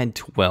actually had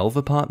 12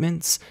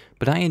 apartments,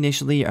 but I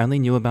initially only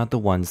knew about the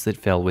ones that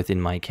fell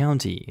within my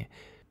county.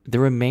 The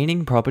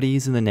remaining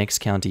properties in the next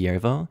county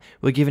over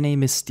were given a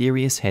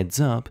mysterious heads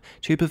up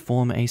to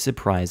perform a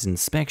surprise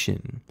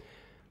inspection.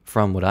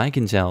 From what I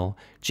can tell,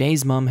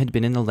 Jay's mum had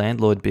been in the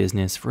landlord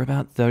business for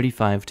about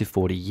 35 to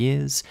 40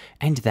 years,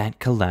 and that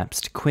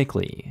collapsed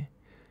quickly.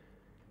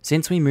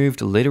 Since we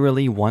moved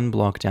literally 1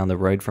 block down the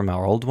road from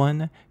our old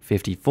one,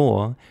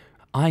 54,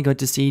 I got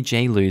to see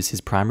Jay lose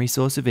his primary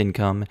source of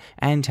income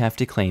and have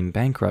to claim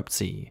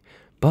bankruptcy,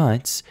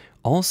 but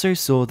also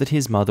saw that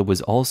his mother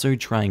was also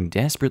trying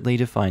desperately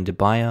to find a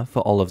buyer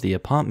for all of the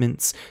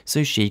apartments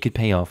so she could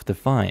pay off the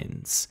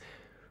fines.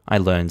 I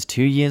learned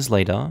 2 years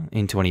later,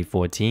 in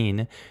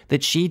 2014,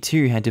 that she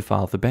too had to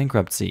file for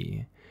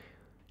bankruptcy.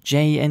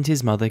 Jay and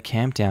his mother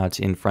camped out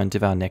in front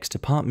of our next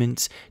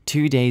apartment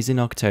 2 days in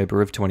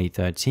October of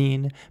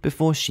 2013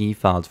 before she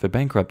filed for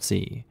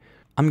bankruptcy.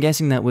 I'm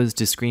guessing that was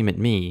to scream at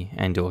me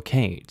and or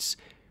Kate.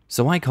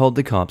 So I called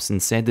the cops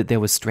and said that there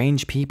were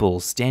strange people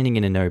standing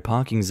in a no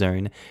parking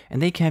zone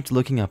and they kept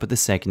looking up at the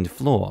 2nd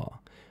floor.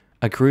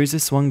 A cruiser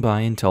swung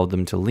by and told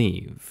them to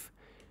leave.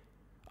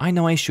 I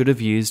know I should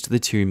have used the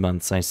 2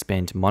 months I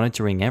spent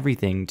monitoring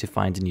everything to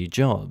find a new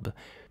job,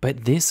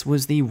 but this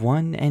was the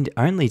one and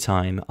only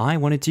time I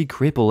wanted to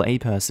cripple a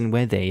person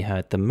where they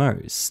hurt the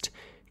most,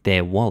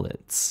 their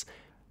wallets.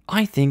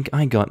 I think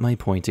I got my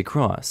point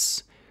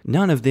across.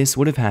 None of this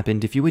would have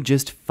happened if you had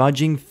just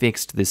fudging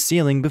fixed the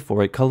ceiling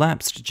before it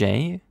collapsed,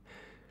 Jay.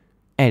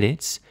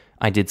 Edit.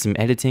 I did some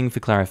editing for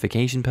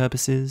clarification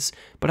purposes,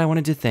 but I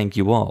wanted to thank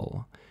you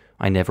all.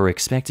 I never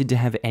expected to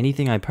have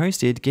anything I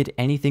posted get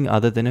anything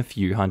other than a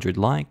few hundred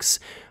likes.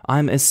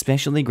 I'm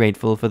especially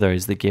grateful for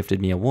those that gifted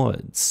me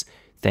awards.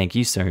 Thank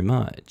you so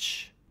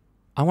much.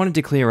 I wanted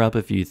to clear up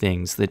a few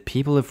things that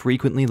people have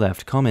frequently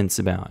left comments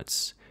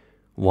about.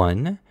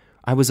 1.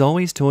 I was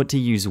always taught to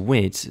use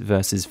wit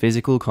versus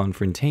physical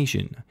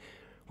confrontation.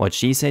 What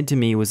she said to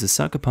me was a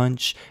sucker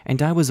punch,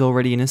 and I was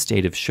already in a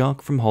state of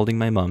shock from holding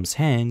my mum's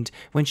hand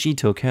when she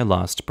took her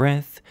last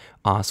breath,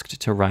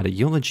 asked to write a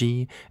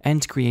eulogy,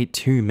 and create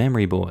 2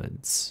 memory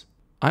boards.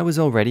 I was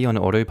already on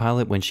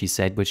autopilot when she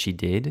said what she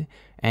did,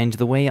 and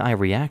the way I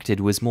reacted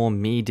was more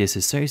me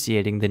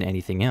disassociating than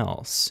anything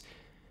else.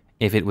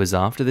 If it was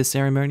after the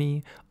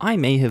ceremony, I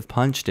may have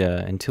punched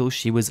her until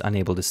she was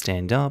unable to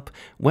stand up,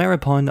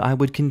 whereupon I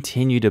would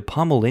continue to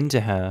pummel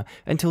into her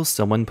until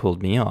someone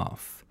pulled me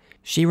off.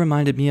 She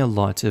reminded me a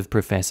lot of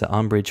Professor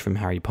Umbridge from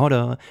Harry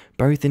Potter,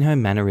 both in her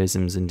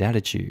mannerisms and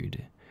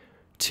attitude.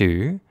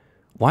 2.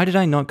 Why did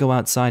I not go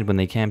outside when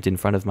they camped in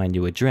front of my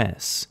new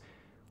address?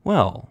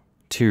 Well,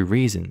 2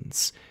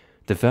 reasons.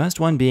 The first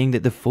one being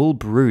that the full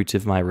brunt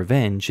of my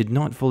revenge had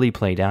not fully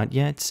played out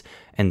yet,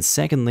 and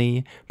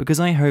secondly,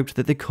 because I hoped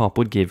that the cop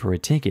would give her a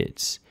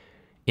ticket.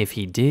 If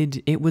he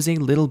did, it was a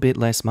little bit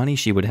less money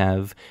she would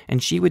have,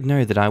 and she would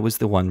know that I was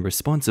the one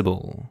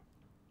responsible.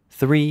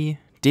 3.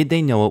 Did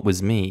they know it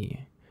was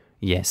me?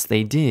 Yes,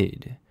 they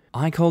did.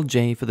 I called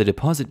Jay for the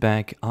deposit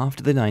back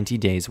after the 90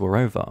 days were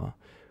over.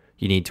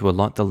 You need to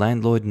allot the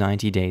landlord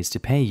 90 days to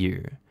pay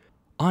you.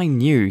 I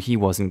knew he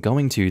wasn't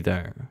going to,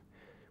 though.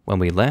 When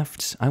we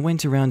left, I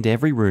went around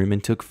every room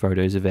and took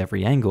photos of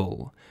every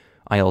angle.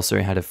 I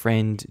also had a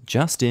friend,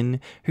 Justin,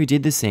 who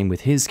did the same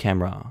with his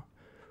camera.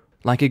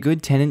 Like a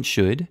good tenant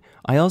should,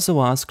 I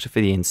also asked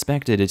for the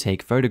inspector to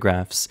take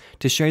photographs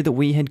to show that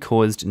we had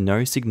caused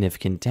no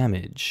significant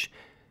damage.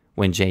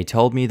 When Jay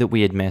told me that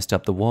we had messed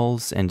up the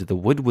walls and the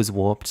wood was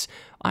warped,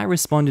 I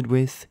responded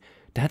with,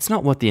 "That's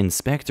not what the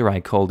inspector I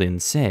called in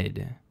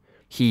said."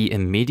 He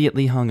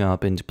immediately hung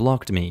up and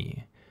blocked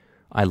me.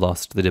 I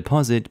lost the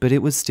deposit, but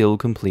it was still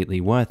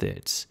completely worth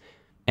it.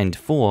 And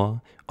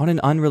 4, on an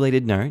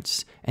unrelated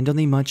note, and on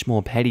the much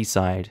more petty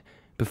side,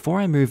 before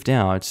I moved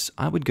out,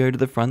 I would go to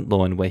the front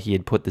lawn where he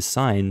had put the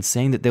sign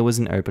saying that there was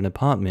an open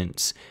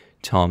apartment,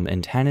 Tom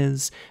and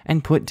Hannah's,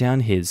 and put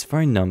down his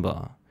phone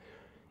number.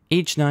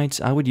 Each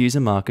night, I would use a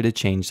marker to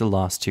change the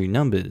last 2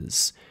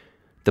 numbers.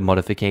 The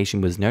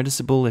modification was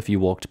noticeable if you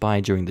walked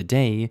by during the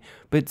day,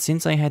 but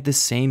since I had the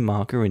same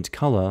marker and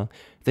color,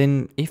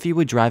 then if you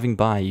were driving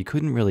by, you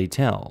couldn't really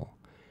tell.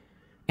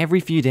 Every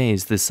few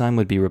days, the sign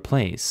would be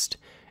replaced,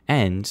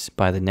 and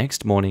by the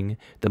next morning,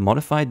 the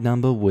modified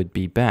number would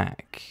be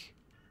back.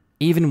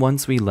 Even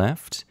once we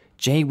left,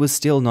 Jay was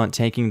still not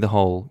taking the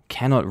whole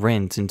 "cannot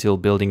rent until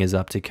building is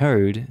up to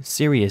code"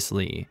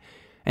 seriously,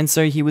 and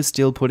so he was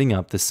still putting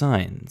up the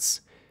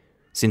signs.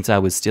 Since I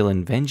was still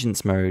in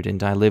vengeance mode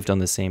and I lived on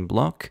the same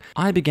block,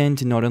 I began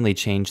to not only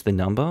change the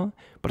number,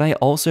 but I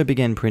also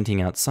began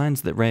printing out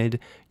signs that read,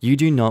 "You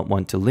do not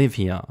want to live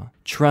here.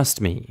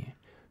 Trust me."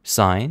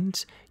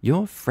 Signed,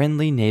 "Your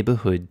friendly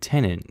neighborhood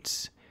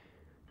tenant."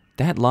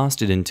 That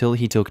lasted until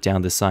he took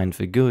down the sign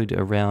for good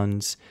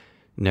around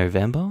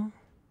November?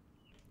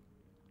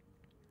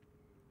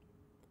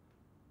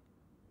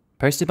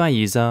 Posted by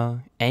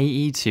user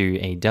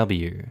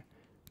AE2AW,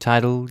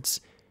 titled,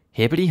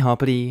 "Hippity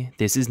hoppity,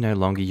 this is no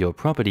longer your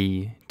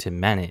property to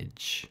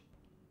manage."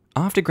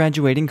 After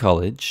graduating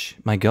college,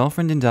 my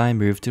girlfriend and I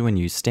moved to a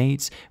new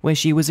state where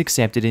she was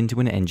accepted into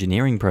an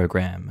engineering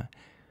program.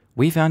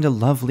 We found a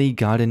lovely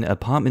garden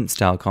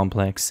apartment-style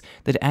complex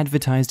that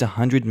advertised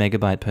 100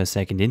 megabyte per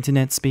second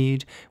internet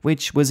speed,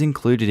 which was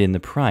included in the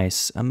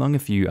price among a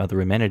few other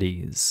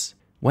amenities.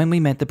 When we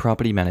met the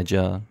property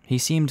manager, he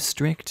seemed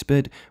strict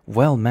but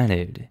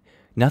well-mannered,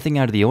 nothing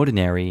out of the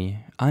ordinary,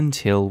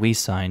 until we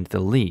signed the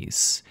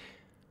lease.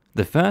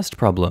 The first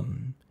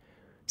problem.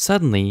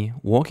 Suddenly,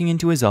 walking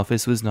into his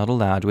office was not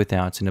allowed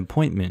without an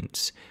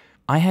appointment.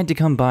 I had to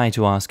come by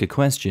to ask a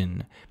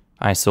question.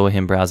 I saw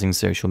him browsing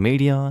social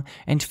media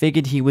and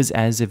figured he was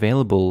as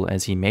available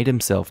as he made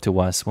himself to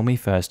us when we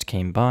first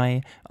came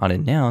by,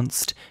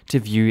 unannounced, to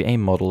view a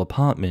model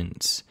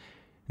apartment.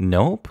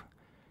 Nope.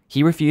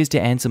 He refused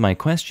to answer my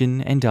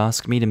question and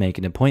asked me to make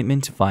an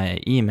appointment via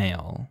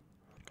email.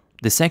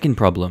 The second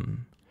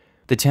problem.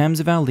 The terms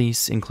of our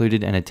lease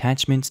included an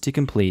attachment to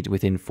complete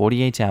within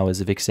 48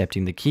 hours of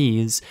accepting the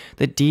keys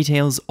that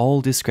details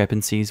all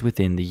discrepancies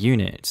within the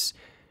unit.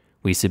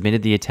 We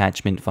submitted the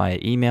attachment via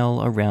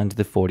email around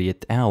the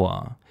 40th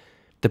hour.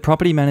 The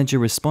property manager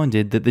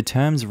responded that the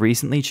terms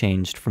recently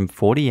changed from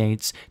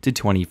 48 to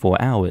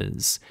 24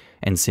 hours,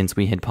 and since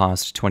we had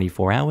passed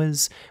 24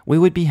 hours, we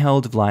would be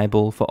held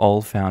liable for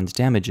all found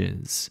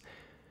damages.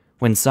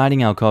 When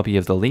citing our copy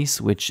of the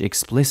lease, which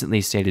explicitly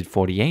stated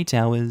 48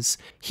 hours,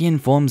 he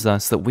informs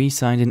us that we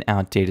signed an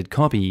outdated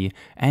copy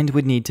and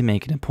would need to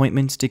make an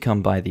appointment to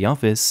come by the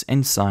office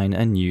and sign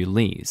a new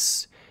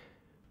lease.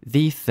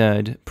 The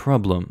third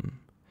problem.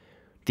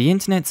 The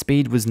internet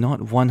speed was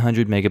not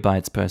 100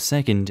 megabytes per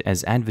second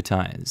as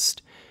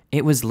advertised.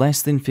 It was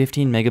less than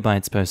 15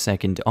 megabytes per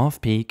second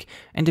off-peak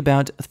and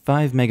about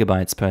 5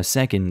 megabytes per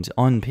second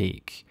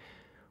on-peak.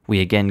 We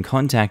again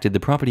contacted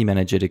the property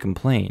manager to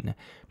complain,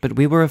 but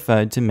we were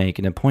referred to make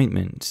an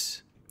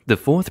appointment. The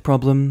fourth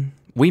problem,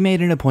 we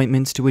made an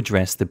appointment to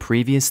address the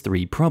previous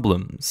 3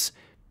 problems.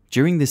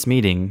 During this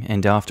meeting,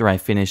 and after I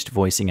finished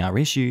voicing our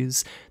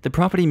issues, the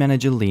property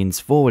manager leans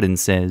forward and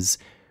says,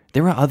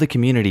 "There are other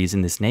communities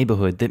in this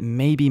neighborhood that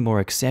may be more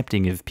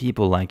accepting of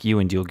people like you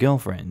and your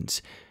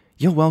girlfriend.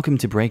 You're welcome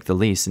to break the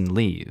lease and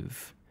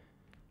leave."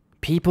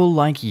 People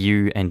like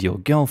you and your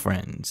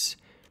girlfriend.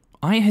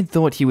 I had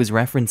thought he was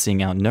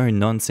referencing our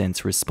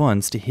no-nonsense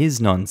response to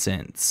his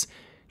nonsense.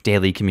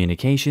 Daily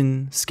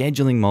communication,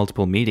 scheduling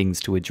multiple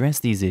meetings to address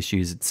these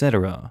issues,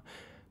 etc.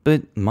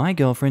 But my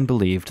girlfriend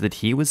believed that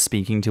he was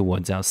speaking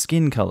towards our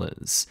skin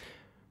colors.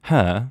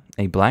 Her,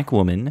 a black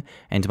woman,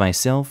 and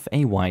myself,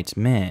 a white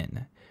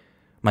man.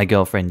 My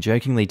girlfriend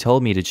jokingly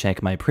told me to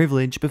check my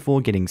privilege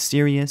before getting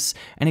serious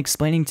and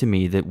explaining to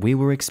me that we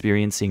were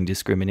experiencing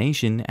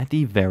discrimination at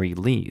the very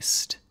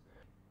least.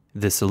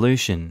 The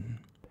solution.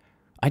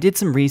 I did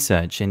some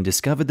research and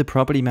discovered the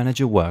property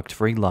manager worked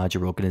for a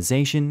larger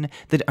organization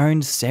that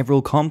owned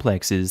several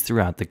complexes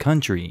throughout the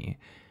country.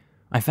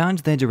 I found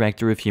their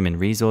director of human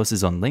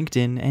resources on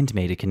LinkedIn and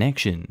made a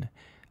connection.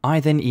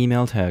 I then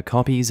emailed her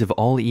copies of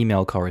all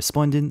email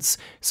correspondence,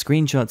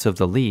 screenshots of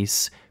the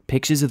lease,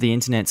 pictures of the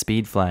internet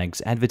speed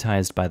flags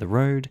advertised by the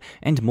road,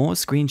 and more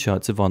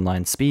screenshots of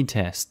online speed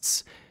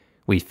tests.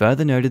 We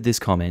further noted this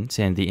comment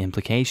and the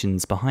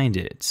implications behind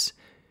it.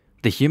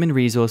 The human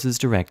resources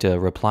director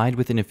replied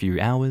within a few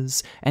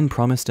hours and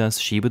promised us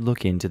she would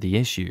look into the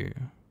issue.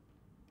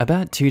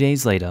 About 2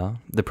 days later,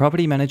 the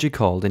property manager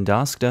called and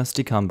asked us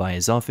to come by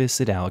his office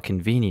at our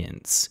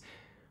convenience.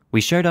 We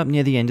showed up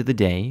near the end of the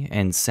day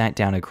and sat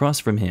down across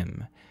from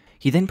him.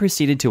 He then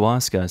proceeded to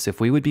ask us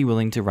if we would be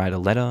willing to write a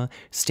letter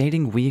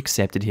stating we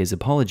accepted his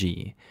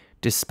apology,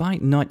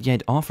 despite not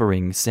yet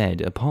offering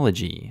said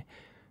apology.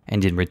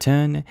 And in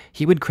return,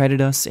 he would credit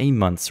us a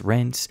month's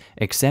rent,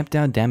 accept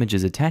our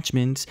damages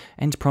attachment,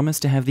 and promise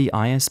to have the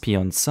ISP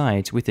on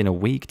site within a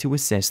week to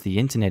assess the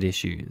internet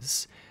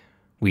issues.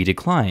 We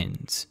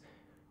declined.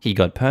 He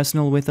got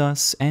personal with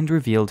us and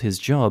revealed his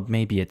job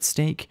may be at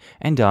stake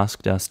and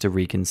asked us to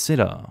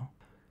reconsider.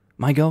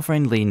 My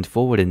girlfriend leaned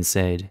forward and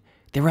said,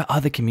 "There are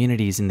other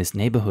communities in this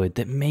neighborhood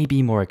that may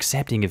be more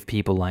accepting of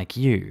people like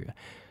you.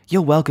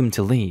 You're welcome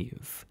to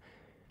leave."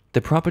 The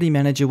property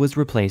manager was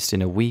replaced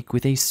in a week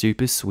with a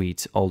super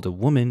sweet older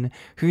woman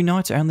who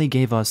not only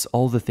gave us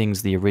all the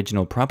things the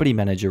original property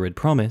manager had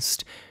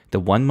promised, the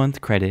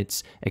 1-month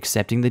credits,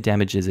 accepting the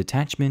damages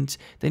attachment,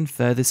 then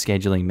further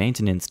scheduling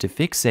maintenance to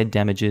fix said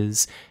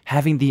damages,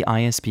 having the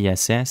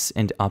ISPSS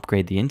and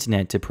upgrade the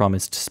internet to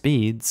promised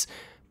speeds,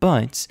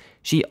 but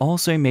she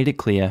also made it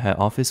clear her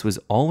office was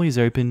always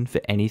open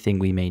for anything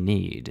we may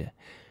need.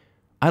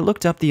 I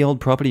looked up the old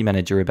property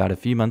manager about a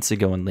few months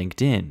ago on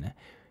LinkedIn.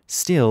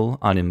 Still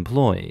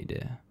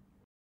unemployed.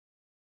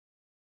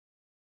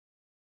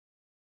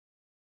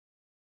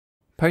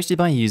 Posted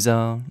by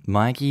user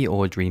Markee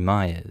Audrey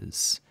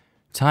Myers.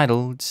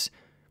 Titled,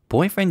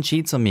 "Boyfriend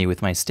cheats on me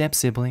with my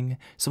step-sibling,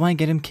 so I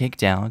get him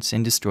kicked out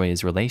and destroy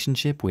his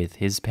relationship with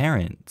his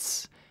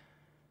parents."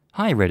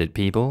 Hi Reddit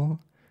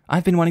people.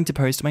 I've been wanting to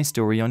post my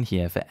story on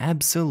here for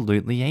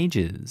absolutely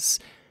ages,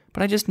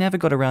 but I just never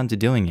got around to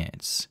doing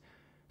it.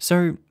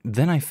 So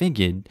then I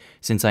figured,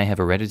 since I have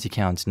a Reddit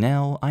account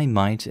now, I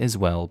might as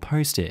well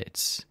post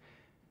it.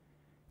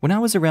 When I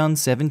was around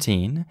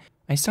 17,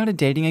 I started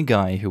dating a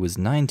guy who was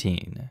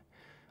 19.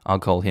 I'll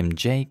call him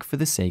Jake for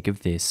the sake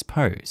of this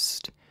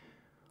post.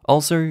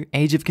 Also,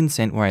 age of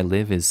consent where I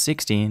live is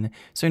 16,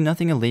 so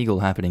nothing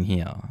illegal happening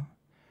here.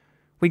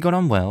 We got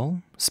on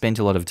well, spent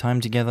a lot of time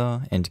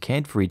together, and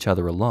cared for each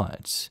other a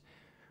lot.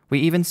 We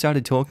even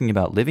started talking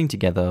about living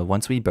together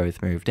once we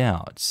both moved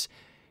out.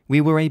 We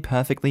were a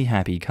perfectly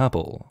happy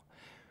couple.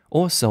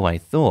 Or so I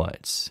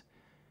thought.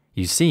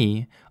 You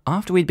see,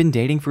 after we'd been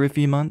dating for a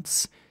few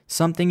months,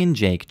 something in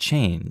Jake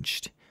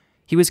changed.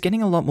 He was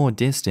getting a lot more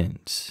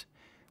distant.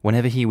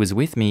 Whenever he was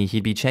with me,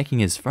 he'd be checking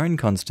his phone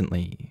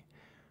constantly.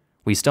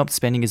 We stopped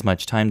spending as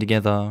much time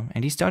together,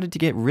 and he started to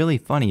get really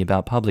funny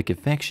about public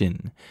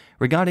affection,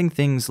 regarding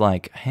things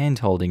like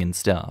hand-holding and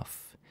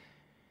stuff.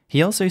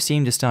 He also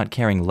seemed to start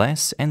caring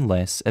less and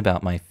less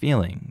about my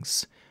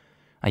feelings.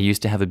 I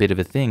used to have a bit of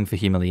a thing for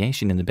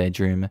humiliation in the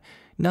bedroom,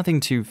 nothing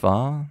too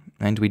far,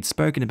 and we'd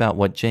spoken about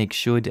what Jake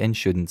should and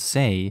shouldn't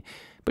say,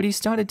 but he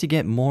started to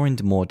get more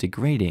and more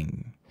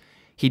degrading.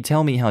 He'd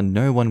tell me how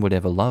no one would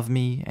ever love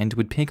me and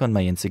would pick on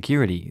my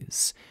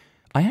insecurities.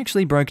 I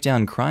actually broke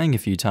down crying a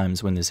few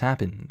times when this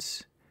happened.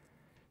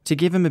 To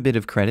give him a bit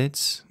of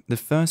credit, the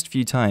first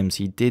few times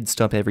he did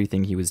stop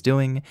everything he was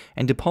doing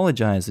and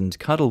apologize and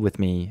cuddle with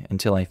me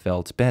until I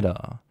felt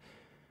better.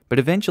 But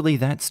eventually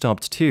that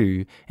stopped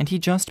too, and he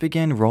just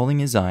began rolling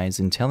his eyes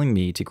and telling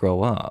me to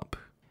grow up.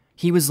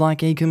 He was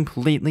like a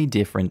completely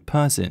different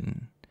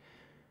person.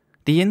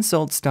 The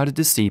insults started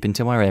to seep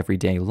into our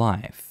everyday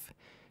life.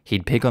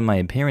 He'd pick on my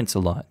appearance a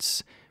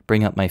lot,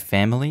 bring up my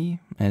family,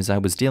 as I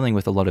was dealing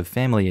with a lot of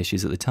family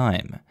issues at the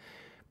time,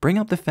 bring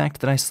up the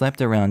fact that I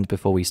slept around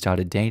before we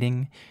started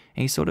dating,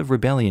 a sort of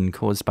rebellion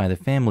caused by the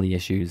family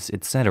issues,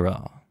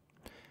 etc.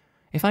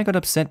 If I got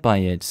upset by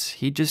it,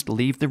 he'd just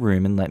leave the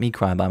room and let me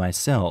cry by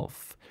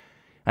myself.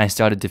 I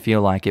started to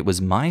feel like it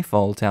was my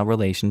fault our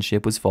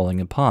relationship was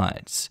falling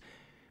apart.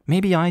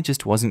 Maybe I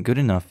just wasn't good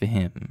enough for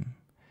him.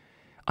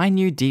 I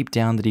knew deep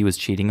down that he was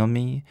cheating on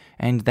me,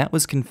 and that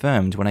was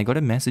confirmed when I got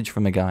a message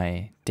from a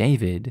guy,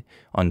 David,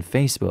 on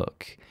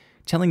Facebook,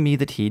 telling me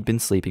that he'd been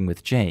sleeping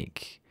with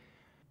Jake.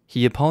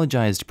 He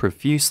apologized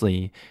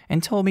profusely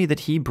and told me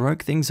that he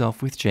broke things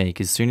off with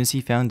Jake as soon as he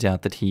found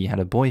out that he had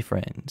a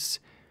boyfriend.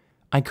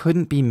 I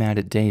couldn't be mad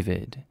at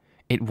David.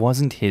 It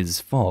wasn't his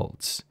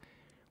fault.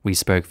 We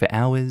spoke for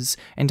hours,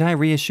 and I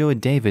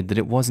reassured David that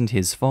it wasn't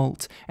his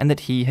fault and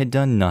that he had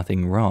done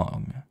nothing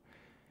wrong.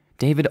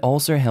 David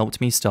also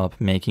helped me stop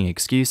making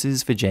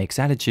excuses for Jake's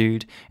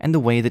attitude and the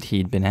way that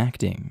he'd been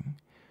acting.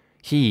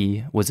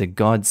 He was a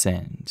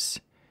godsend.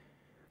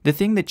 The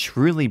thing that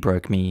truly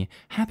broke me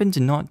happened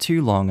not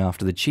too long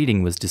after the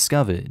cheating was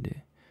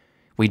discovered.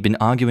 We'd been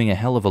arguing a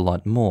hell of a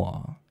lot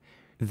more.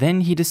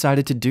 Then he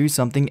decided to do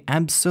something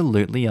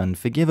absolutely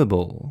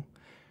unforgivable.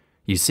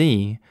 You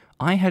see,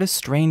 I had a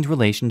strained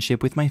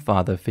relationship with my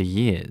father for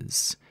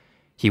years.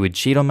 He would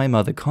cheat on my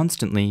mother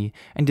constantly,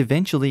 and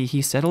eventually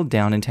he settled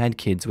down and had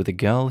kids with a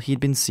girl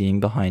he'd been seeing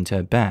behind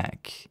her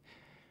back.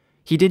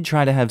 He did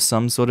try to have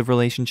some sort of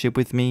relationship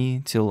with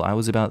me till I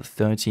was about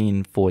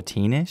 13,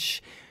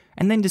 14-ish,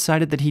 and then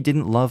decided that he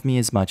didn't love me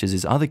as much as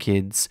his other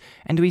kids,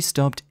 and we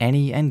stopped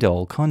any and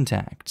all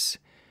contact.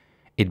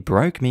 It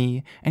broke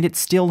me, and it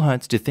still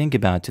hurts to think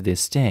about to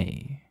this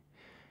day.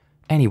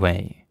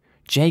 Anyway,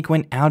 Jake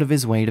went out of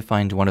his way to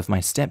find one of my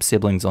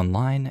step-siblings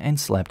online and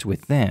slept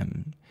with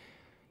them.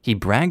 He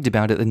bragged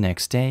about it the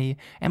next day,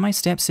 and my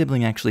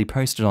step-sibling actually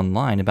posted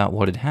online about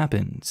what had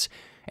happened,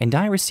 and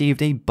I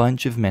received a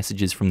bunch of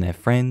messages from their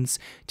friends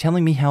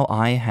telling me how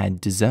I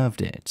had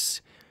deserved it.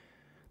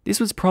 This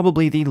was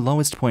probably the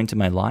lowest point in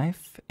my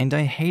life, and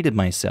I hated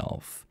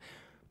myself,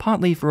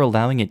 partly for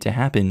allowing it to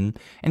happen,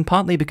 and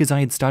partly because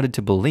I had started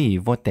to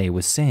believe what they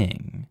were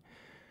saying.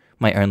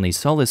 My only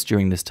solace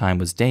during this time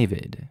was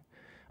David.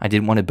 I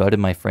didn't want to burden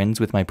my friends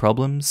with my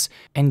problems,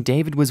 and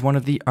David was one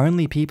of the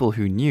only people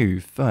who knew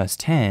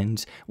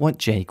firsthand what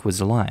Jake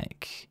was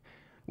like.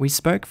 We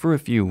spoke for a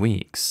few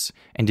weeks,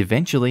 and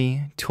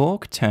eventually,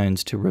 talk turned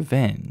to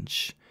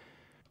revenge.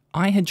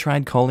 I had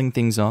tried calling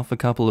things off a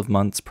couple of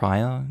months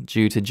prior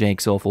due to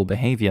Jake's awful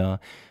behavior,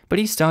 but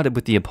he started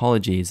with the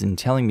apologies and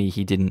telling me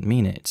he didn't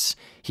mean it,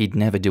 he'd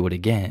never do it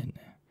again.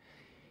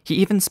 He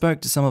even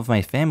spoke to some of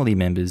my family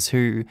members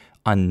who,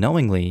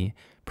 unknowingly,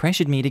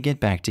 pressured me to get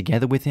back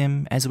together with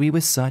him as we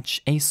were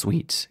such a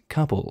sweet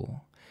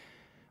couple.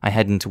 I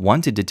hadn't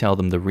wanted to tell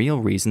them the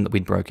real reason that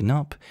we'd broken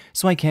up,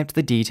 so I kept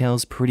the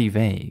details pretty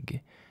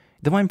vague,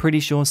 though I'm pretty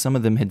sure some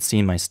of them had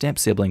seen my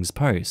step-siblings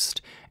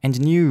post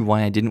and knew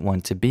why I didn't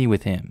want to be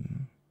with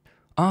him.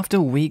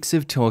 After weeks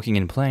of talking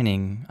and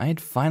planning, I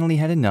had finally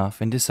had enough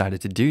and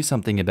decided to do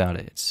something about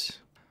it.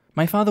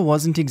 My father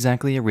wasn't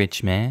exactly a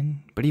rich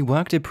man, but he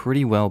worked a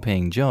pretty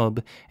well-paying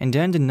job and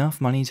earned enough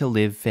money to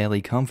live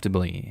fairly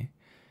comfortably.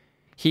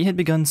 He had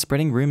begun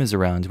spreading rumors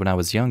around when I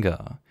was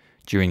younger,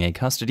 during a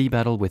custody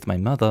battle with my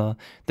mother,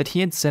 that he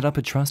had set up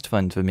a trust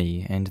fund for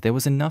me and there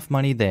was enough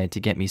money there to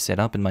get me set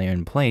up in my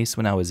own place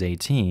when I was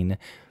 18,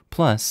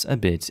 plus a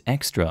bit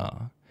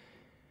extra.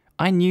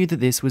 I knew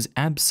that this was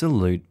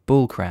absolute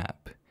bullcrap.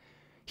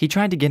 He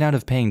tried to get out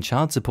of paying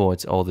child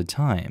support all the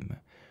time.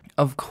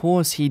 Of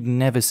course he'd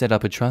never set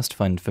up a trust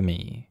fund for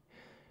me.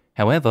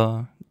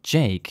 However,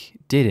 Jake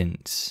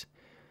didn't.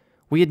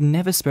 We had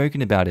never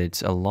spoken about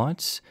it a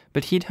lot,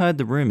 but he'd heard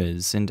the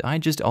rumors, and I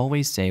just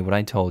always say what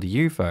I told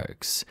you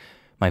folks.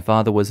 My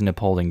father was an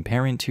appalling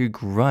parent who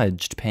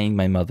grudged paying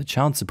my mother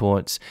child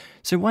support,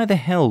 so why the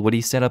hell would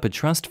he set up a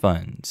trust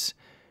fund?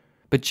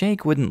 But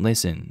Jake wouldn't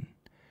listen.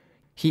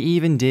 He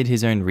even did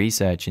his own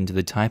research into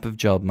the type of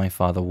job my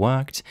father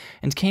worked,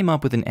 and came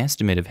up with an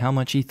estimate of how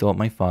much he thought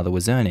my father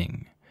was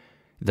earning.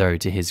 Though,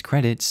 to his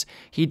credit,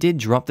 he did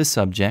drop the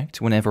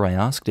subject whenever I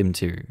asked him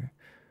to.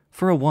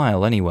 For a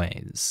while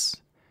anyways.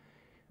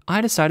 I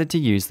decided to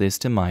use this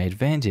to my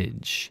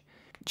advantage.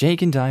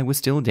 Jake and I were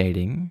still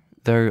dating,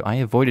 though I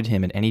avoided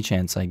him at any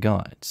chance I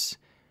got.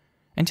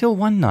 Until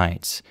one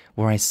night,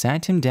 where I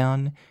sat him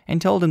down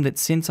and told him that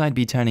since I'd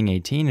be turning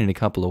 18 in a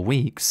couple of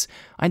weeks,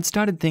 I'd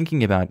started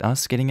thinking about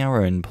us getting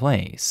our own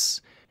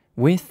place,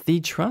 with the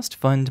trust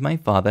fund my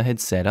father had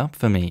set up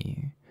for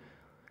me.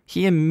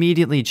 He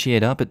immediately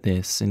cheered up at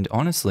this, and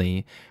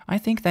honestly, I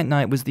think that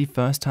night was the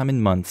first time in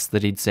months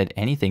that he'd said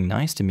anything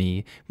nice to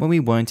me when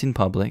we weren't in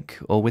public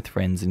or with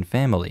friends and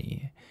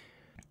family.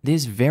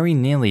 This very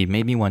nearly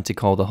made me want to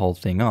call the whole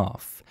thing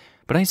off,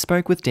 but I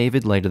spoke with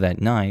David later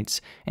that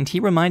night, and he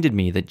reminded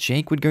me that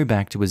Jake would go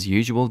back to his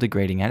usual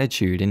degrading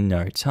attitude in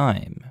no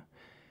time.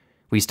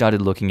 We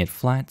started looking at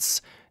flats,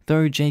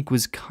 though Jake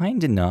was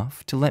kind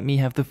enough to let me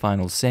have the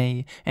final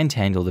say and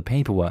handle the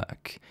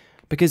paperwork.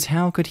 Because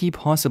how could he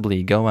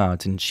possibly go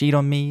out and cheat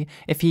on me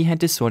if he had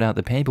to sort out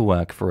the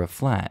paperwork for a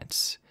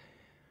flat?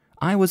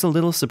 I was a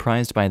little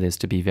surprised by this,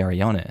 to be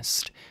very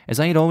honest, as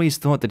I had always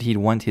thought that he'd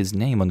want his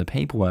name on the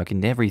paperwork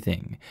and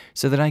everything,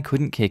 so that I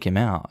couldn't kick him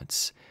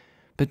out.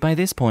 But by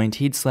this point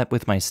he'd slept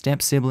with my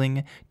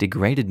step-sibling,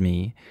 degraded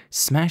me,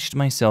 smashed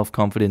my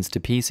self-confidence to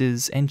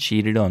pieces, and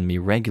cheated on me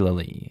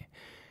regularly.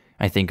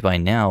 I think by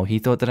now he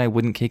thought that I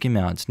wouldn't kick him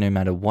out no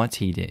matter what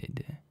he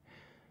did.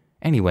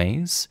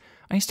 Anyways,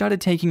 I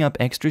started taking up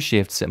extra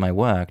shifts at my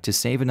work to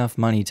save enough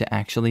money to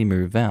actually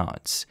move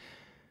out.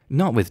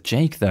 Not with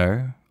Jake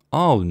though.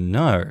 Oh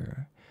no.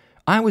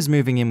 I was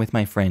moving in with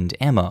my friend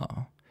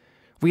Emma.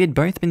 We had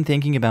both been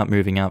thinking about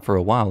moving out for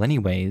a while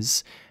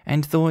anyways,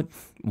 and thought,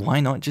 why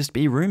not just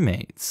be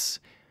roommates?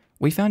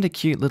 We found a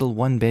cute little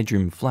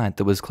one-bedroom flat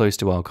that was close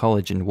to our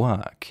college and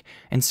work,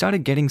 and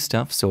started getting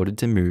stuff sorted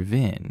to move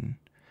in.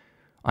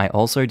 I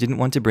also didn't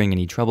want to bring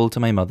any trouble to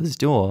my mother's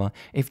door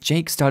if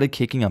Jake started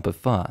kicking up a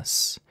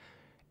fuss.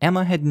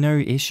 Emma had no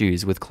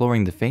issues with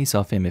clawing the face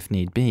off him if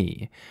need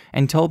be,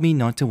 and told me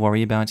not to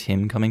worry about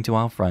him coming to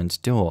our front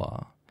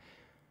door.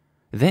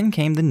 Then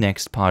came the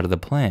next part of the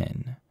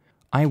plan.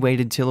 I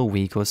waited till a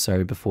week or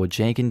so before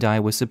Jake and I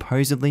were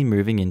supposedly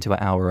moving into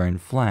our own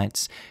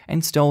flats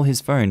and stole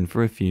his phone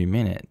for a few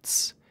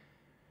minutes.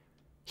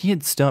 He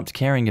had stopped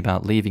caring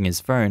about leaving his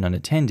phone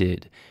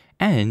unattended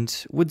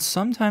and would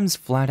sometimes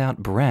flat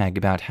out brag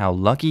about how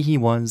lucky he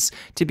was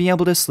to be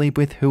able to sleep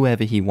with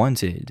whoever he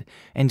wanted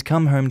and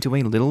come home to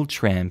a little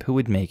tramp who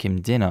would make him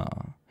dinner.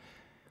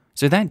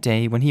 So that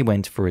day when he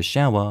went for a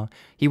shower,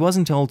 he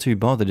wasn't all too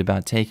bothered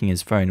about taking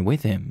his phone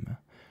with him.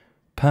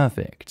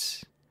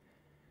 Perfect.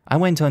 I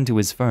went onto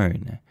his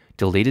phone,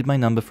 deleted my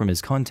number from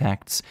his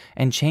contacts,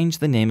 and changed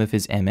the name of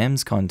his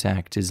MM's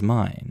contact as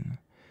mine.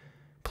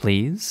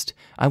 Pleased,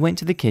 I went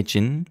to the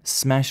kitchen,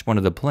 smashed one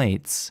of the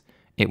plates.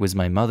 It was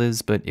my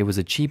mother's, but it was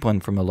a cheap one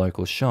from a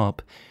local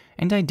shop,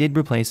 and I did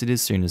replace it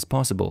as soon as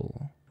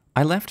possible.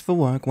 I left for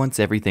work once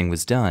everything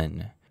was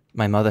done.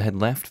 My mother had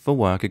left for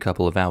work a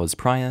couple of hours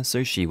prior,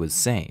 so she was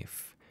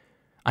safe.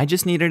 I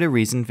just needed a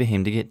reason for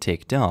him to get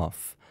ticked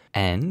off.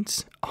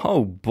 And,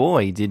 oh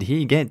boy, did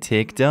he get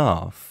ticked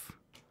off.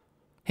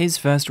 His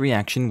first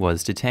reaction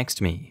was to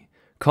text me,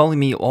 calling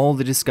me all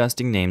the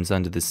disgusting names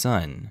under the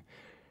sun.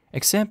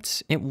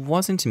 Except it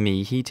wasn't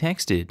me he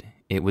texted,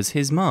 it was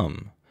his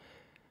mum.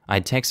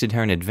 I'd texted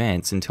her in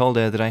advance and told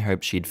her that I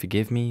hoped she'd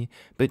forgive me,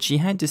 but she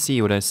had to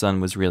see what her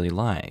son was really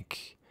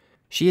like.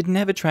 She had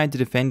never tried to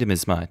defend him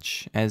as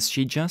much, as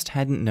she just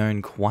hadn't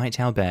known quite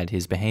how bad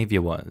his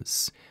behavior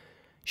was.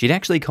 She'd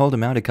actually called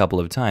him out a couple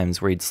of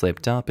times where he'd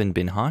slipped up and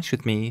been harsh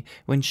with me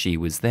when she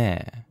was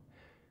there.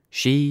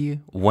 She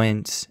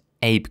went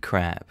ape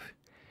crap.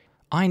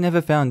 I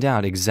never found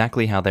out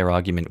exactly how their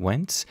argument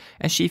went,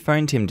 as she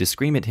phoned him to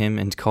scream at him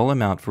and call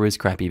him out for his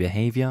crappy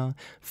behavior,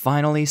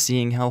 finally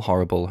seeing how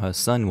horrible her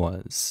son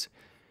was.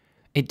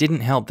 It didn't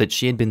help that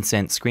she had been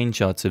sent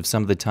screenshots of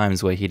some of the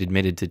times where he'd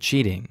admitted to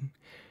cheating.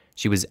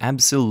 She was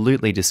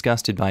absolutely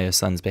disgusted by her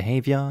son's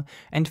behavior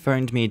and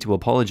phoned me to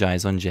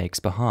apologize on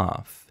Jake's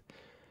behalf.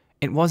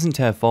 It wasn't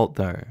her fault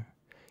though.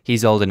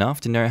 He's old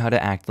enough to know how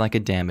to act like a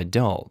damn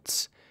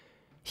adult.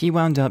 He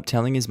wound up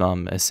telling his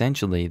mum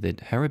essentially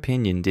that her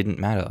opinion didn't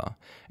matter,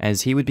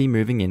 as he would be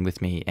moving in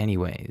with me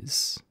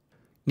anyways.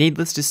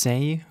 Needless to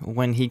say,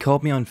 when he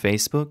called me on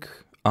Facebook,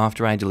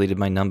 after I deleted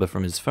my number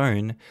from his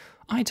phone,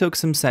 I took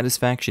some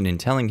satisfaction in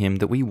telling him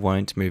that we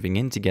weren't moving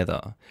in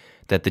together,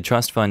 that the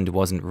trust fund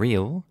wasn't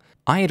real.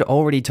 I had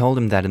already told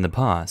him that in the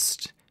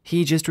past,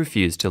 he just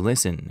refused to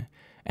listen,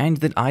 and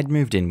that I'd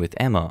moved in with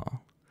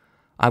Emma.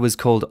 I was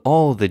called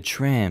all the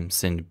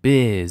tramps and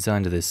beers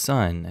under the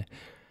sun.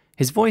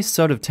 His voice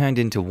sort of turned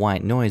into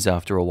white noise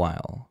after a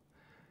while.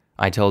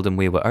 I told him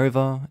we were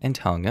over and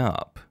hung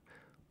up.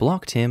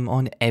 Blocked him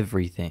on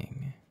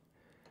everything.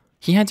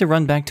 He had to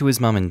run back to his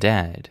mum and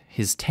dad,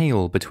 his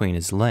tail between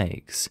his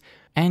legs,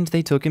 and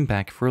they took him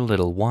back for a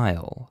little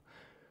while.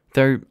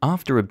 Though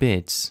after a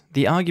bit,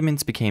 the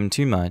arguments became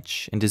too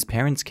much and his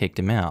parents kicked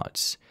him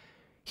out.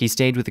 He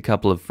stayed with a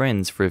couple of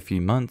friends for a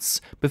few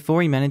months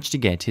before he managed to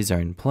get his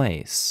own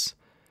place.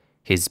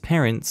 His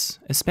parents,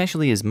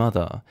 especially his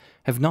mother,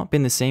 have not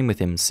been the same with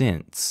him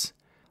since.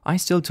 I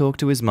still talk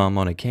to his mum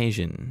on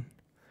occasion.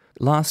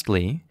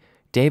 Lastly,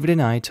 David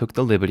and I took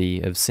the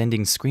liberty of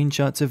sending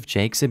screenshots of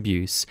Jake's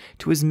abuse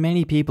to as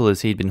many people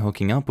as he'd been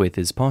hooking up with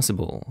as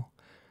possible.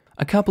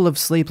 A couple of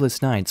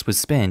sleepless nights was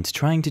spent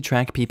trying to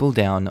track people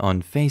down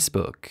on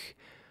Facebook.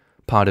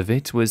 Part of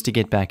it was to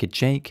get back at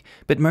Jake,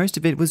 but most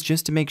of it was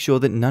just to make sure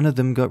that none of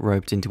them got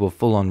roped into a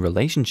full-on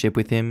relationship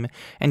with him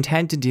and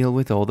had to deal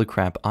with all the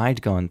crap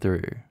I'd gone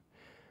through.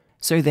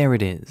 So there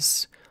it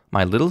is,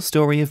 my little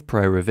story of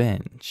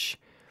pro-revenge.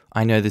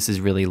 I know this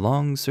is really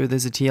long, so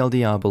there's a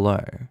TLDR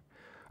below.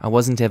 I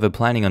wasn't ever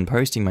planning on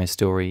posting my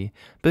story,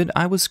 but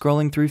I was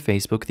scrolling through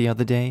Facebook the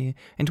other day,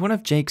 and one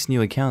of Jake's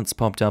new accounts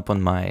popped up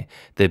on my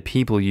The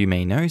People You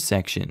May Know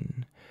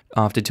section.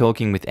 After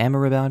talking with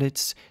Emma about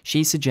it,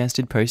 she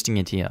suggested posting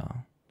it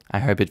here. I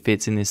hope it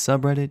fits in this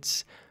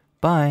subreddit.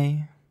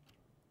 Bye!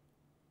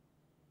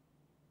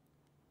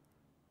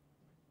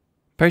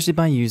 Posted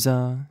by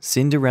user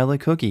Cinderella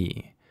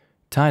Cookie.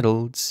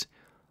 Titled,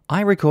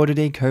 I recorded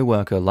a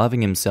co-worker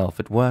loving himself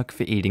at work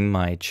for eating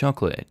my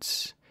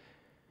chocolate.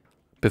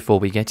 Before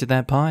we get to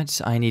that part,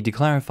 I need to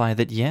clarify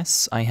that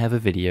yes, I have a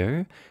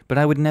video, but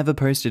I would never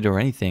post it or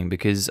anything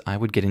because I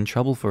would get in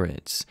trouble for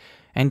it.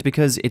 And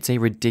because it's a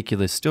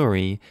ridiculous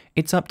story,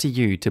 it's up to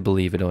you to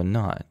believe it or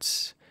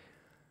not.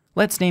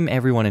 Let's name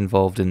everyone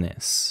involved in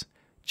this.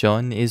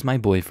 John is my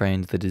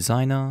boyfriend, the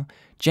designer.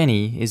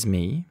 Jenny is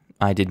me.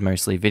 I did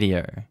mostly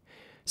video.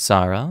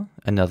 Sarah,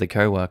 another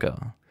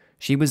co-worker.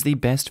 She was the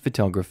best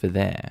photographer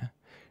there.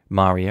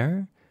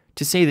 Mario,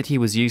 to say that he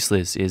was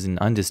useless is an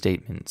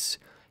understatement.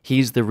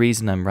 He's the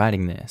reason I'm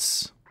writing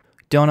this.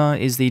 Donna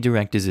is the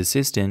director's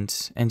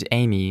assistant, and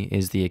Amy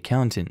is the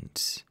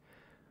accountant.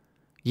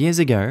 Years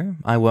ago,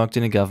 I worked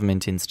in a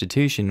government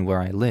institution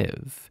where I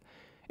live.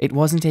 It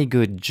wasn't a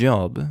good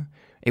job.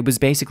 It was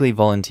basically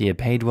volunteer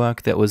paid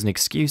work that was an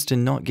excuse to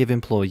not give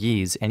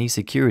employees any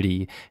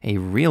security a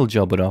real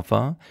job would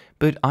offer,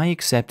 but I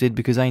accepted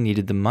because I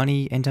needed the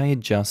money and I had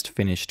just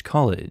finished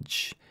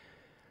college.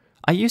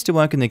 I used to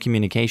work in the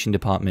communication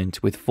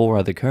department with 4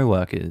 other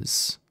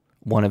co-workers.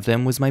 One of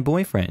them was my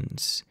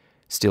boyfriend,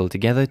 still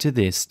together to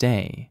this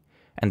day.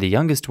 And the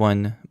youngest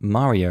one,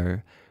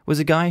 Mario, was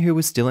a guy who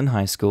was still in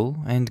high school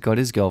and got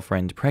his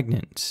girlfriend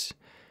pregnant.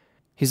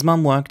 His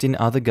mum worked in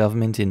other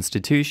government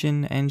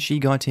institution and she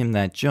got him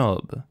that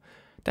job.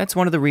 That's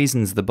one of the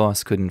reasons the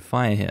boss couldn't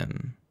fire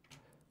him.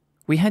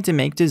 We had to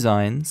make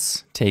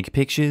designs, take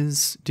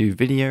pictures, do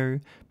video,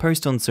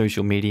 post on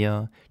social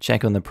media,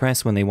 check on the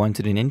press when they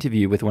wanted an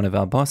interview with one of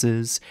our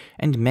bosses,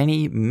 and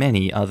many,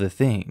 many other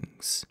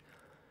things.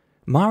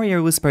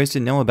 Mario was supposed to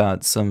know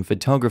about some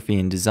photography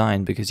and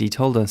design because he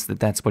told us that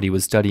that's what he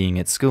was studying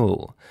at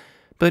school,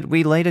 but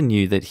we later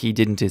knew that he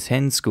didn't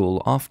attend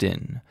school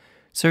often,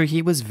 so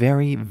he was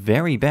very,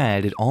 very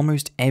bad at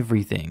almost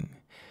everything,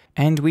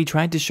 and we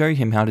tried to show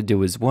him how to do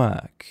his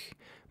work,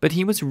 but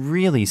he was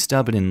really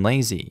stubborn and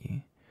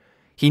lazy.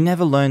 He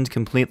never learned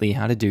completely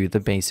how to do the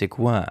basic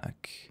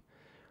work.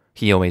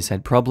 He always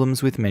had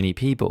problems with many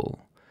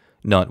people,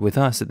 not with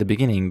us at the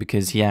beginning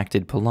because he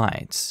acted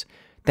polite.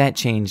 That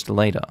changed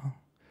later.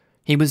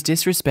 He was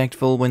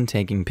disrespectful when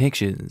taking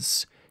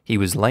pictures. He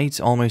was late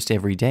almost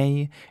every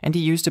day, and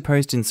he used to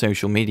post in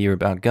social media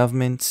about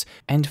government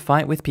and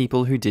fight with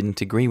people who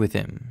didn't agree with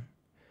him.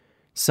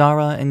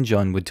 Sarah and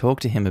John would talk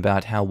to him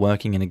about how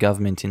working in a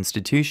government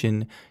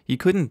institution, you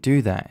couldn't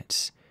do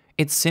that.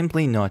 It's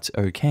simply not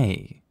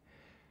okay.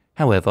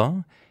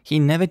 However, he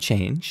never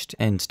changed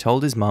and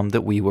told his mum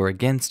that we were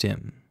against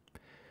him.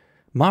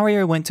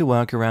 Mario went to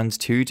work around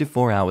 2 to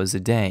 4 hours a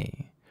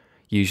day.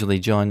 Usually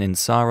John and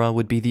Sarah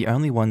would be the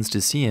only ones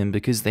to see him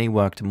because they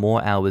worked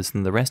more hours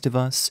than the rest of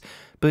us,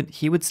 but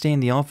he would stay in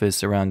the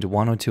office around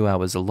 1 or 2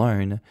 hours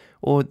alone,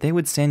 or they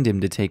would send him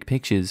to take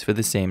pictures for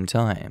the same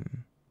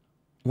time.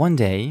 One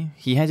day,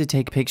 he had to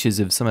take pictures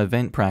of some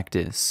event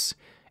practice.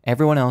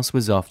 Everyone else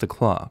was off the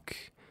clock.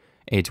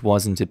 It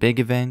wasn't a big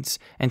event,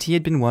 and he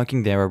had been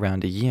working there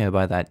around a year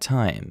by that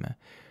time,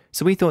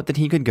 so we thought that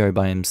he could go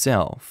by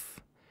himself.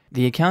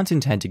 The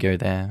accountant had to go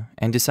there,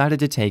 and decided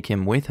to take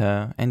him with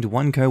her and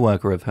one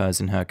co-worker of hers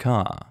in her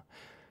car.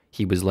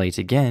 He was late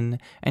again,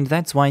 and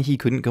that's why he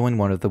couldn't go in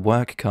one of the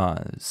work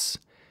cars.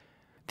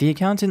 The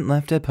accountant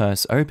left her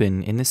purse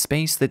open in the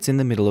space that's in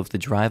the middle of the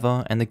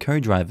driver and the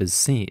co-driver's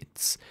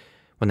seats.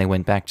 When they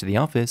went back to the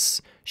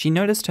office, she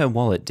noticed her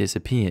wallet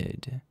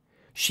disappeared.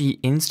 She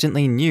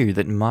instantly knew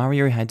that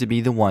Mario had to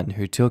be the one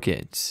who took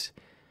it.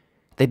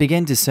 They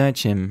began to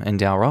search him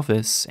and our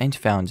office and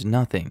found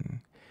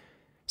nothing.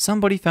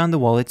 Somebody found the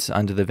wallet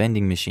under the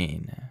vending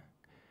machine.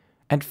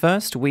 At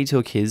first, we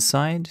took his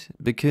side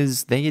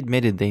because they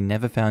admitted they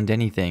never found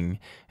anything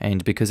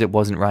and because it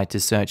wasn't right to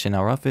search in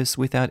our office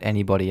without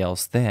anybody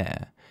else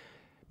there.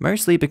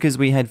 Mostly because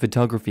we had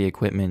photography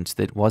equipment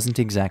that wasn't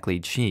exactly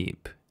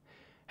cheap.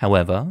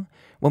 However,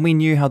 when we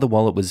knew how the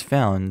wallet was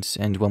found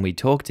and when we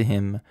talked to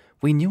him,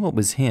 we knew it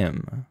was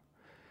him.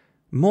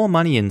 More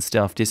money and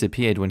stuff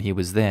disappeared when he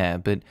was there,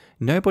 but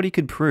nobody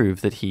could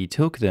prove that he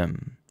took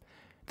them.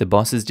 The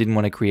bosses didn't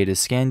want to create a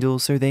scandal,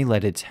 so they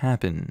let it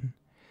happen.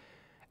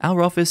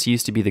 Our office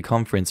used to be the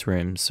conference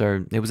room,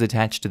 so it was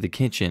attached to the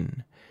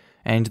kitchen,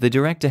 and the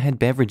director had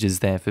beverages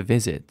there for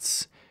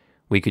visits.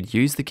 We could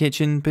use the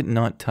kitchen, but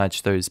not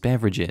touch those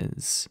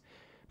beverages.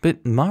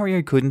 But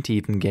Mario couldn't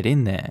even get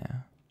in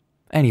there.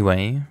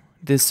 Anyway,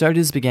 the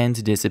sodas began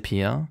to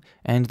disappear,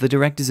 and the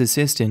director's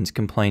assistant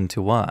complained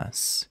to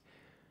us.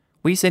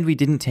 We said we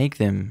didn't take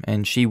them,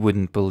 and she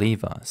wouldn't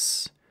believe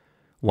us.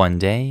 One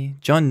day,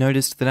 John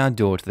noticed that our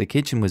door to the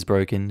kitchen was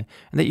broken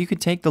and that you could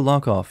take the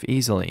lock off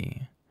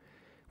easily.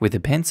 With a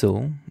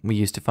pencil, we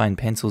used to find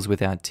pencils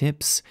without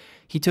tips,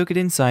 he took it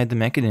inside the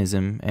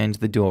mechanism and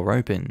the door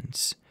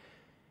opened.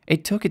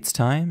 It took its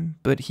time,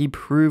 but he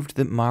proved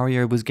that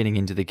Mario was getting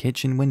into the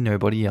kitchen when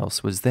nobody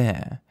else was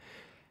there.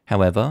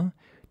 However,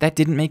 that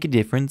didn't make a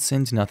difference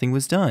and nothing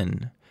was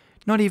done,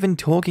 not even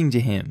talking to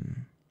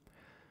him.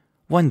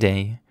 One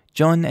day,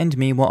 John and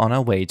me were on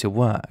our way to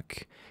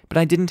work. But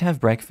I didn't have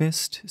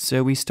breakfast,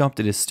 so we stopped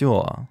at a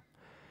store.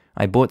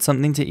 I bought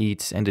something to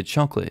eat and a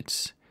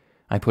chocolate.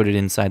 I put it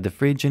inside the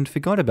fridge and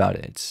forgot about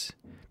it.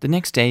 The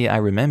next day I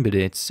remembered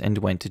it and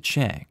went to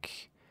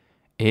check.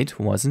 It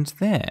wasn't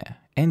there,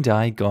 and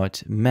I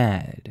got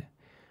mad.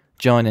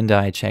 John and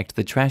I checked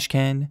the trash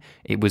can,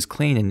 it was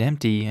clean and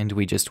empty and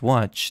we just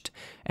watched,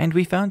 and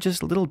we found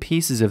just little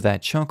pieces of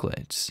that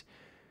chocolate.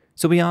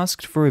 So we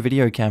asked for a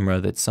video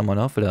camera that someone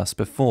offered us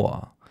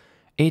before.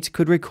 It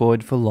could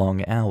record for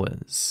long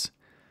hours.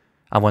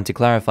 I want to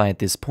clarify at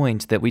this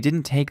point that we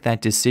didn't take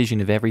that decision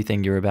of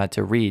everything you're about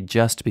to read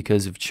just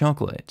because of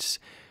chocolate.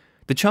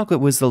 The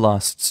chocolate was the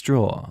last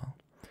straw.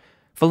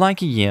 For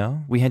like a year,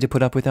 we had to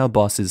put up with our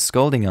bosses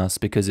scolding us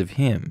because of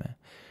him.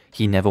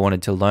 He never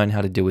wanted to learn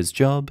how to do his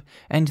job,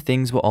 and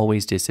things were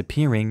always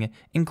disappearing,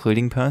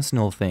 including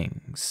personal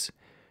things.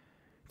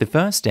 The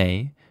first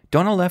day,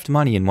 Donna left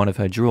money in one of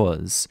her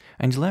drawers,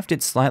 and left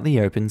it slightly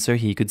open so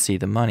he could see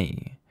the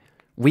money.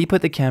 We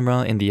put the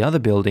camera in the other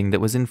building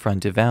that was in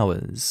front of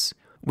ours.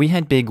 We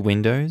had big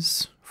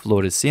windows,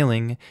 floor to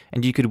ceiling,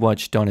 and you could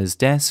watch Donna's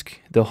desk,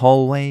 the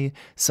hallway,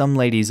 some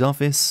lady's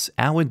office,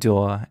 our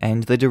door,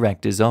 and the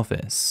director's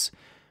office.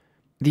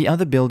 The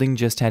other building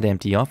just had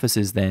empty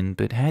offices then,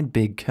 but had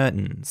big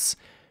curtains.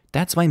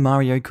 That's why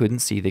Mario couldn't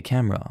see the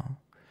camera.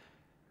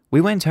 We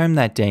went home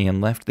that day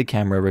and left the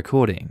camera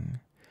recording.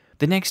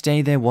 The next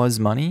day there was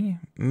money,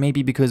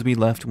 maybe because we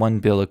left one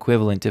bill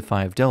equivalent to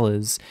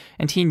 $5,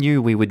 and he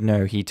knew we would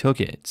know he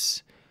took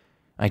it.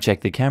 I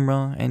checked the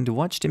camera and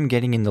watched him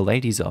getting in the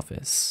lady's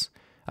office.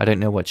 I don't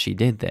know what she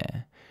did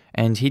there,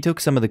 and he took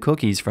some of the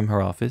cookies from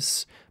her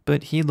office,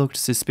 but he looked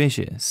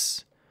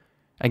suspicious.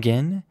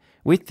 Again,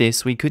 with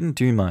this we couldn't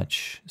do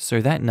much,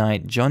 so that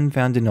night John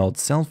found an old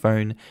cell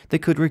phone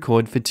that could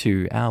record for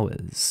 2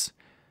 hours.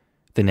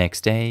 The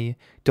next day,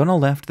 Donna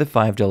left the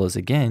 $5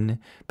 again,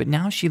 but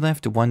now she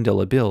left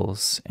 $1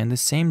 bills and the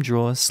same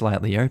drawer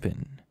slightly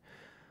open.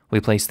 We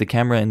placed the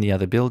camera in the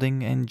other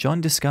building, and John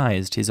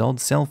disguised his old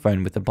cell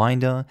phone with a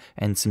binder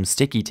and some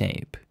sticky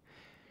tape.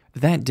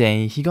 That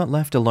day, he got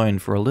left alone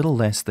for a little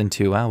less than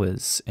 2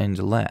 hours and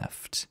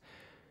left.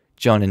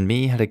 John and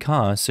me had a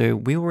car, so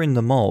we were in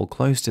the mall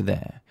close to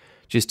there,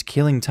 just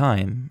killing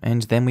time,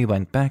 and then we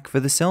went back for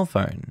the cell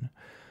phone.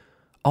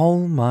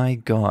 Oh my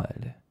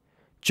god.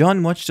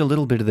 John watched a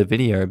little bit of the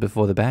video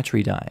before the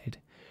battery died.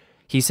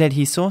 He said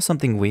he saw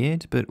something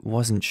weird, but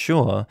wasn't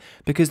sure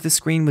because the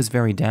screen was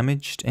very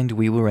damaged and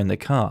we were in the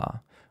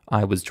car.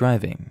 I was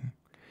driving.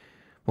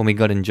 When we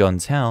got in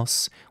John's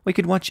house, we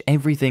could watch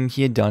everything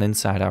he had done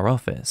inside our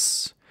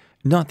office.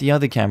 Not the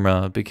other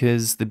camera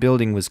because the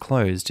building was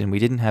closed and we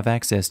didn't have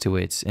access to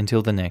it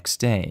until the next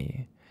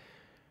day.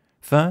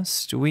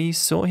 First, we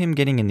saw him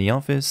getting in the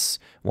office,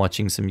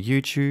 watching some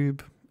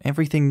YouTube,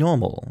 everything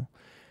normal.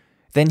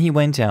 Then he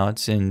went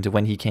out, and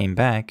when he came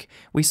back,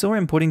 we saw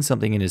him putting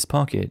something in his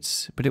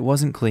pocket, but it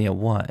wasn't clear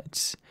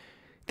what.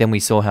 Then we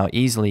saw how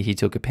easily he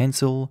took a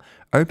pencil,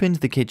 opened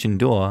the kitchen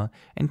door,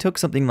 and took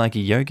something like a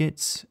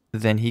yogurt,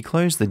 then he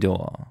closed the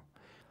door.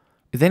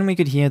 Then we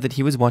could hear that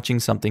he was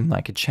watching something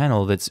like a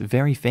channel that's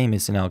very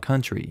famous in our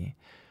country.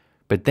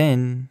 But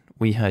then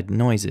we heard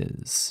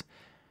noises.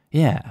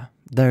 Yeah,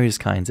 those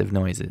kinds of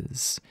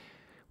noises.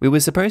 We were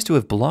supposed to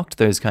have blocked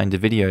those kind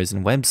of videos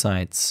and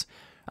websites.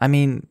 I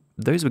mean,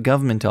 those were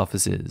government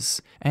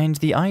offices, and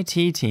the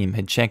IT team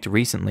had checked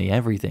recently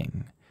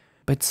everything.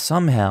 But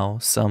somehow,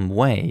 some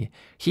way,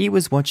 he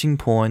was watching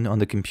porn on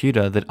the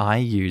computer that I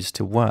used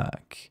to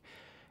work.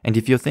 And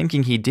if you're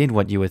thinking he did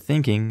what you were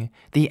thinking,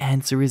 the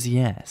answer is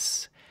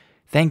yes.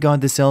 Thank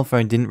God the cell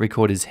phone didn't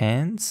record his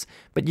hands,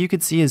 but you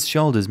could see his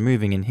shoulders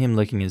moving and him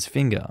licking his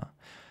finger.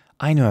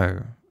 I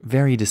know,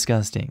 very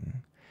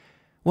disgusting.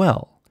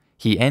 Well,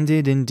 he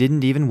ended and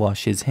didn't even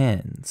wash his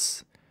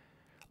hands.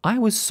 I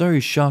was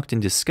so shocked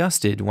and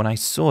disgusted when I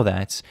saw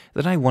that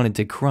I wanted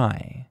to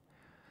cry.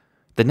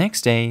 The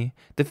next day,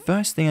 the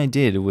first thing I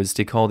did was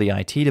to call the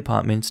IT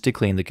department to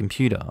clean the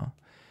computer.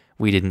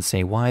 We didn't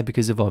say why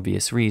because of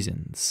obvious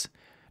reasons.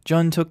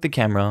 John took the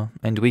camera,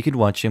 and we could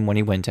watch him when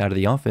he went out of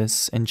the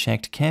office and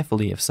checked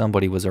carefully if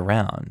somebody was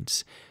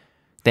around.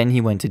 Then he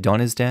went to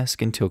Donna's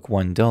desk and took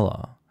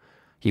 $1.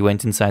 He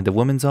went inside the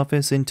woman's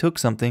office and took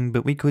something,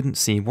 but we couldn't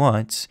see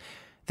what.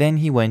 Then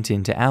he went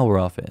into our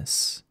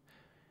office.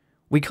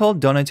 We called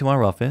Donna to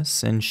our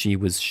office, and she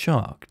was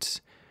shocked.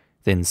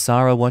 Then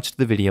Sarah watched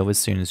the video as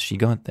soon as she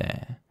got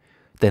there.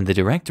 Then the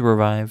director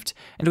arrived,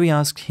 and we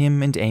asked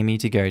him and Amy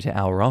to go to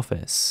our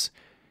office.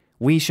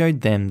 We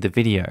showed them the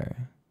video.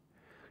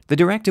 The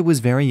director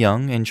was very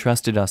young and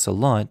trusted us a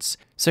lot,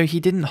 so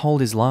he didn't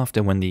hold his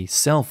laughter when the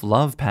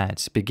self-love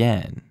pat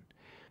began.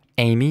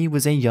 Amy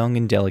was a young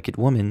and delicate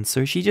woman,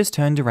 so she just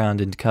turned around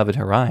and covered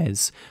her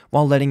eyes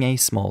while letting a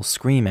small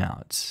scream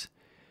out.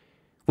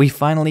 We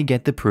finally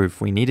get the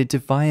proof we needed to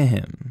fire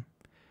him.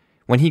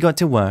 When he got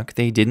to work,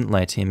 they didn't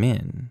let him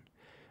in.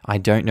 I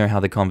don't know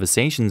how the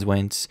conversations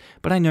went,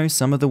 but I know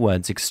some of the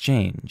words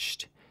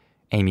exchanged.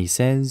 Amy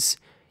says,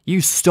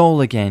 "You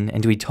stole again,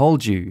 and we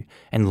told you,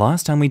 and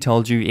last time we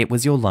told you it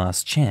was your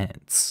last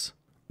chance."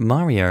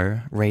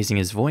 Mario, raising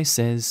his voice,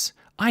 says,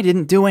 "I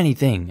didn't do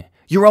anything.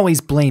 You're always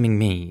blaming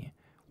me.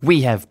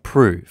 We have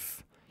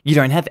proof. You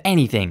don't have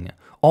anything.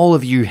 All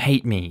of you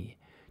hate me.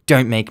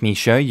 Don't make me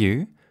show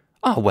you."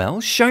 "Oh well,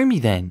 show me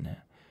then."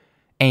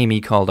 Amy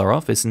called our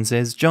office and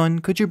says, "John,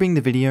 could you bring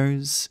the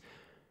videos?"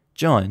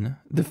 John,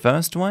 the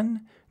first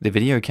one, the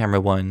video camera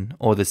one,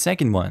 or the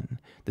second one,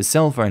 the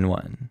cell phone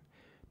one?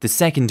 The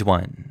second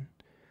one.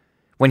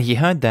 When he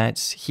heard that,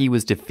 he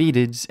was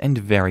defeated and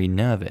very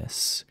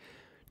nervous.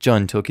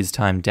 John took his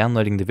time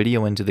downloading the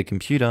video into the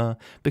computer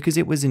because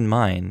it was in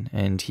mine,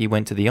 and he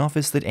went to the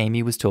office that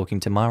Amy was talking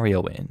to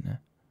Mario in.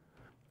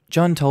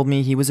 John told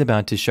me he was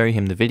about to show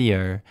him the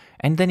video,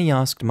 and then he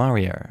asked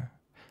Mario,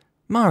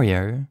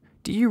 "Mario,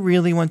 do you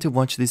really want to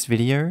watch this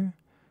video?"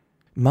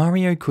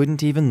 Mario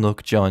couldn't even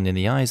look John in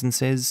the eyes and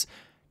says,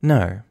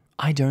 "No,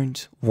 I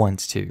don't want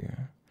to."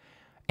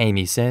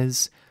 Amy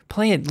says,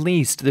 "Play at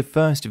least the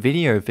first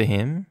video for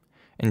him."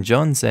 And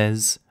John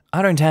says,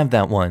 "I don't have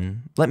that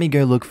one. Let me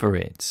go look for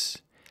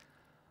it."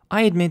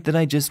 I admit that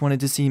I just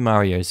wanted to see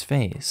Mario's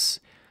face.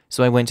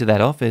 So I went to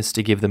that office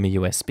to give them a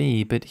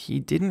USB, but he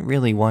didn't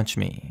really watch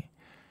me.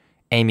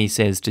 Amy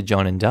says to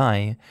John and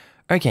Di,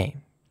 "Okay,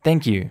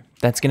 thank you,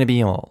 that's gonna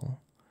be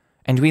all."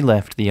 And we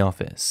left the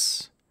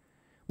office.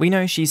 We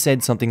know she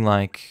said something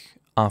like,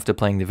 after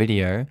playing the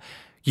video,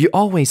 "You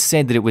always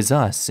said that it was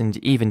us and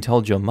even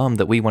told your mum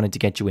that we wanted to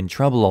get you in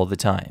trouble all the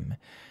time.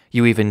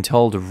 You even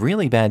told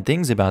really bad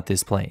things about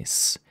this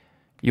place.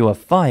 You are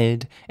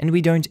fired, and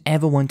we don't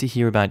ever want to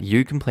hear about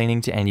you complaining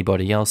to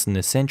anybody else in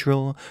the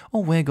Central,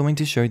 or we're going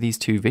to show these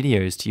 2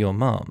 videos to your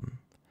mum."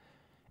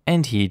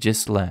 And he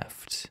just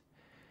left.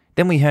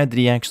 Then we heard that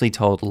he actually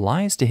told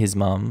lies to his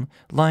mum,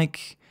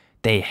 like,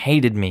 "They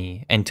hated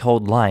me and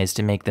told lies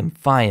to make them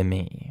fire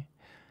me."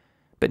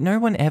 But no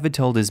one ever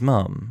told his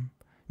mum,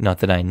 not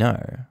that I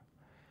know.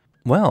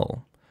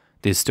 Well,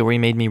 this story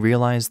made me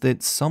realize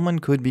that someone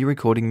could be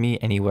recording me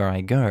anywhere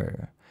I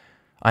go.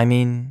 I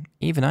mean,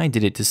 even I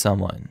did it to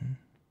someone.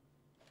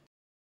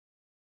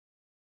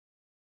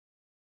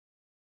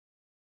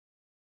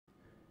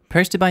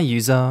 Posted by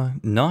user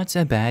Not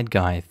a Bad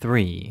Guy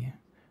 3,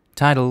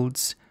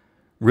 titled,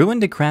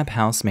 "Ruined a Crap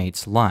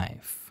Housemate's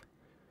Life."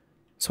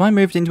 So I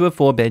moved into a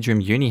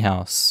 4-bedroom uni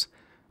house.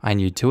 I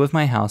knew 2 of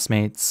my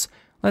housemates,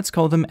 let's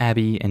call them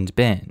Abby and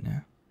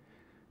Ben.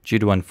 Due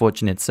to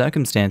unfortunate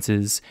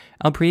circumstances,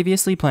 our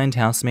previously planned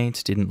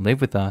housemate didn't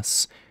live with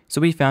us, so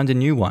we found a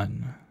new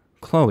one,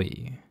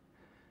 Chloe.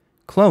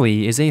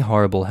 Chloe is a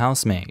horrible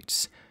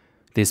housemate.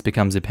 This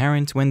becomes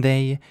apparent when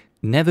they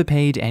never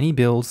paid any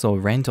bills or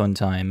rent on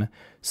time,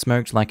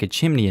 smoked like a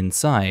chimney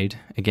inside,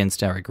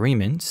 against our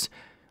agreement,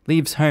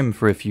 leaves home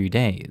for a few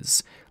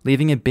days,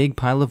 leaving a big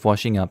pile of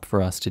washing up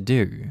for us to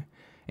do,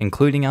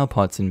 including our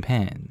pots and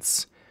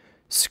pans.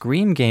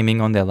 Scream gaming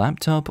on their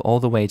laptop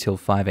all the way till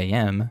 5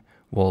 AM,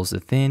 walls are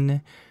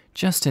thin,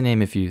 just to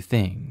name a few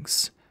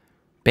things.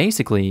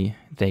 Basically,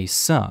 they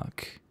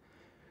suck.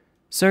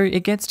 So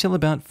it gets till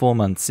about 4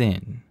 months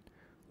in.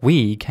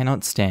 We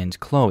cannot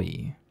stand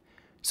Chloe.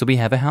 So we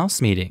have a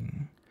house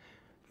meeting.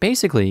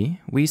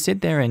 Basically, we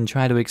sit there and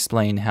try to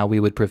explain how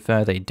we would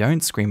prefer they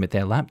don't scream at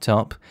their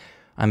laptop,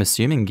 I'm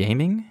assuming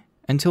gaming,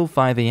 until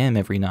 5 AM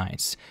every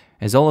night,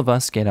 as all of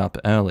us get up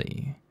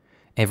early.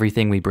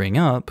 Everything we bring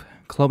up,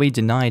 Chloe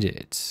denied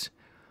it.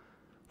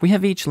 We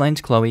have each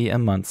lent Chloe a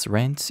month's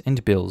rent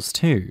and bills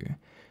too,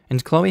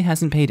 and Chloe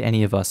hasn't paid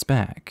any of us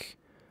back,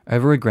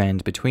 over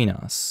 $1,000 between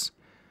us.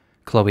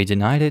 Chloe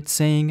denied it,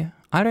 saying,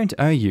 "I don't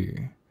owe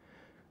you."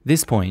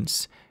 This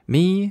point,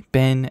 me,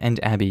 Ben, and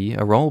Abby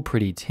are all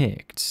pretty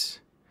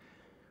ticked.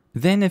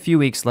 Then a few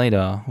weeks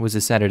later was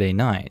a Saturday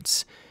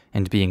night,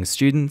 and being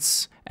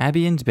students,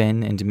 Abby and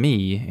Ben and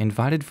me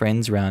invited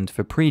friends round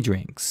for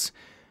pre-drinks.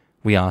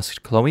 We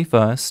asked Chloe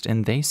first,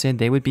 and they said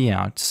they would be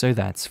out, so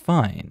that's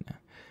fine.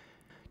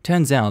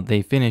 Turns out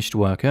they finished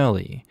work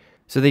early,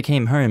 so they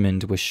came home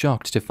and were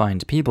shocked to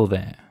find people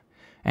there,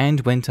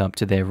 and went up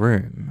to their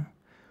room.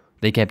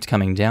 They kept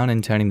coming down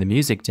and turning the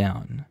music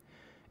down.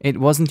 It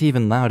wasn't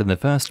even loud in the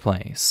first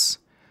place.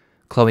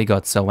 Chloe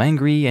got so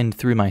angry and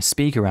threw my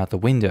speaker out the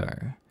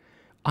window.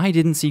 I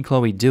didn't see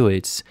Chloe do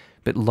it,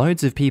 but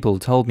loads of people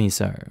told me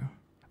so.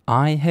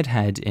 I had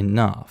had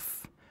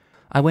enough.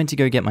 I went to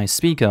go get my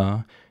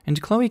speaker,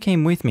 and Chloe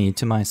came with me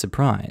to my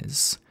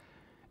surprise.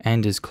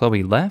 And as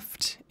Chloe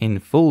left, in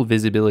full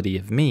visibility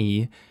of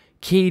me,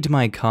 keyed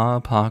my car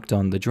parked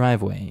on the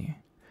driveway.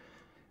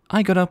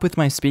 I got up with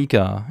my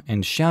speaker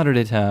and shouted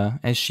at her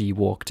as she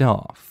walked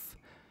off.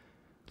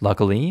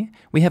 Luckily,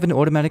 we have an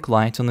automatic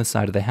light on the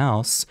side of the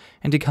house,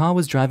 and a car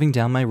was driving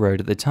down my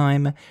road at the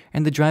time,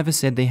 and the driver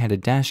said they had a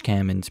dash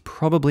cam and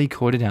probably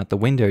caught it out the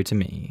window to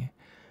me.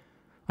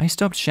 I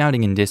stopped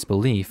shouting in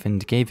disbelief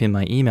and gave him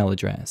my email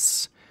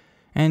address,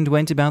 and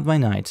went about my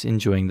night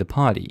enjoying the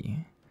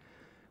party.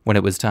 When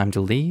it was time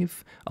to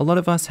leave, a lot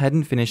of us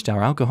hadn't finished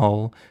our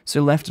alcohol,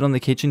 so left it on the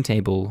kitchen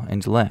table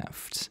and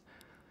left.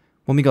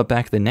 When we got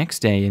back the next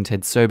day and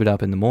had sobered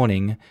up in the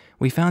morning,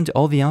 we found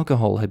all the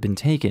alcohol had been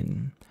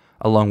taken,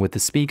 along with the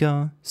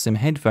speaker, some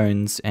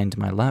headphones, and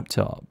my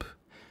laptop.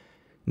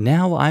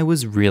 Now I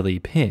was really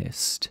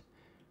pissed.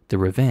 The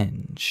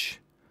revenge.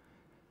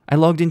 I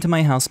logged into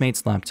my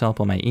housemate's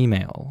laptop on my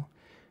email.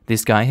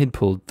 This guy had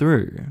pulled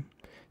through.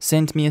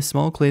 Sent me a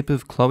small clip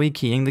of Chloe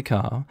keying the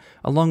car,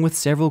 along with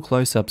several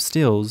close-up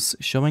stills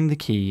showing the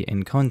key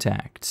in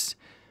contact.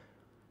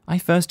 I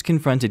first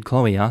confronted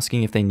Chloe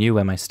asking if they knew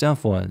where my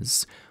stuff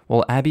was,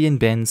 while Abby and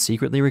Ben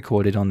secretly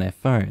recorded on their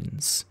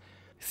phones.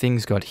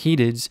 Things got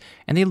heated,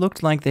 and they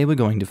looked like they were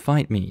going to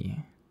fight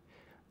me.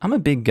 I'm a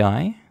big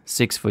guy,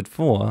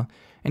 6'4",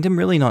 and I'm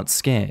really not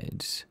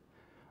scared.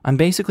 I'm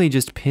basically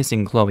just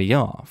pissing Chloe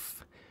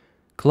off.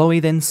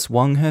 Chloe then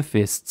swung her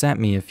fists at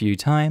me a few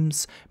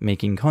times,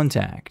 making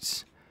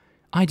contact.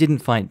 I didn't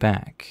fight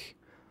back.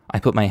 I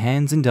put my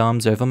hands and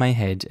arms over my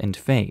head and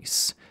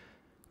face.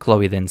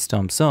 Chloe then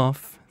stomps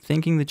off,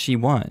 thinking that she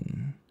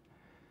won.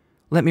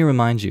 Let me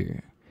remind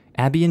you,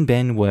 Abby and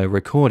Ben were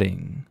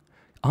recording.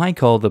 I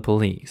call the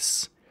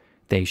police.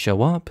 They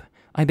show up.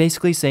 I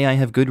basically say I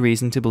have good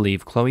reason to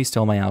believe Chloe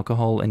stole my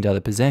alcohol and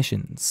other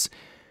possessions.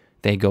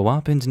 They go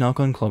up and knock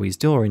on Chloe's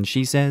door and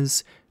she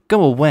says,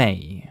 Go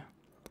away.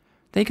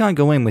 They can't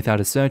go in without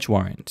a search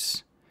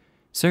warrant.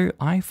 So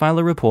I file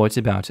a report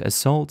about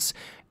assaults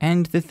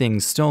and the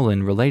things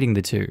stolen relating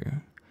the two.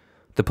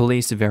 The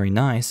police are very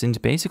nice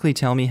and basically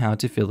tell me how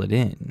to fill it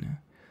in.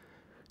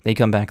 They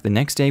come back the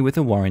next day with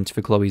a warrant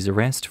for Chloe's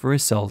arrest for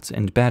assault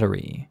and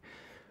battery.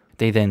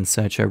 They then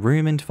search her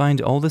room and find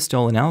all the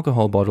stolen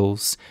alcohol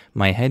bottles,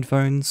 my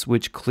headphones,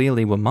 which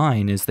clearly were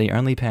mine as they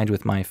only paired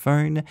with my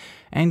phone,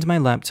 and my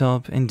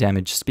laptop and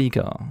damaged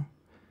speaker.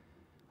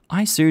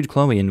 I sued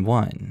Chloe and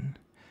won.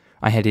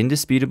 I had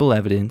indisputable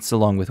evidence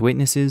along with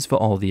witnesses for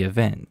all the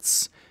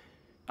events.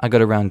 I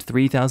got around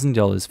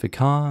 $3,000 for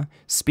car,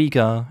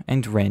 speaker,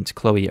 and rent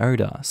Chloe owed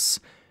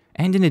us,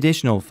 and an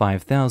additional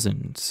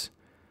 $5,000.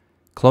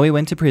 Chloe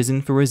went to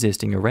prison for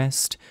resisting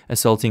arrest,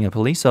 assaulting a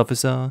police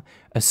officer,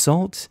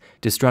 assault,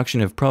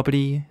 destruction of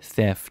property,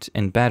 theft,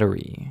 and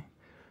battery.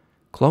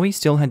 Chloe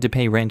still had to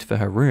pay rent for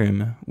her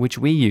room, which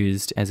we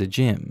used as a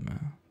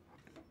gym.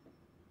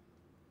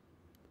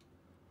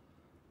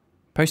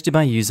 Posted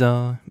by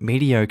user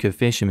Mediocre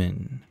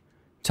Fisherman.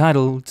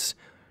 Titled,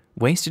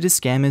 Wasted a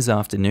scammer's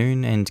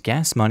afternoon and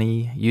gas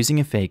money using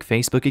a fake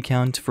Facebook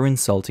account for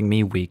insulting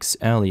me weeks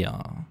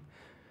earlier.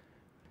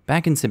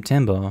 Back in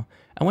September,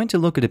 I went to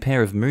look at a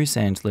pair of moose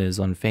antlers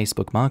on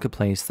Facebook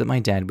Marketplace that my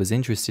dad was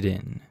interested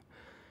in.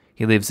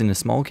 He lives in a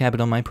small cabin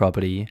on my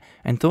property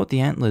and thought the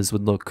antlers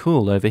would look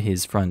cool over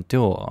his front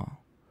door.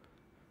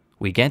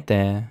 We get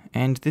there,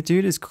 and the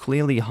dude is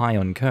clearly high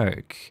on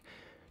coke,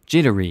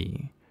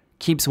 jittery,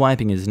 keeps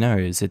wiping his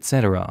nose,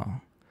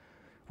 etc.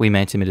 We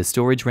met him at a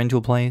storage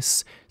rental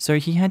place, so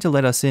he had to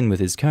let us in with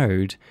his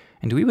code,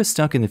 and we were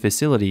stuck in the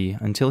facility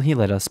until he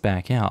let us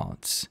back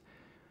out.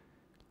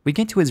 We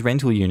get to his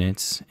rental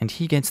unit, and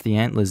he gets the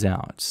antlers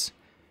out.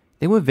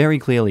 They were very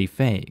clearly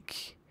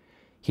fake.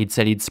 He'd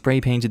said he'd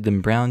spray painted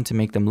them brown to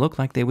make them look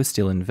like they were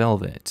still in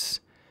velvet.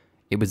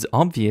 It was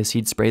obvious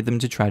he'd sprayed them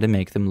to try to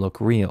make them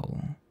look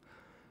real.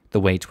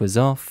 The weight was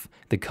off,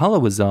 the color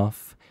was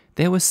off,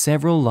 there were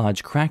several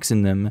large cracks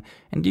in them,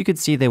 and you could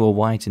see they were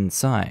white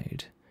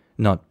inside,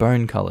 not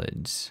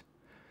bone-colored.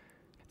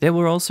 There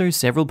were also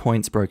several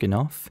points broken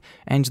off,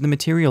 and the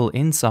material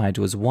inside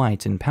was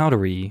white and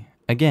powdery,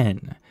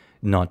 again,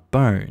 not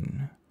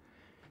bone.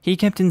 He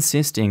kept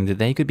insisting that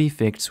they could be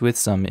fixed with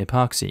some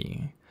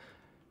epoxy.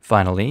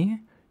 Finally,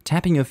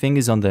 tapping your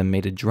fingers on them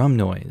made a drum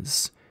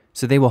noise,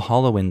 so they were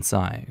hollow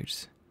inside.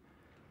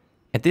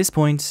 At this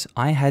point,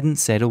 I hadn't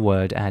said a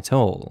word at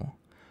all.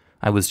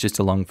 I was just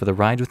along for the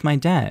ride with my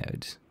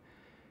dad.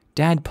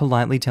 Dad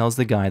politely tells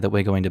the guy that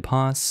we're going to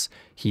pass,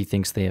 he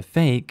thinks they are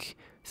fake,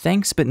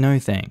 thanks but no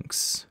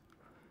thanks.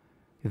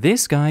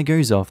 This guy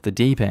goes off the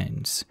deep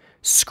end,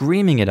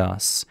 screaming at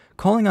us,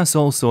 calling us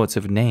all sorts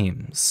of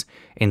names,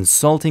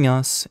 insulting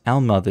us, our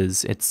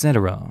mothers,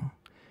 etc.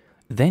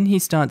 Then he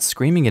starts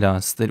screaming at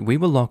us that we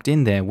were locked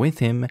in there with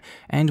him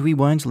and we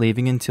weren't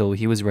leaving until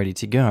he was ready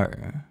to go.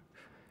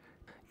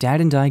 Dad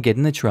and I get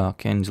in the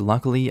truck, and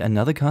luckily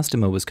another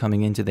customer was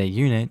coming into their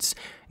unit,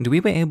 and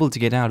we were able to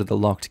get out of the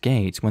locked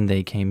gate when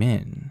they came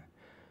in.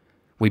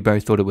 We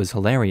both thought it was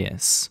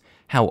hilarious,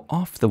 how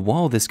off the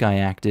wall this guy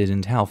acted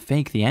and how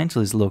fake the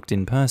antlers looked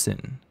in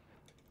person.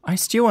 I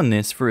stew on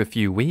this for a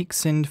few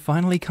weeks and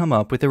finally come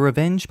up with a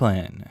revenge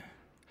plan.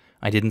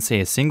 I didn't say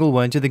a single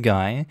word to the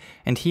guy,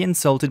 and he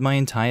insulted my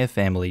entire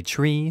family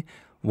tree,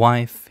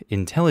 wife,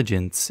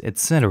 intelligence,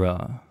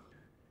 etc.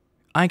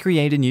 I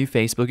create a new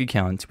Facebook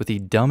account with the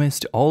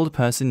dumbest old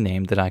person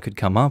name that I could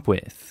come up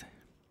with.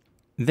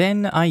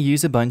 Then I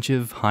use a bunch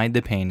of Hide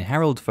the Pain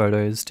Harold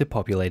photos to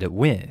populate it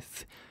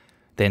with.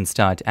 Then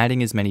start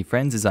adding as many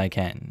friends as I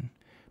can.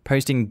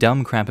 Posting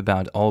dumb crap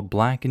about old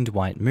black and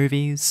white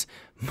movies,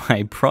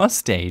 my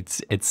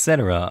prostate,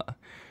 etc.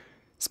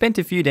 Spent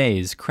a few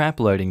days crap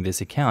loading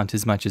this account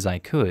as much as I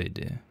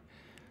could.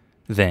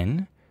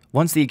 Then,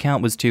 once the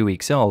account was 2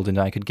 weeks old and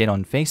I could get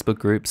on Facebook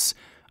groups,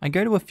 I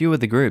go to a few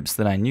of the groups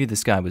that I knew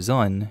this guy was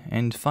on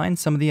and find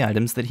some of the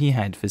items that he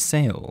had for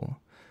sale.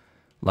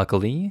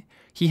 Luckily,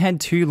 he had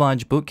 2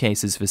 large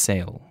bookcases for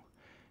sale.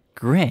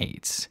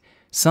 Great!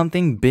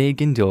 Something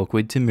big and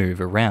awkward to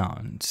move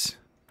around.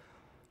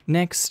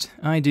 Next,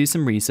 I do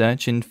some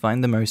research and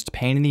find the most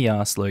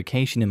pain-in-the-ass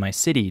location in my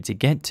city to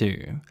get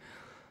to.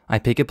 I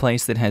pick a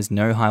place that has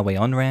no highway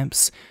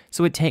on-ramps,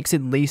 so it takes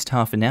at least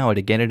half an hour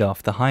to get it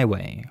off the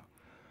highway.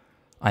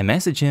 I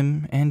message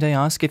him, and I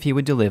ask if he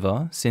would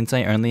deliver, since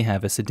I only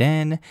have a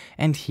sedan,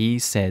 and he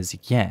says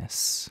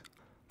yes.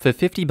 For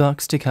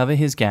 $50 to cover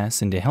his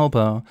gas and a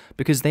helper,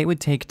 because they would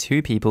take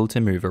 2 people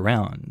to move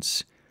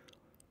around.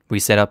 We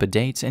set up a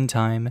date and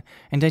time,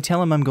 and I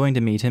tell him I'm going to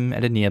meet him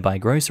at a nearby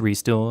grocery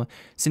store,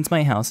 since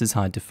my house is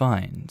hard to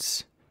find.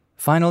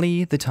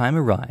 Finally, the time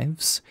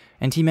arrives,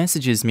 and he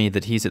messages me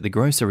that he's at the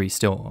grocery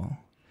store.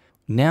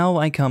 Now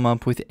I come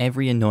up with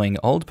every annoying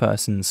old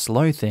person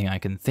slow thing I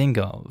can think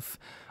of.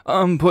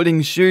 I'm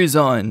putting shoes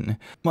on.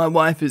 My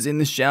wife is in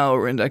the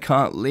shower and I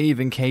can't leave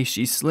in case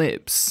she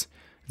slips.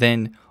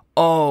 Then,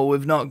 oh,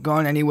 we've not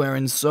gone anywhere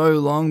in so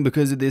long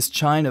because of this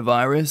China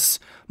virus.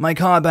 My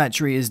car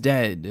battery is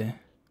dead.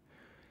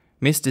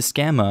 Mr.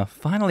 Scammer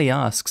finally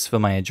asks for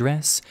my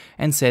address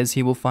and says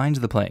he will find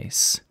the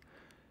place.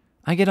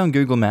 I get on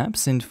Google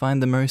Maps and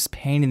find the most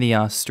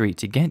pain-in-the-ass street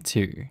to get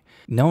to,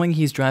 knowing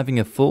he's driving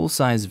a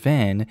full-size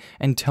van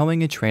and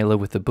towing a trailer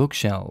with the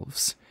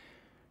bookshelves.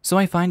 So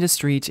I find a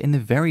street in the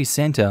very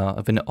center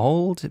of an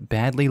old,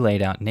 badly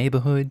laid-out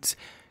neighborhood,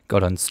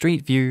 got on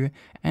Street View,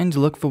 and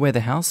look for where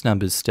the house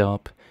numbers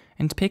stop,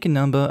 and pick a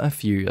number a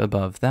few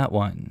above that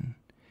one.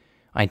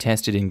 I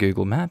tested in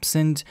Google Maps,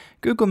 and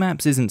Google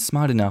Maps isn't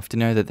smart enough to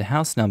know that the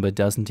house number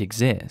doesn't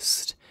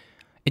exist.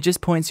 It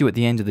just points you at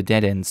the end of the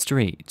dead-end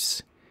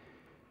street.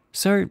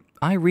 So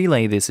I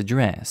relay this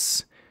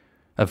address.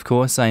 Of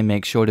course, I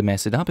make sure to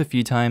mess it up a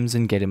few times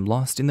and get him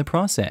lost in the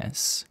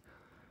process.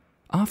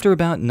 After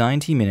about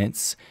 90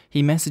 minutes,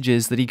 he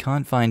messages that he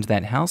can't find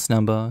that house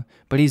number,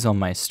 but he's on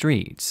my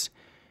street.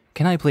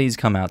 Can I please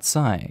come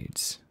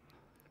outside?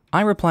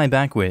 I reply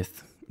back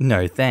with,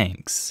 no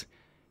thanks.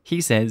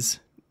 He says,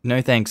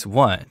 no thanks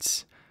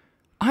what?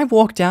 I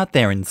walked out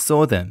there and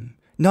saw them,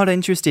 not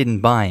interested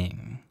in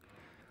buying.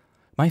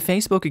 My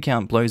Facebook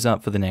account blows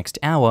up for the next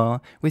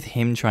hour with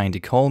him trying to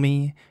call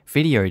me,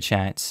 video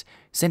chat,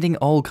 sending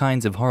all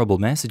kinds of horrible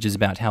messages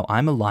about how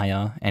I'm a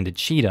liar and a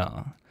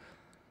cheater.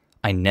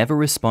 I never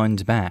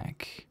respond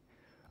back.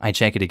 I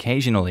check it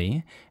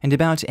occasionally, and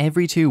about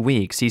every 2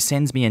 weeks he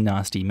sends me a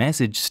nasty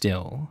message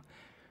still.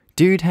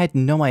 Dude had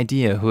no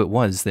idea who it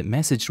was that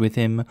messaged with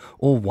him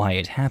or why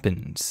it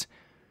happened.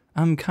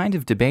 I'm kind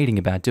of debating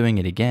about doing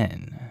it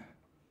again.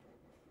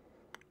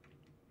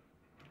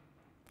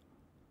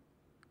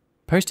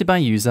 Posted by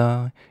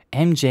user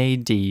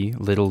MJD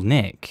Little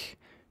Nick,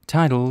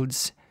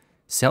 titled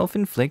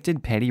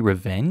Self-Inflicted Petty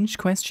Revenge?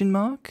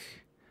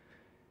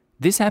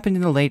 This happened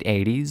in the late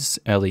 80s,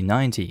 early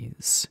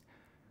 90s.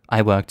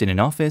 I worked in an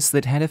office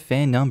that had a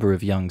fair number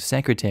of young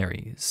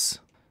secretaries.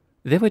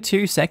 There were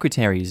 2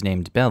 secretaries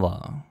named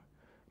Bella.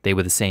 They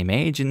were the same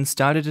age and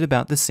started at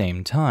about the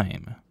same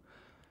time.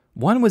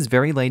 One was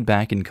very laid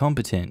back and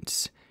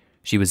competent.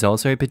 She was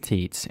also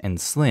petite and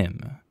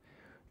slim.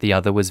 The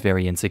other was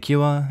very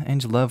insecure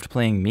and loved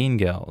playing mean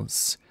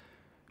girls.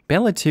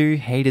 Bella 2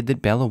 hated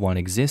that Bella 1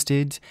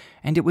 existed,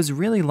 and it was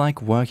really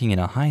like working in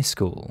a high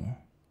school.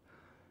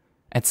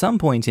 At some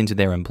point into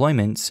their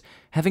employment,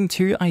 having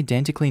 2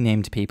 identically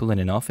named people in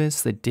an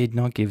office that did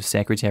not give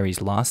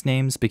secretaries last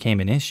names became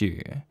an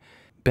issue.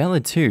 Bella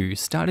 2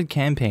 started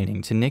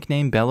campaigning to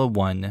nickname Bella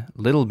 1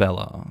 Little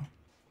Bella.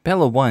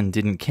 Bella 1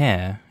 didn't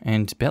care,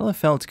 and Bella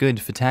felt good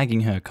for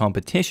tagging her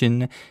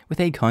competition with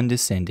a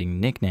condescending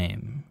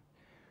nickname.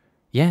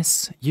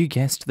 Yes, you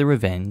guessed the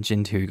revenge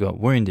and who got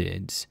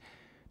wounded.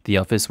 The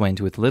office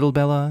went with Little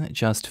Bella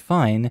just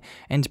fine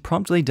and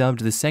promptly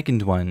dubbed the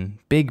second one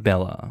Big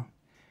Bella.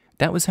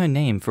 That was her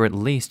name for at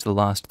least the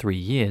last 3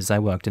 years I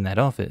worked in that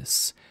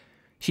office.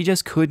 She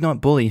just could not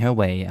bully her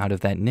way out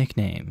of that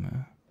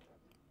nickname.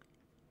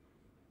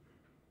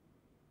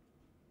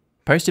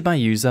 Posted by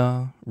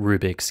user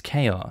Rubik's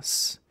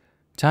Chaos,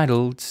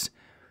 titled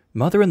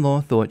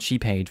Mother-in-law thought she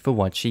paid for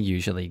what she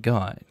usually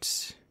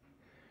got.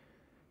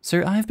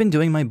 So I've been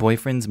doing my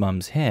boyfriend's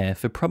mum's hair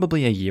for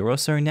probably a year or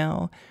so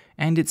now,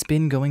 and it's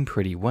been going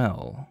pretty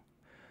well.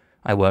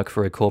 I work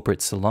for a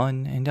corporate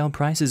salon, and our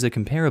prices are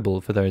comparable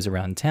for those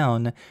around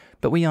town,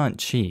 but we aren't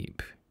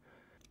cheap.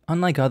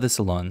 Unlike other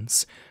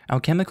salons,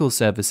 our chemical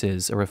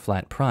services are a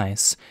flat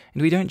price,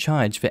 and we don't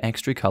charge for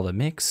extra color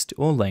mixed,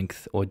 or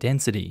length, or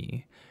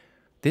density.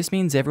 This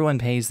means everyone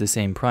pays the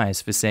same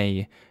price for,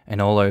 say,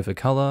 an all-over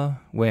color,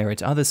 where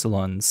at other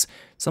salons,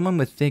 someone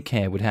with thick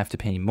hair would have to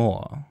pay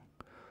more.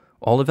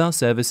 All of our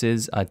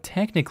services are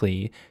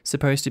technically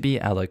supposed to be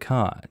a la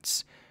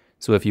carte,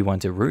 so if you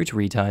want a root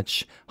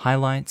retouch,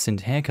 highlights,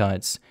 and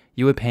haircuts,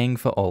 you are paying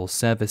for all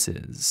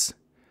services.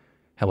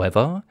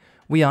 However,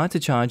 we are to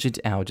charge at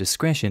our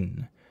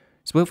discretion,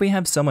 so if we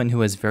have someone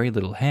who has very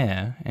little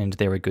hair and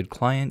they're a good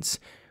client,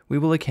 we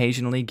will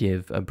occasionally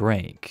give a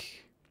break.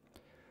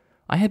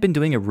 I had been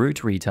doing a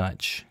root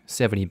retouch,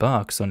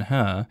 $70 on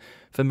her,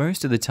 for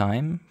most of the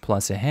time,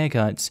 plus a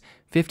haircut,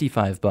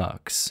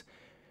 $55.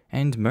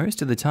 And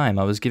most of the time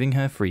I was giving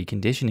her free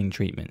conditioning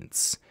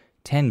treatments,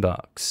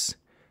 $10.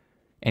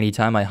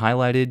 Anytime I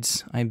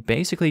highlighted, I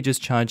basically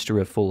just charged her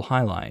a full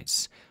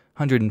highlight,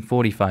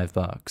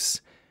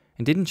 $145,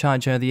 and didn't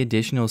charge her the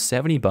additional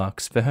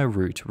 $70 for her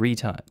root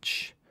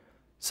retouch.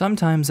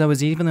 Sometimes I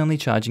was even only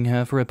charging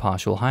her for a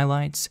partial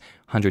highlight,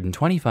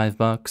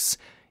 $125,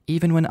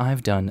 even when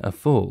I've done a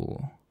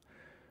full.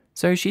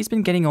 So she's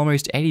been getting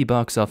almost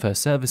 $80 off her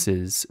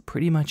services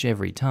pretty much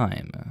every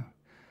time.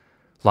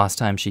 Last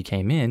time she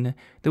came in,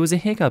 there was a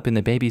hiccup in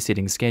the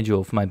babysitting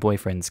schedule for my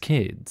boyfriend's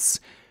kids,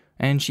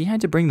 and she had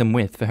to bring them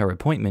with for her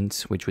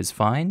appointment, which was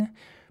fine,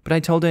 but I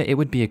told her it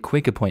would be a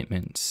quick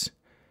appointment.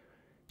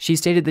 She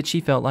stated that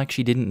she felt like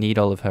she didn't need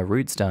all of her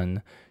roots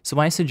done, so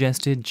I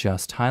suggested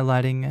just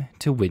highlighting,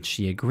 to which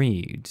she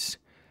agreed.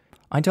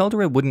 I told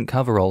her it wouldn't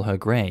cover all her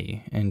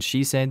grey, and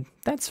she said,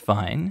 that's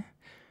fine.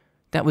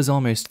 That was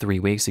almost 3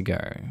 weeks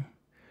ago.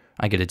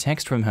 I get a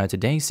text from her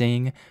today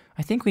saying,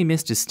 I think we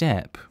missed a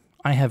step.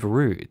 I have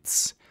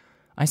roots.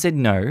 I said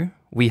no,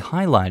 We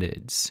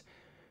highlighted,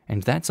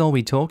 and that's all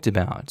we talked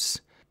about.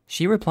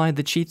 She replied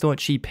that she thought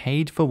she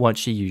paid for what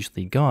she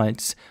usually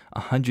got,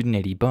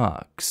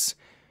 $180.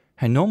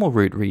 Her normal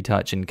root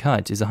retouch and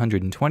cut is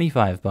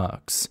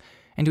 $125,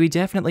 and we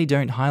definitely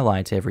don't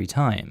highlight every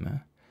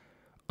time.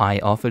 I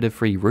offered a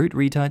free root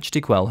retouch to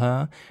quell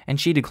her, and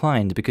she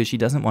declined because she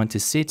doesn't want to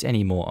sit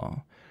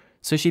anymore.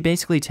 So she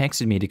basically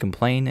texted me to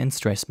complain and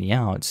stress me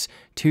out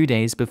 2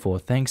 days before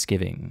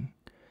Thanksgiving.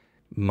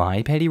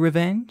 My petty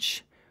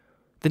revenge?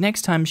 The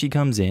next time she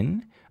comes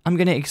in, I'm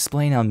going to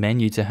explain our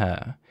menu to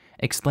her,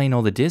 explain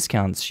all the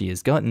discounts she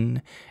has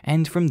gotten,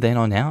 and from then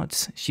on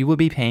out, she will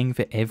be paying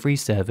for every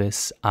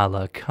service a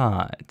la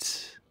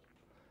carte.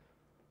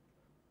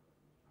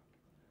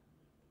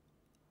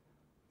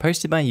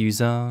 Posted by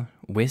user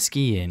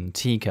Whiskey in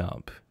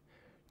Teacup.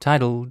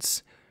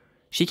 Titled,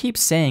 "She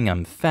keeps saying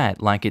I'm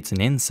fat like it's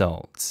an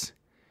insult."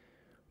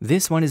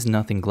 This one is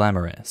nothing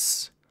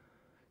glamorous.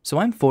 So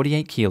I'm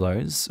 48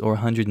 kilos, or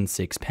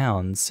 106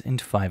 pounds,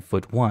 and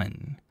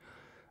 5'1".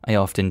 I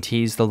often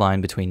tease the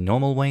line between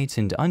normal weight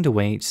and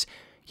underweight,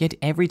 yet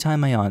every time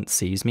my aunt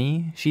sees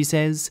me, she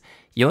says,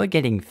 "You're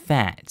getting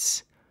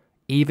fat,"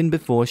 even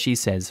before she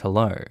says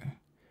hello.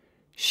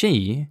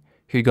 She,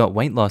 who got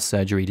weight loss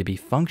surgery to be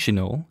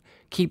functional,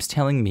 keeps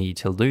telling me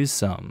to lose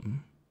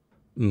some.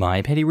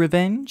 My petty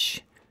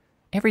revenge?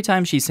 Every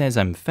time she says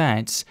I'm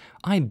fat,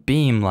 I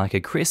beam like a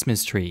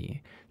Christmas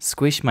tree,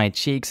 squish my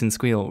cheeks and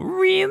squeal,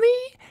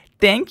 "Really?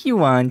 Thank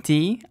you,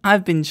 Auntie.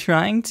 I've been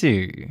trying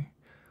to."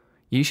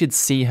 You should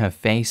see her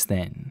face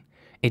then.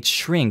 It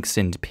shrinks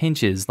and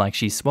pinches like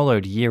she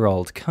swallowed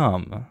year-old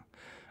cum.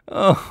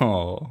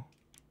 Oh.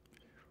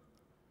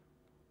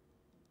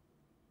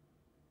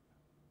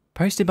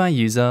 Posted by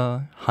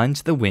user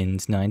Hunt the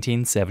Wind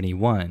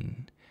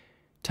 1971.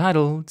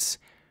 Titled,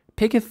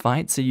 "Pick a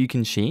fight so you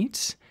can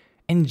cheat?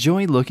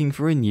 Enjoy looking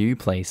for a new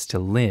place to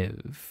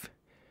live."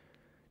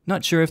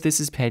 Not sure if this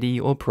is petty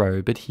or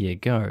pro, but here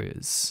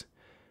goes.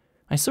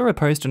 I saw a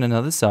post on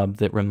another sub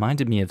that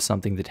reminded me of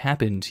something that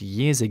happened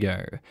years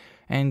ago,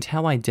 and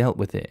how I dealt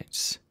with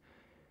it.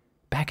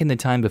 Back in the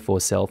time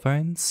before cell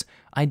phones,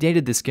 I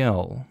dated this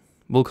girl.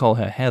 We'll call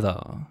her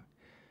Heather.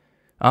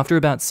 After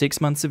about 6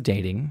 months of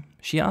dating,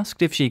 she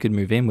asked if she could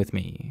move in with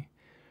me.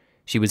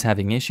 She was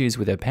having issues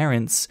with her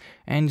parents,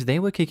 and they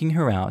were kicking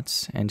her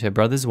out, and her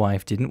brother's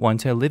wife didn't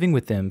want her living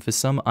with them for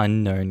some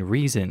unknown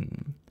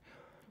reason.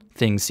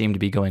 Things seemed to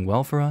be going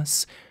well for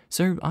us,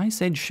 so I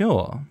said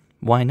sure,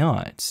 why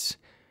not?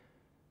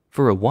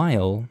 For a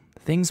while,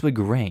 things were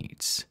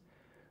great.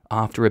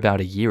 After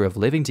about a year of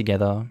living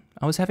together,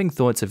 I was having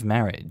thoughts of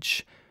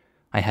marriage.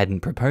 I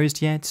hadn't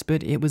proposed yet,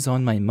 but it was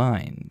on my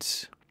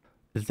mind.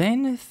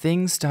 Then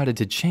things started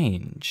to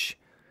change.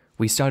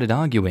 We started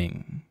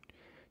arguing.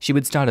 She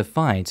would start a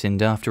fight,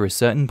 and after a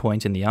certain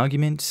point in the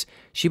argument,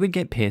 she would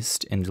get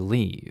pissed and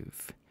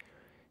leave.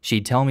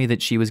 She'd tell me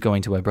that she was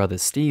going to her brother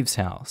Steve's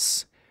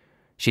house.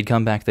 She'd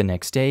come back the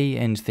next day,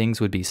 and things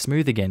would be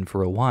smooth again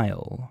for a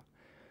while.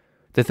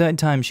 The third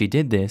time she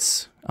did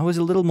this, I was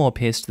a little more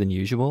pissed than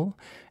usual,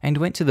 and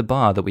went to the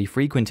bar that we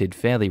frequented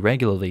fairly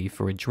regularly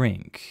for a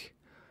drink.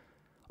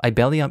 I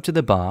belly up to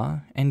the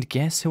bar, and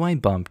guess who I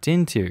bumped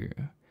into?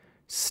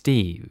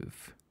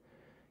 Steve.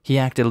 He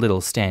acted a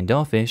little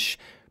standoffish,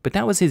 but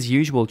that was his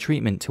usual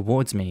treatment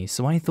towards me,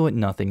 so I thought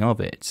nothing of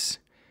it.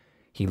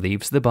 He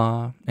leaves the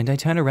bar, and I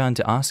turn around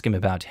to ask him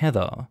about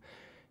Heather,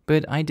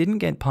 but I didn't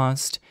get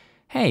past,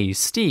 "Hey,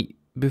 Steve,"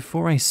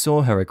 before I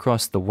saw her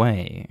across the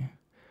way.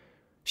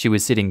 She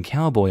was sitting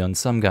cowboy on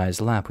some guy's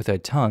lap with her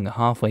tongue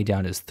halfway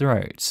down his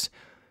throat.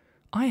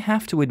 I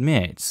have to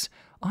admit,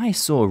 I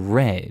saw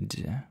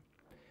red.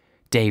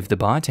 Dave the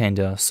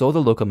bartender saw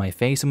the look on my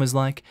face and was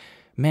like,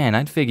 "Man,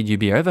 I'd figured you'd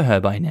be over her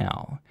by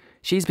now.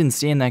 She's been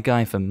seeing that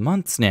guy for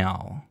months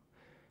now."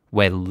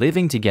 "We're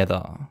living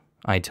together,"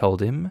 I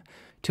told him,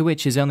 to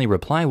which his only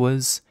reply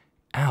was,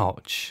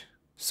 "Ouch.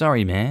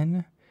 Sorry,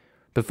 man,"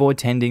 before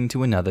tending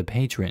to another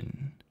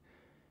patron.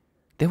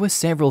 There were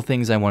several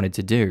things I wanted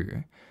to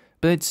do,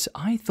 but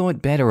I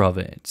thought better of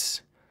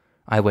it.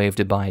 I waved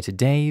goodbye to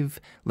Dave,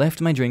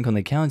 left my drink on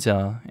the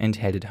counter, and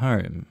headed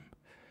home.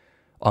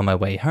 On my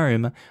way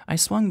home, I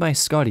swung by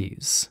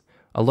Scotty's,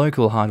 a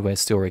local hardware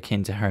store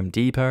akin to Home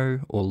Depot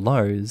or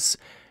Lowe's,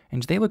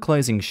 and they were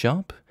closing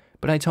shop,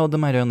 but I told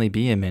them I'd only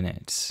be a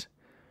minute.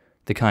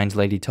 The kind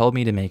lady told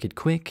me to make it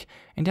quick,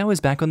 and I was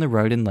back on the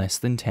road in less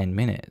than 10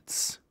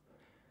 minutes.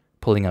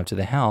 Pulling up to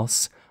the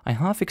house, I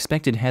half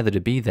expected Heather to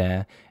be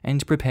there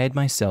and prepared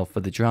myself for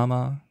the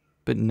drama,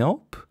 but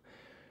nope.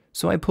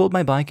 So I pulled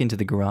my bike into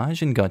the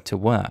garage and got to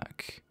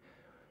work.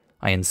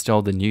 I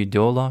installed the new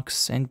door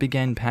locks and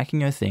began packing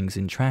her things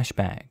in trash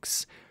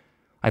bags.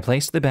 I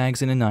placed the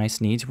bags in a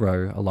nice neat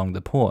row along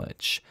the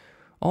porch,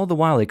 all the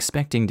while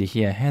expecting to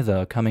hear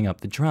Heather coming up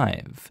the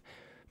drive.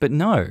 But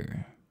no.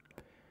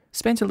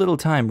 Spent a little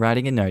time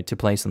writing a note to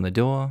place on the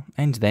door,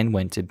 and then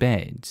went to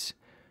bed.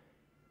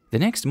 The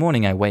next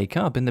morning I wake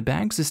up and the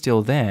bags are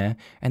still there,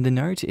 and the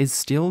note is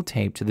still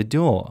taped to the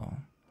door.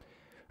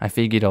 I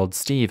figured old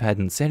Steve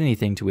hadn't said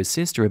anything to his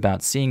sister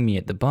about seeing me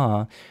at the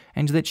bar,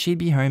 and that she'd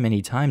be home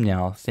any time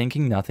now,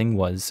 thinking nothing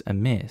was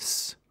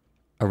amiss.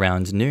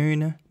 Around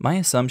noon, my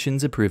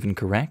assumptions are proven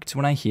correct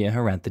when I hear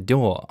her at the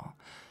door.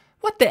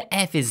 "What the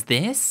F is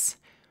this?"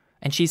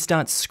 And she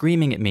starts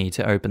screaming at me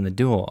to open the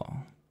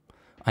door.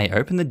 I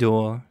opened the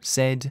door,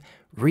 said,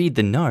 "Read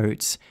the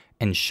note,"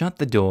 and shut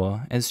the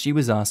door as she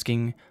was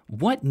asking,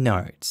 "What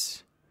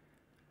note?"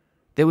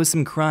 There was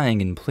some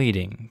crying and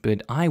pleading,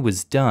 but I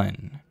was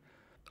done.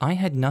 I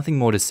had nothing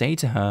more to say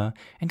to her,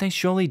 and I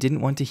surely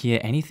didn't want to hear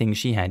anything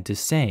she had to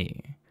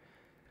say.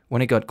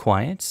 When it got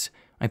quiet,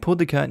 I pulled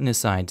the curtain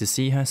aside to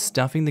see her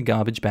stuffing the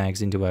garbage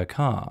bags into her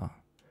car.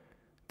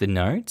 The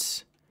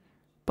note?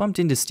 Bumped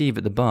into Steve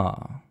at the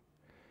bar.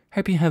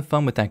 "Hope you have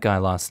fun with that guy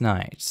last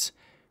night.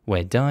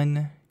 We're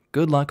done.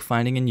 Good luck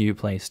finding a new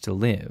place to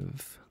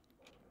live."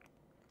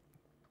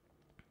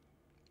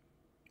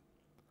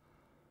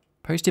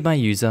 Posted by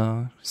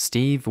user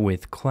Steve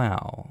with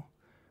Clow.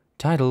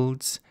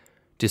 Titled,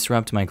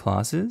 "Disrupt my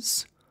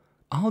classes?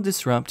 I'll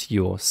disrupt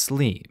your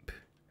sleep."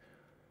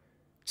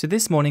 So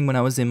this morning when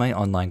I was in my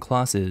online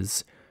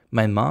classes,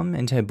 my mum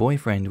and her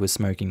boyfriend were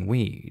smoking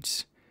weed.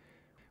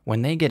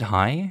 When they get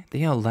high,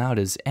 they are loud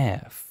as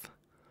F.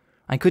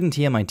 I couldn't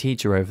hear my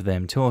teacher over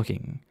them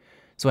talking,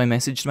 so I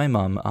messaged my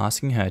mum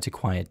asking her to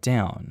quiet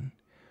down.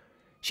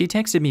 She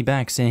texted me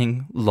back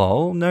saying,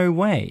 "Lol, no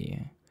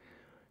way."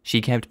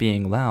 She kept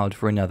being loud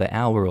for another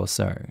hour or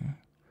so.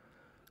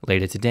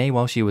 Later today,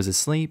 while she was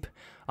asleep,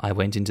 I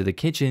went into the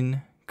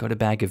kitchen, got a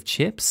bag of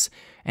chips,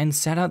 and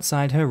sat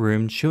outside her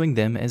room chewing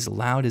them as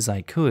loud as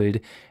I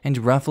could and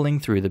ruffling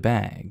through the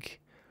bag.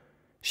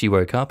 She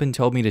woke up and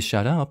told me to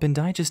shut up, and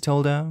I just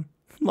told her,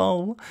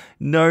 "Lol,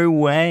 no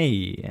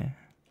way."